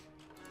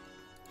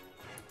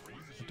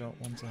 I don't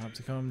want to have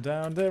to come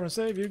down there and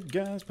save you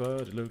guys,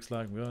 but it looks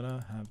like we're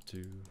gonna have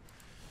to.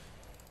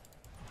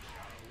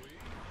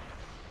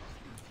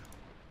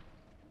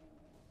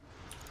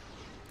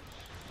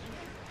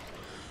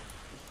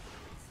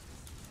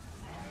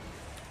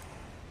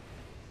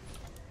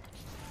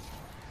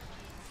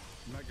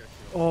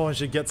 Oh, and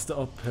she gets the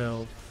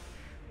uphill.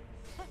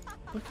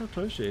 Look how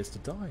close she is to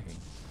dying.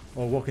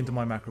 Oh, walk into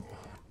my macro. Oh,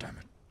 damn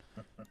it.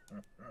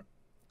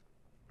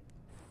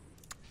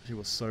 She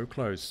was so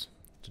close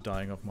to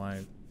dying of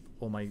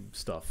all my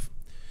stuff.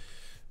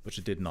 But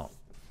she did not.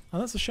 And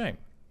that's a shame.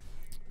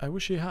 I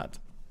wish she had.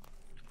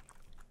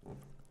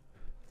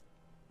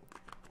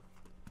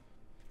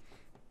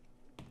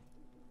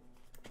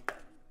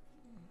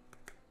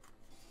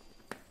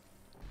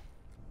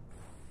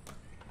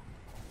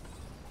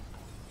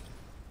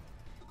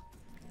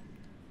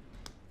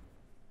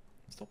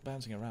 Stop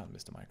bouncing around,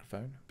 Mr.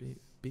 Microphone.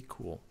 Be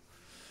cool.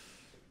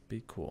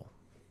 Be cool.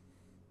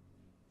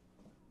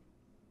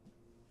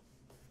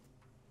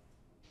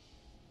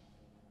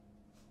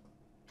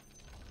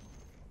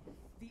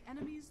 The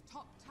enemy's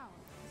top tower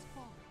is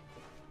falling.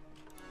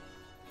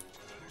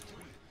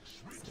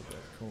 Still a bit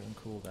of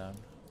cool down.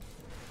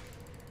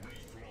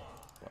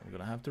 But we're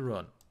gonna have to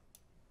run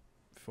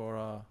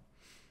before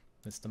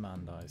Mr.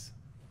 Man dies.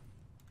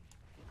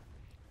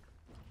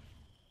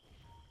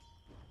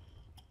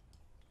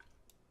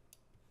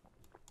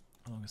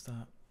 How long is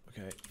that?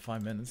 Okay,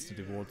 5 minutes to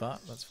do all that.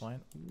 That's fine.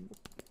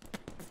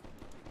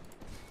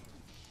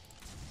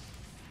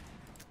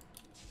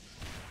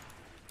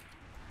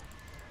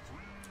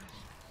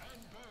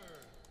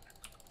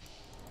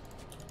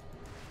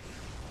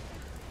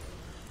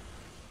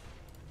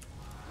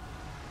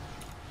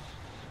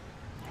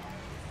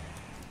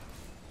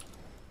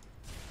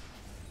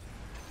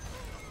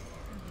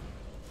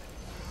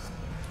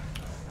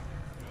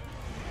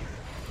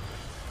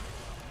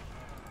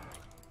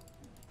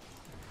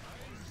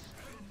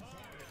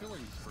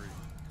 Killing spree.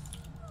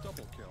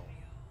 Double kill.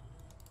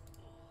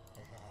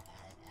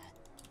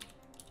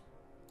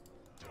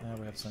 Now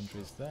we have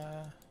sentries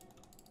there.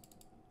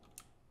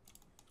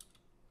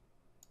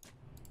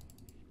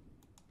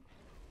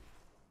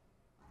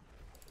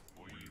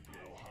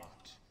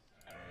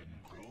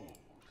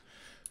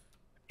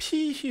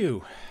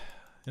 Pew!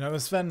 You know,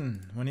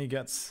 Sven, when he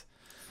gets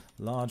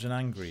large and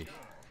angry,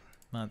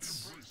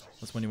 that's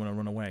when you want to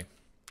run away.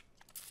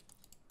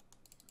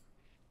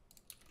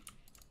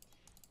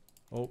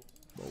 Oh.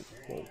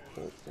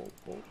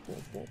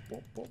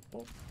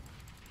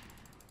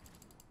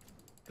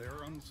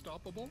 They're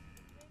unstoppable?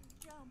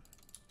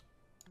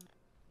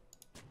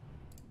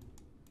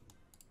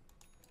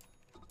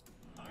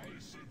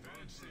 Ice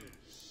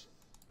advances.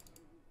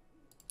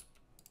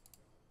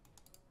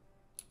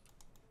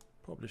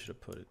 Probably should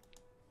have put it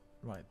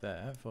right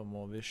there for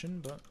more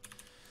vision, but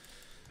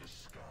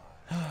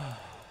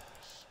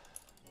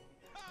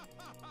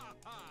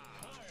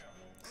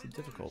it's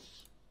difficult.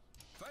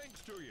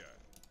 Thanks to you.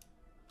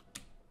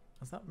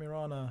 Is that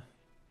Mirana?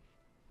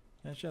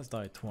 Yeah, she has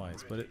died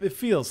twice, but it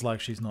feels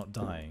like she's not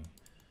dying.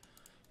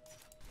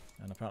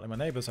 And apparently my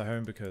neighbors are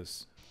home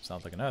because it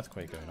sounds like an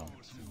earthquake going on.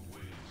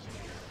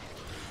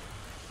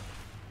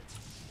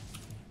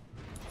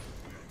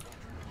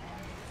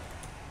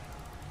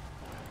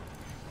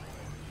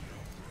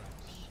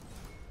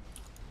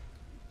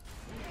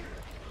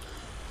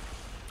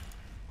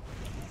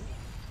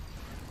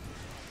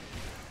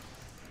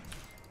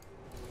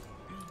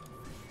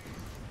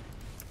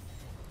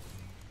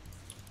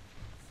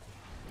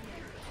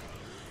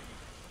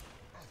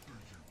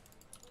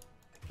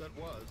 That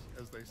was,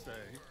 as they say,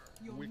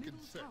 Your wicked middle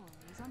sick. tower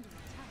is under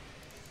attack.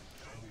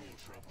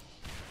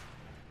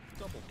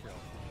 Double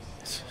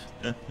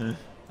kill.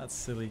 That's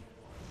silly.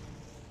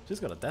 She's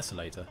got a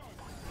desolator.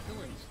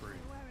 Killing spree.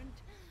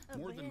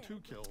 More than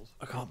 2 kills.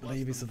 I can't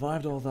believe he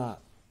survived all that.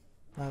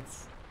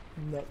 That's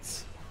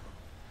nuts.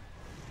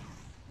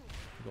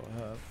 Got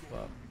hurt,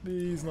 but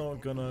he's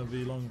not gonna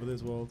be long for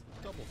this world.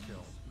 Double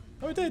kill.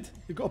 Oh, he did!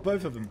 He got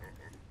both of them.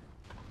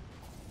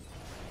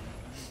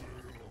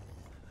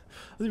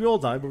 I think we all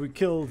died, but we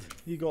killed.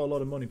 He got a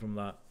lot of money from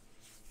that.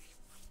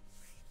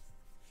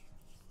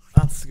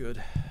 That's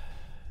good.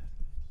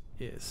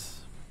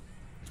 Yes.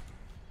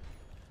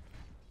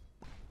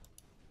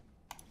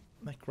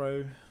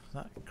 Necro,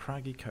 that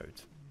craggy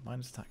coat,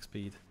 minus attack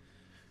speed.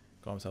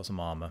 Got myself some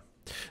armor.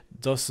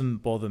 Doesn't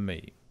bother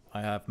me.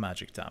 I have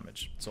magic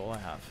damage. That's all I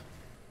have.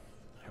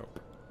 I hope.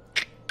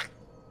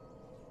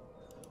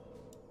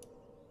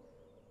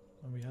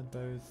 And we had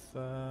both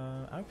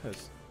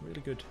outposts.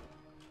 Really good.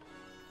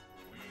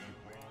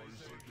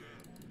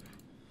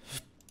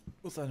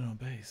 What's that in our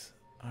base?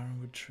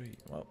 Ironwood tree.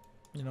 Well,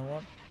 you know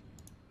what?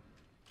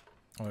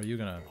 Oh, you're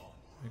gonna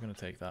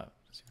take that.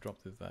 So you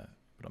dropped it there.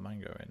 Put a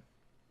mango in.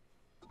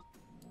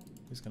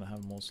 He's gonna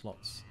have more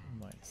slots.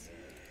 Right.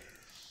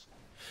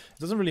 It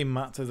doesn't really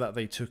matter that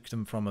they took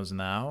them from us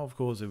now. Of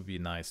course, it would be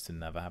nice to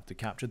never have to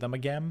capture them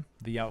again.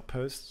 The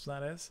outposts,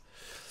 that is.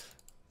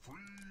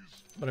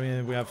 But I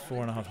mean, we have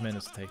 4.5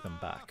 minutes to take them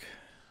back.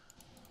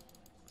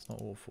 It's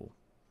not awful.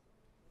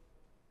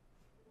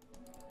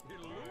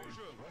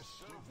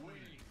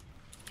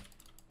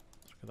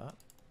 Look at that.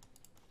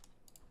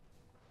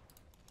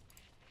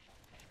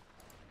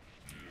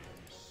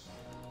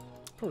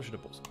 Probably should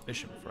have bought some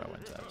fishing before I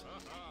went out.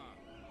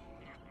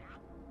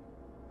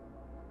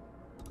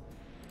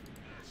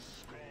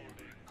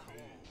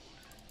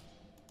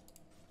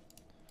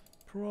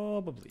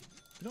 Probably.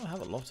 We don't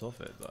have a lot of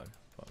it though.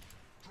 But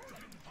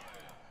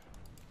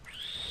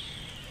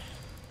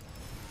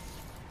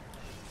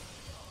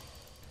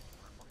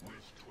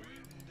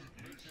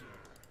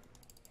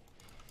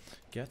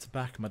get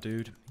back, my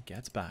dude.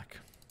 Get back.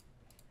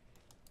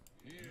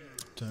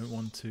 Don't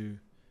want to.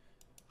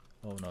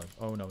 Oh no!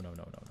 Oh no! No! No!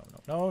 No!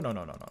 No! No! No! No!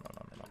 No! No! No! No!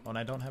 No! No! And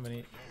I don't have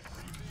any.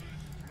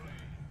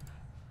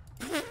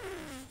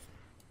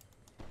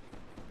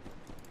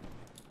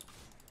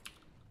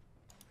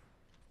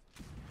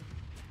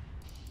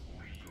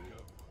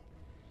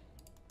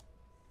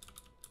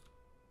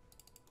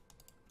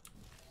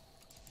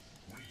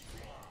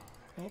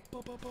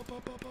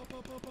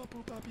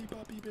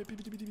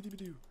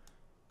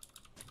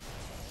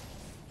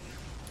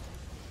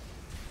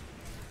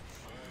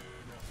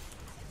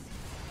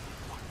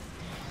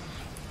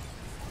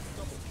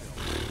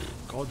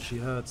 God, she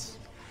hurts.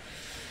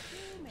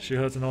 She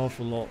hurts an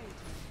awful lot.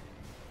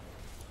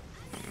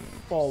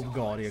 Oh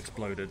god, he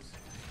exploded.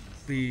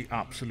 He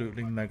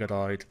absolutely mega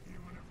died.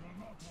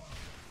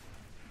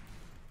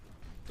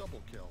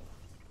 Double kill.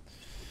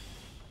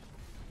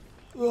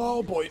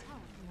 Oh boy.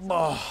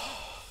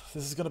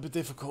 This is going to be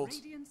difficult.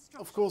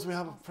 Of course, we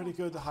have a pretty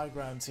good high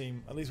ground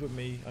team. At least with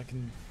me, I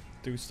can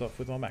do stuff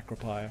with my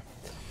macropire.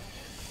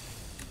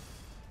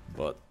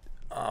 But,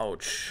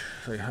 ouch.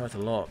 They hurt a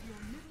lot.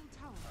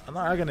 And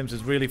that Aghanims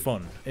is really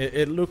fun.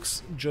 It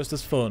looks just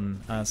as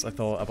fun as I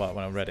thought about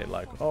when I read it.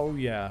 Like, oh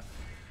yeah.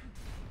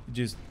 He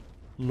just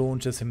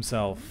launches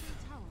himself.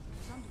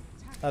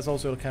 That's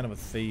also kind of a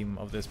theme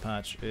of this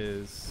patch,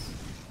 is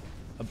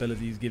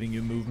abilities giving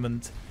you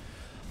movement.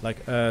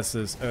 Like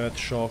Ursa's Earth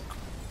Shock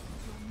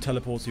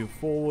teleports you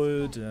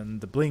forward, and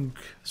the Blink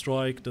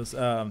Strike does...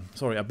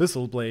 sorry,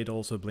 Abyssal Blade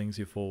also blinks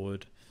you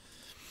forward.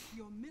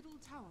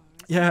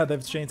 Yeah,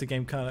 they've changed the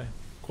game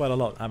quite a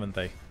lot, haven't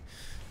they?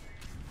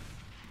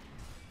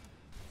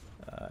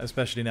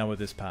 Especially now with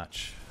this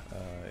patch.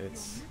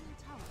 It's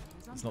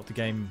not the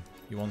game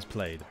you once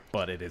played,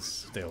 but it is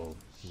still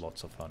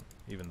lots of fun,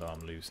 even though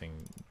I'm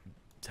losing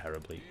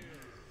terribly.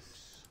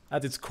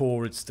 At its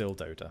core, it's still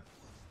Dota,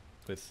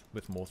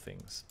 with more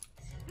things.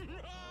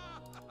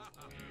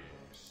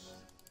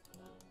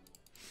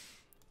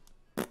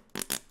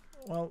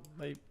 Well,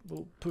 they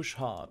will push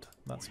hard.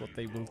 That's what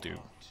they will do,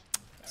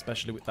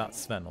 especially with that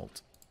Sven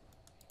ult.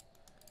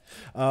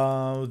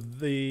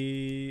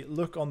 The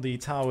look on the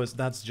towers,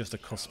 that's just a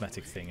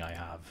cosmetic thing I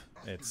have.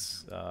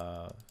 It's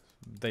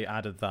they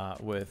added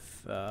that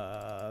with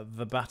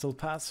the battle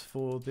pass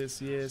for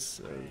this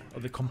year's,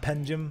 or the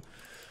compendium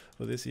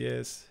for this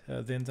year's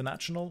the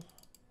international.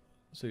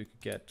 So you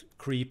could get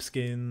creep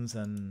skins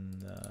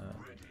and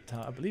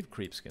I believe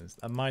creep skins.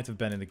 That might have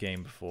been in the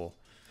game before,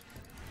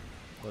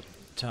 but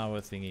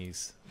tower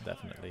thingies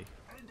definitely.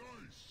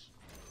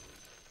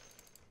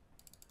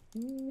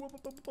 Ooh,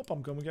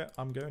 I'm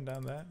going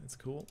down there. It's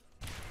cool.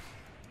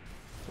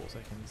 4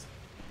 seconds.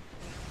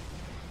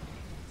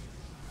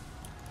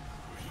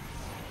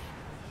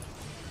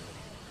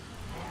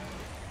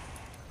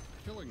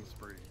 Killing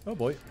spree. Oh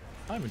boy,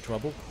 I'm in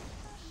trouble.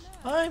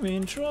 I'm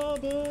in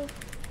trouble.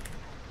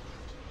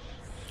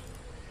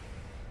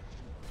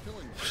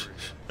 Killing spree.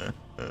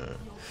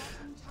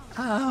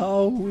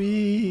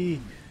 Owie.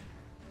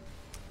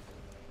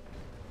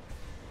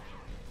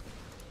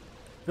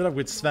 I feel like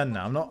with Sven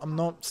now, I'm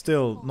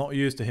not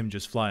used to him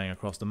just flying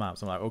across the map.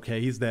 So I'm like,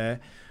 okay, he's there.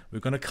 We're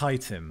gonna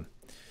kite him,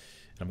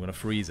 and I'm gonna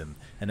freeze him,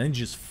 and then he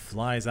just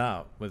flies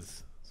out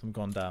with some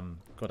goddamn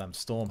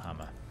storm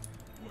hammer.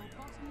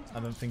 I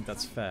don't think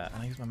that's fair.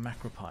 And I use my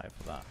macropie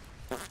for that.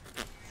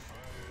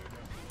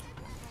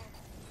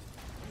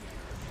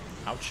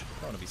 Ouch! I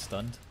don't want to be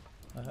stunned.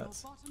 That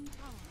hurts.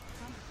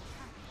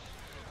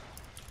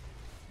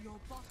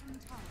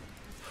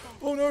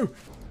 Oh no!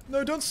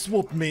 No, don't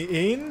swap me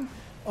in!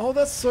 Oh,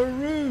 that's so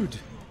rude!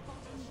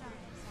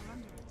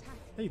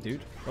 Hey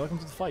dude, welcome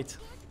to the fight.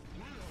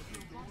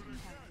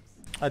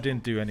 I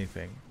didn't do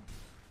anything.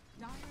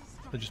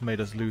 They just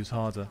made us lose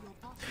harder.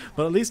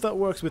 But at least that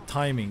works with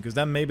timing, because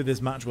then maybe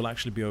this match will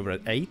actually be over at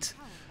 8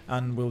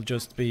 and we'll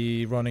just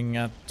be running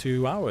at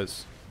 2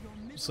 hours.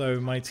 So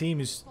my team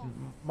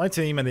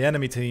and the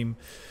enemy team,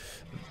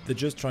 they're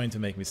just trying to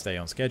make me stay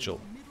on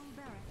schedule. Middle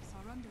barracks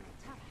are under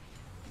attack.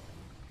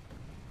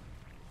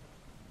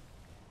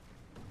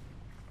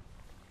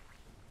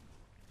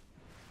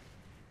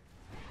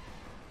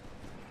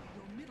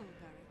 Your middle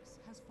barracks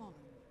has fallen.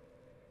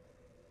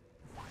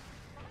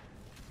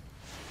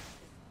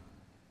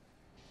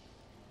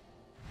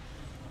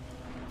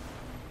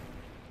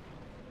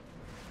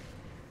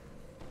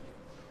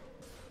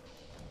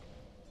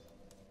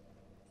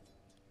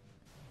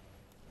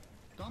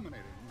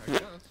 Dominating, I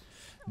guess.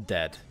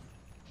 Dead.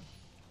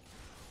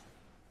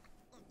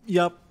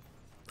 Yep.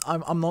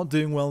 I'm not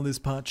doing well this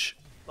patch.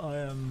 I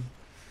am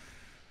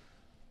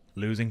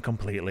losing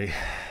completely.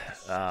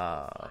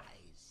 Last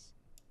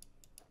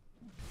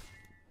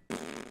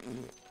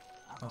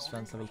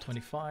defense level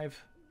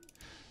 25.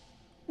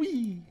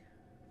 Whee!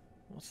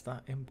 What's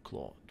that? Imp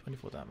Claw.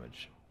 24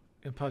 damage.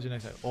 Impels your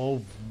next attack.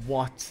 Oh,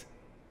 what?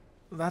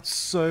 That's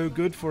so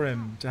good for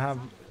him to have.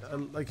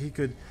 Like, he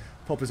could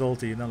pop his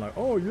ulti and then, like,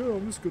 oh yeah,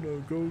 I'm just gonna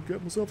go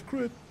get myself a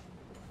crit.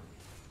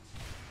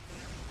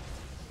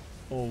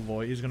 Oh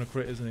boy, he's gonna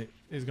crit, isn't he?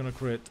 He's gonna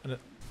crit. And it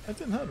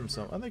didn't hurt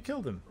himself. And they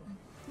killed him.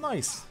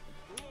 Nice.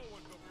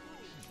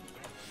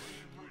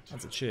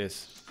 That's a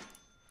cheers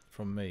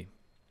from me.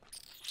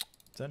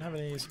 Don't have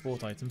any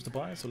support items to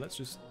buy, so let's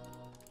just...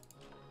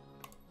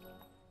 I'm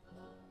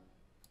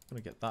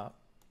gonna get that.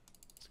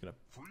 It's gonna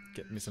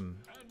get me some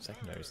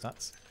secondary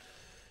stats.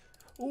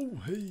 Oh,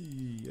 hey!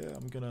 Yeah,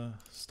 I'm gonna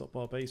stop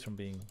our base from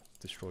being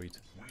destroyed.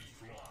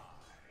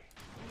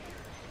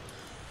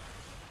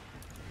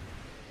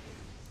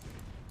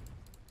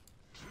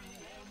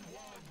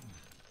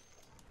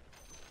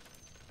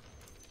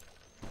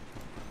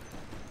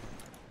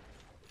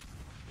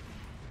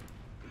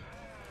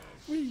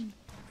 Whee!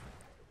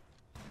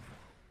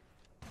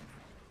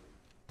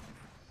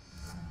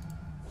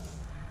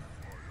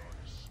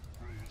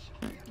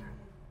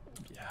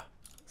 Yeah,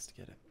 let's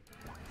get it.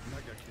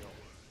 Mega kill.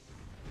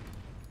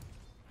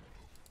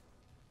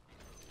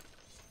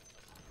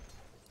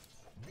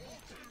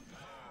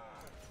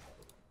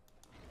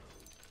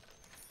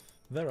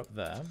 They're up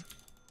there.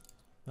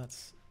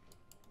 That's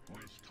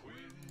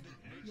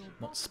Your not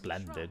bottom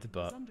splendid, shrine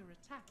but is under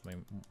attack. I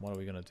mean, what are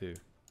we gonna do?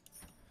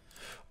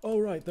 Oh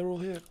right, they're all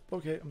here.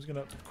 Okay, I'm just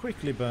gonna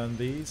quickly burn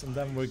these, and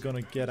then we're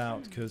gonna get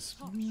out. Cause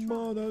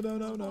no,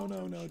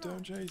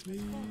 don't chase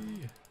me.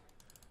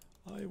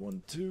 I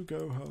want to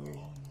go home.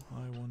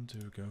 I want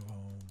to go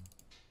home.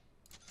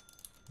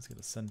 Let's get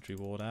the sentry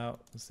ward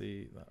out. Let's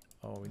see that.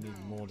 Oh, we need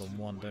more than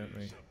one, don't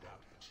we?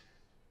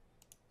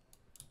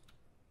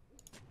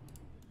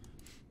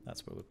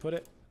 That's where we put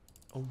it.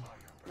 Oh,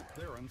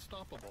 They're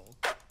unstoppable.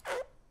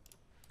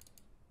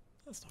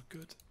 that's not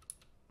good.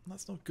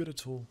 That's not good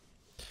at all.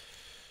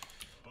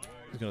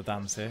 We're gonna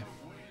dance here.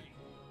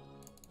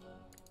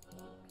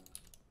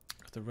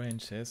 Got the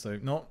range here, so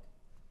not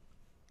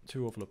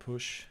too awful a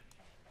push.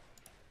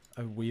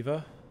 Oh,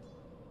 Weaver.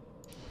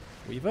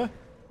 Weaver?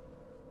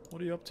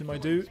 What are you up to, my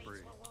dude?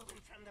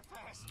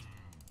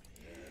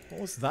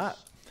 What was that?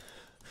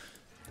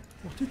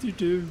 What did you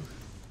do?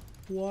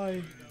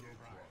 Why?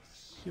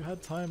 You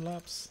had time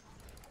lapse.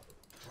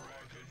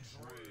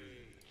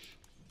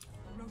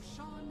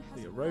 Roshan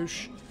has The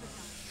Roche. fallen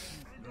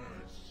into the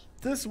darkness.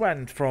 This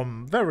went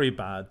from very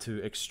bad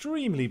to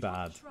extremely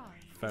bad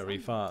very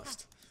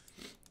fast.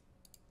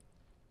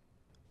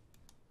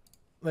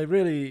 They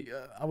really...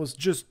 I was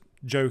just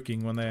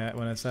joking when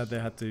I said they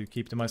had to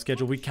keep to my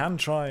schedule. We can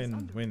try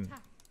and win.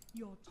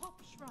 Your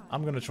top shrine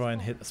I'm gonna has try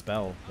and fallen. hit a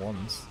spell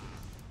once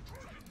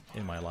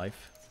in my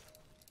life.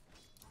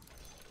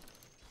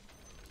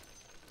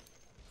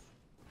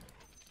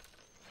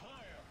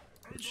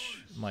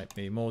 Which might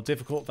be more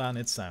difficult than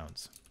it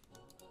sounds.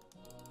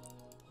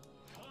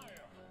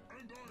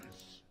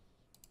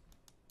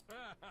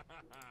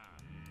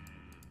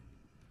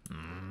 Your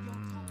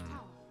top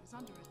tower is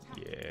under attack.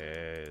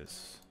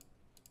 Yes.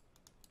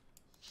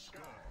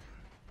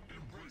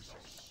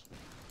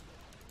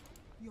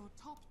 Your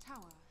top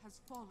tower has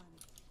fallen.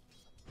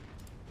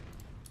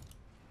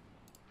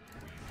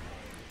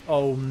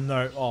 Oh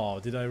no. Oh,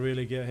 did I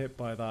really get hit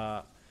by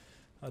that?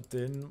 I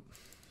didn't.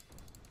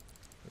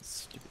 That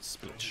stupid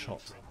split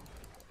shot.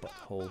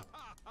 Butthole.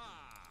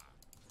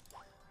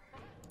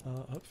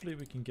 Hopefully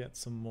we can get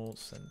some more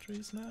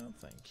sentries now.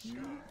 Thank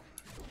you.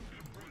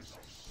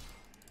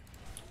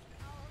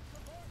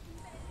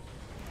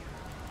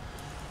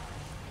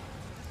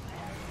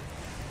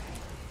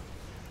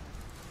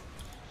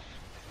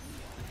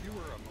 If you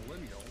were a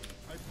millennial,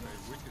 I'd say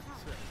Wicked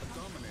Sith, a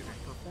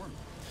dominating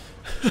performance.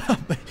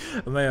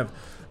 I may have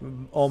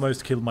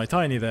almost killed my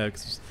tiny there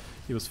because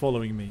he was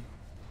following me.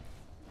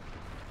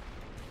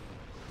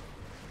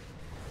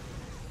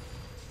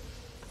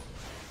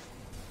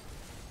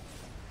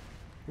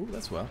 Ooh,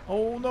 that's well.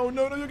 Oh no,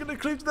 you're gonna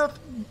cleave to death!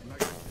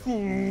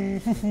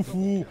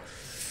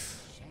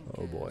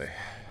 Oh boy.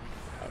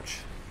 Ouch.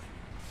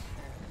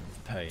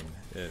 Pain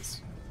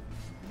is.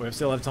 We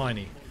still have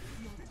Tiny.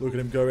 Look at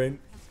him going.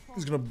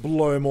 He's gonna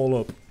blow him all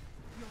up.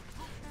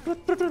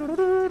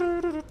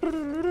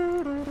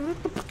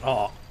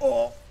 Oh,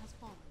 oh,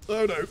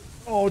 oh no.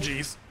 Oh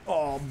jeez.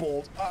 Oh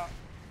balls. Ah.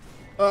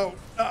 Oh,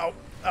 ow,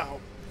 ow,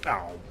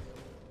 ow.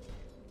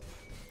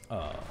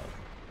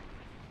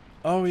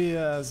 Oh, he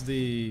has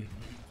the.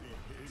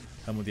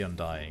 And with the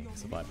Undying,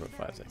 Survivor of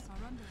 5 seconds.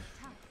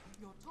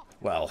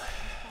 Well.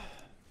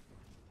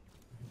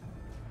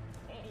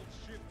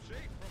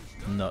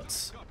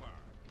 Nuts.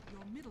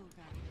 Your middle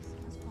barracks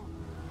has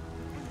fallen.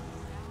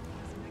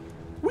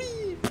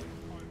 Whee!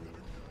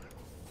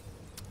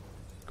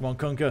 Come on,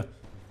 Kunka.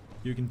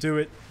 You can do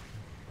it.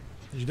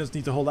 You just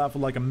need to hold out for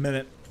like a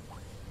minute.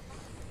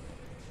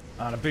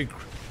 And a big...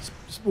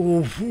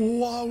 Oh,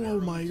 wow, oh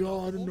my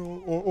god,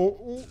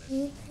 no.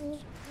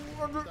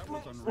 That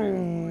was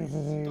unreal.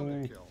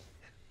 Double kill.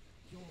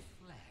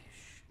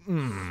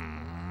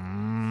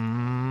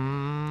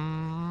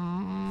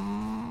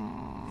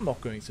 Not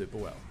going super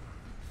well.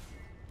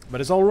 But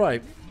it's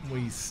alright.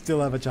 We still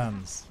have a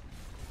chance.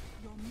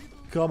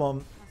 Come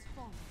on.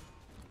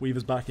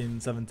 Weaver's back in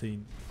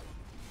 17.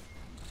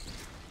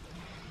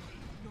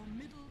 Your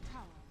middle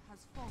tower has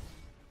fallen.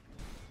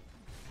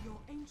 Your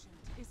ancient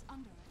is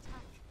under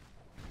attack.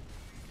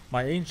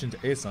 My ancient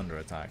is under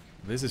attack.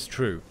 This is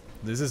true.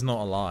 This is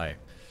not a lie.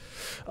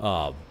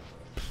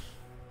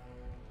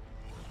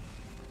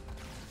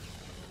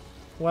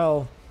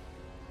 Well.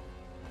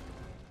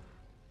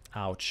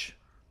 Ouch.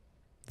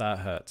 That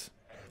hurt.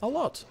 A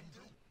lot.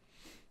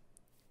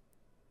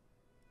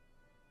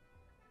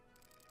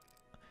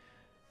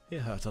 It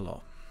hurt a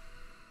lot.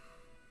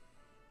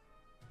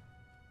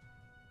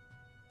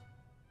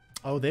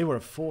 Oh, they were a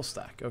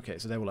 4-stack. Okay,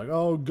 so they were like,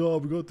 oh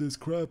god, we got this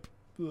crap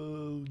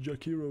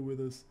Jakiro with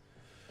us.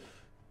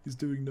 He's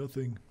doing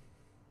nothing.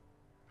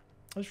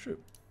 That's true.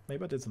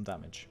 Maybe I did some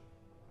damage.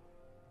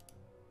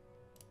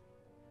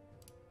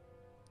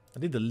 I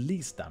did the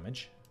least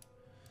damage.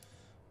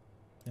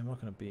 I'm not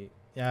gonna be...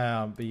 Yeah,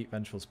 I'll beat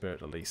Vengeful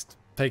Spirit at least.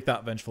 Take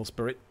that, Vengeful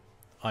Spirit.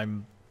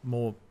 I'm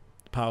more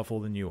powerful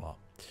than you are.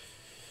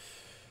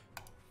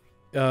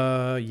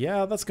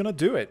 Yeah, that's gonna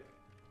do it.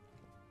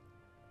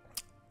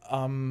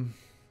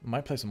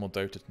 Might play some more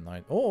Dota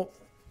tonight. Oh,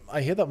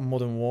 I hear that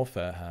Modern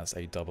Warfare has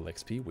a double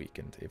XP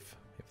weekend, if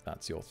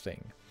that's your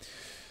thing.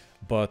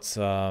 But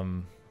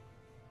I'm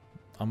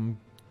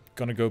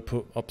gonna go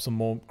put up some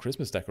more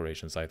Christmas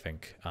decorations, I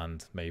think,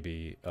 and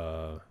maybe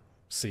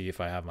see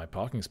if I have my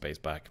parking space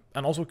back,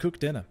 and also cook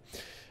dinner,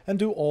 and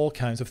do all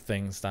kinds of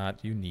things that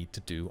you need to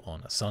do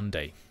on a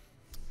Sunday.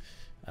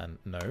 And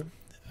no,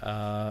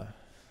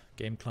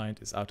 game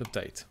client is out of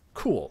date.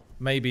 Cool.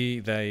 Maybe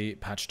they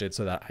patched it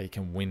so that I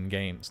can win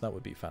games. That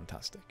would be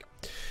fantastic.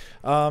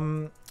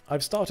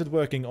 I've started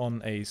working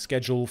on a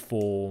schedule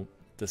for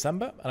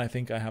December, and I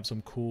think I have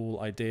some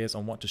cool ideas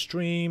on what to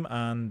stream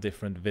and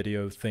different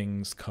video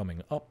things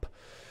coming up.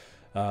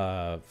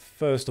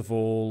 First of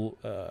all,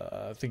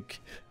 I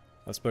think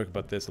I spoke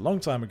about this a long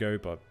time ago,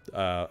 but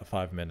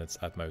 5 minutes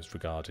at most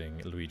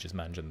regarding Luigi's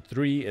Mansion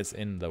 3 is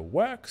in the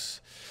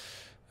works.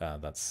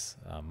 That's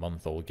a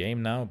month-old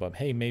game now, but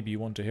hey, maybe you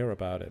want to hear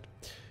about it.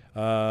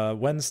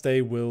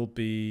 Wednesday will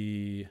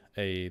be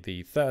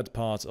the third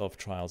part of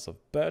Trials of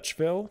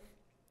Birchville,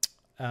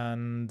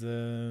 and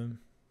then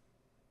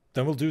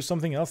we'll do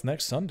something else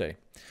next Sunday.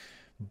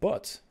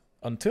 But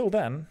until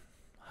then,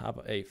 have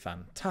a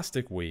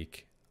fantastic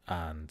week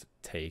and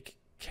take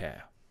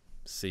care.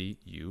 See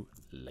you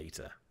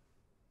later.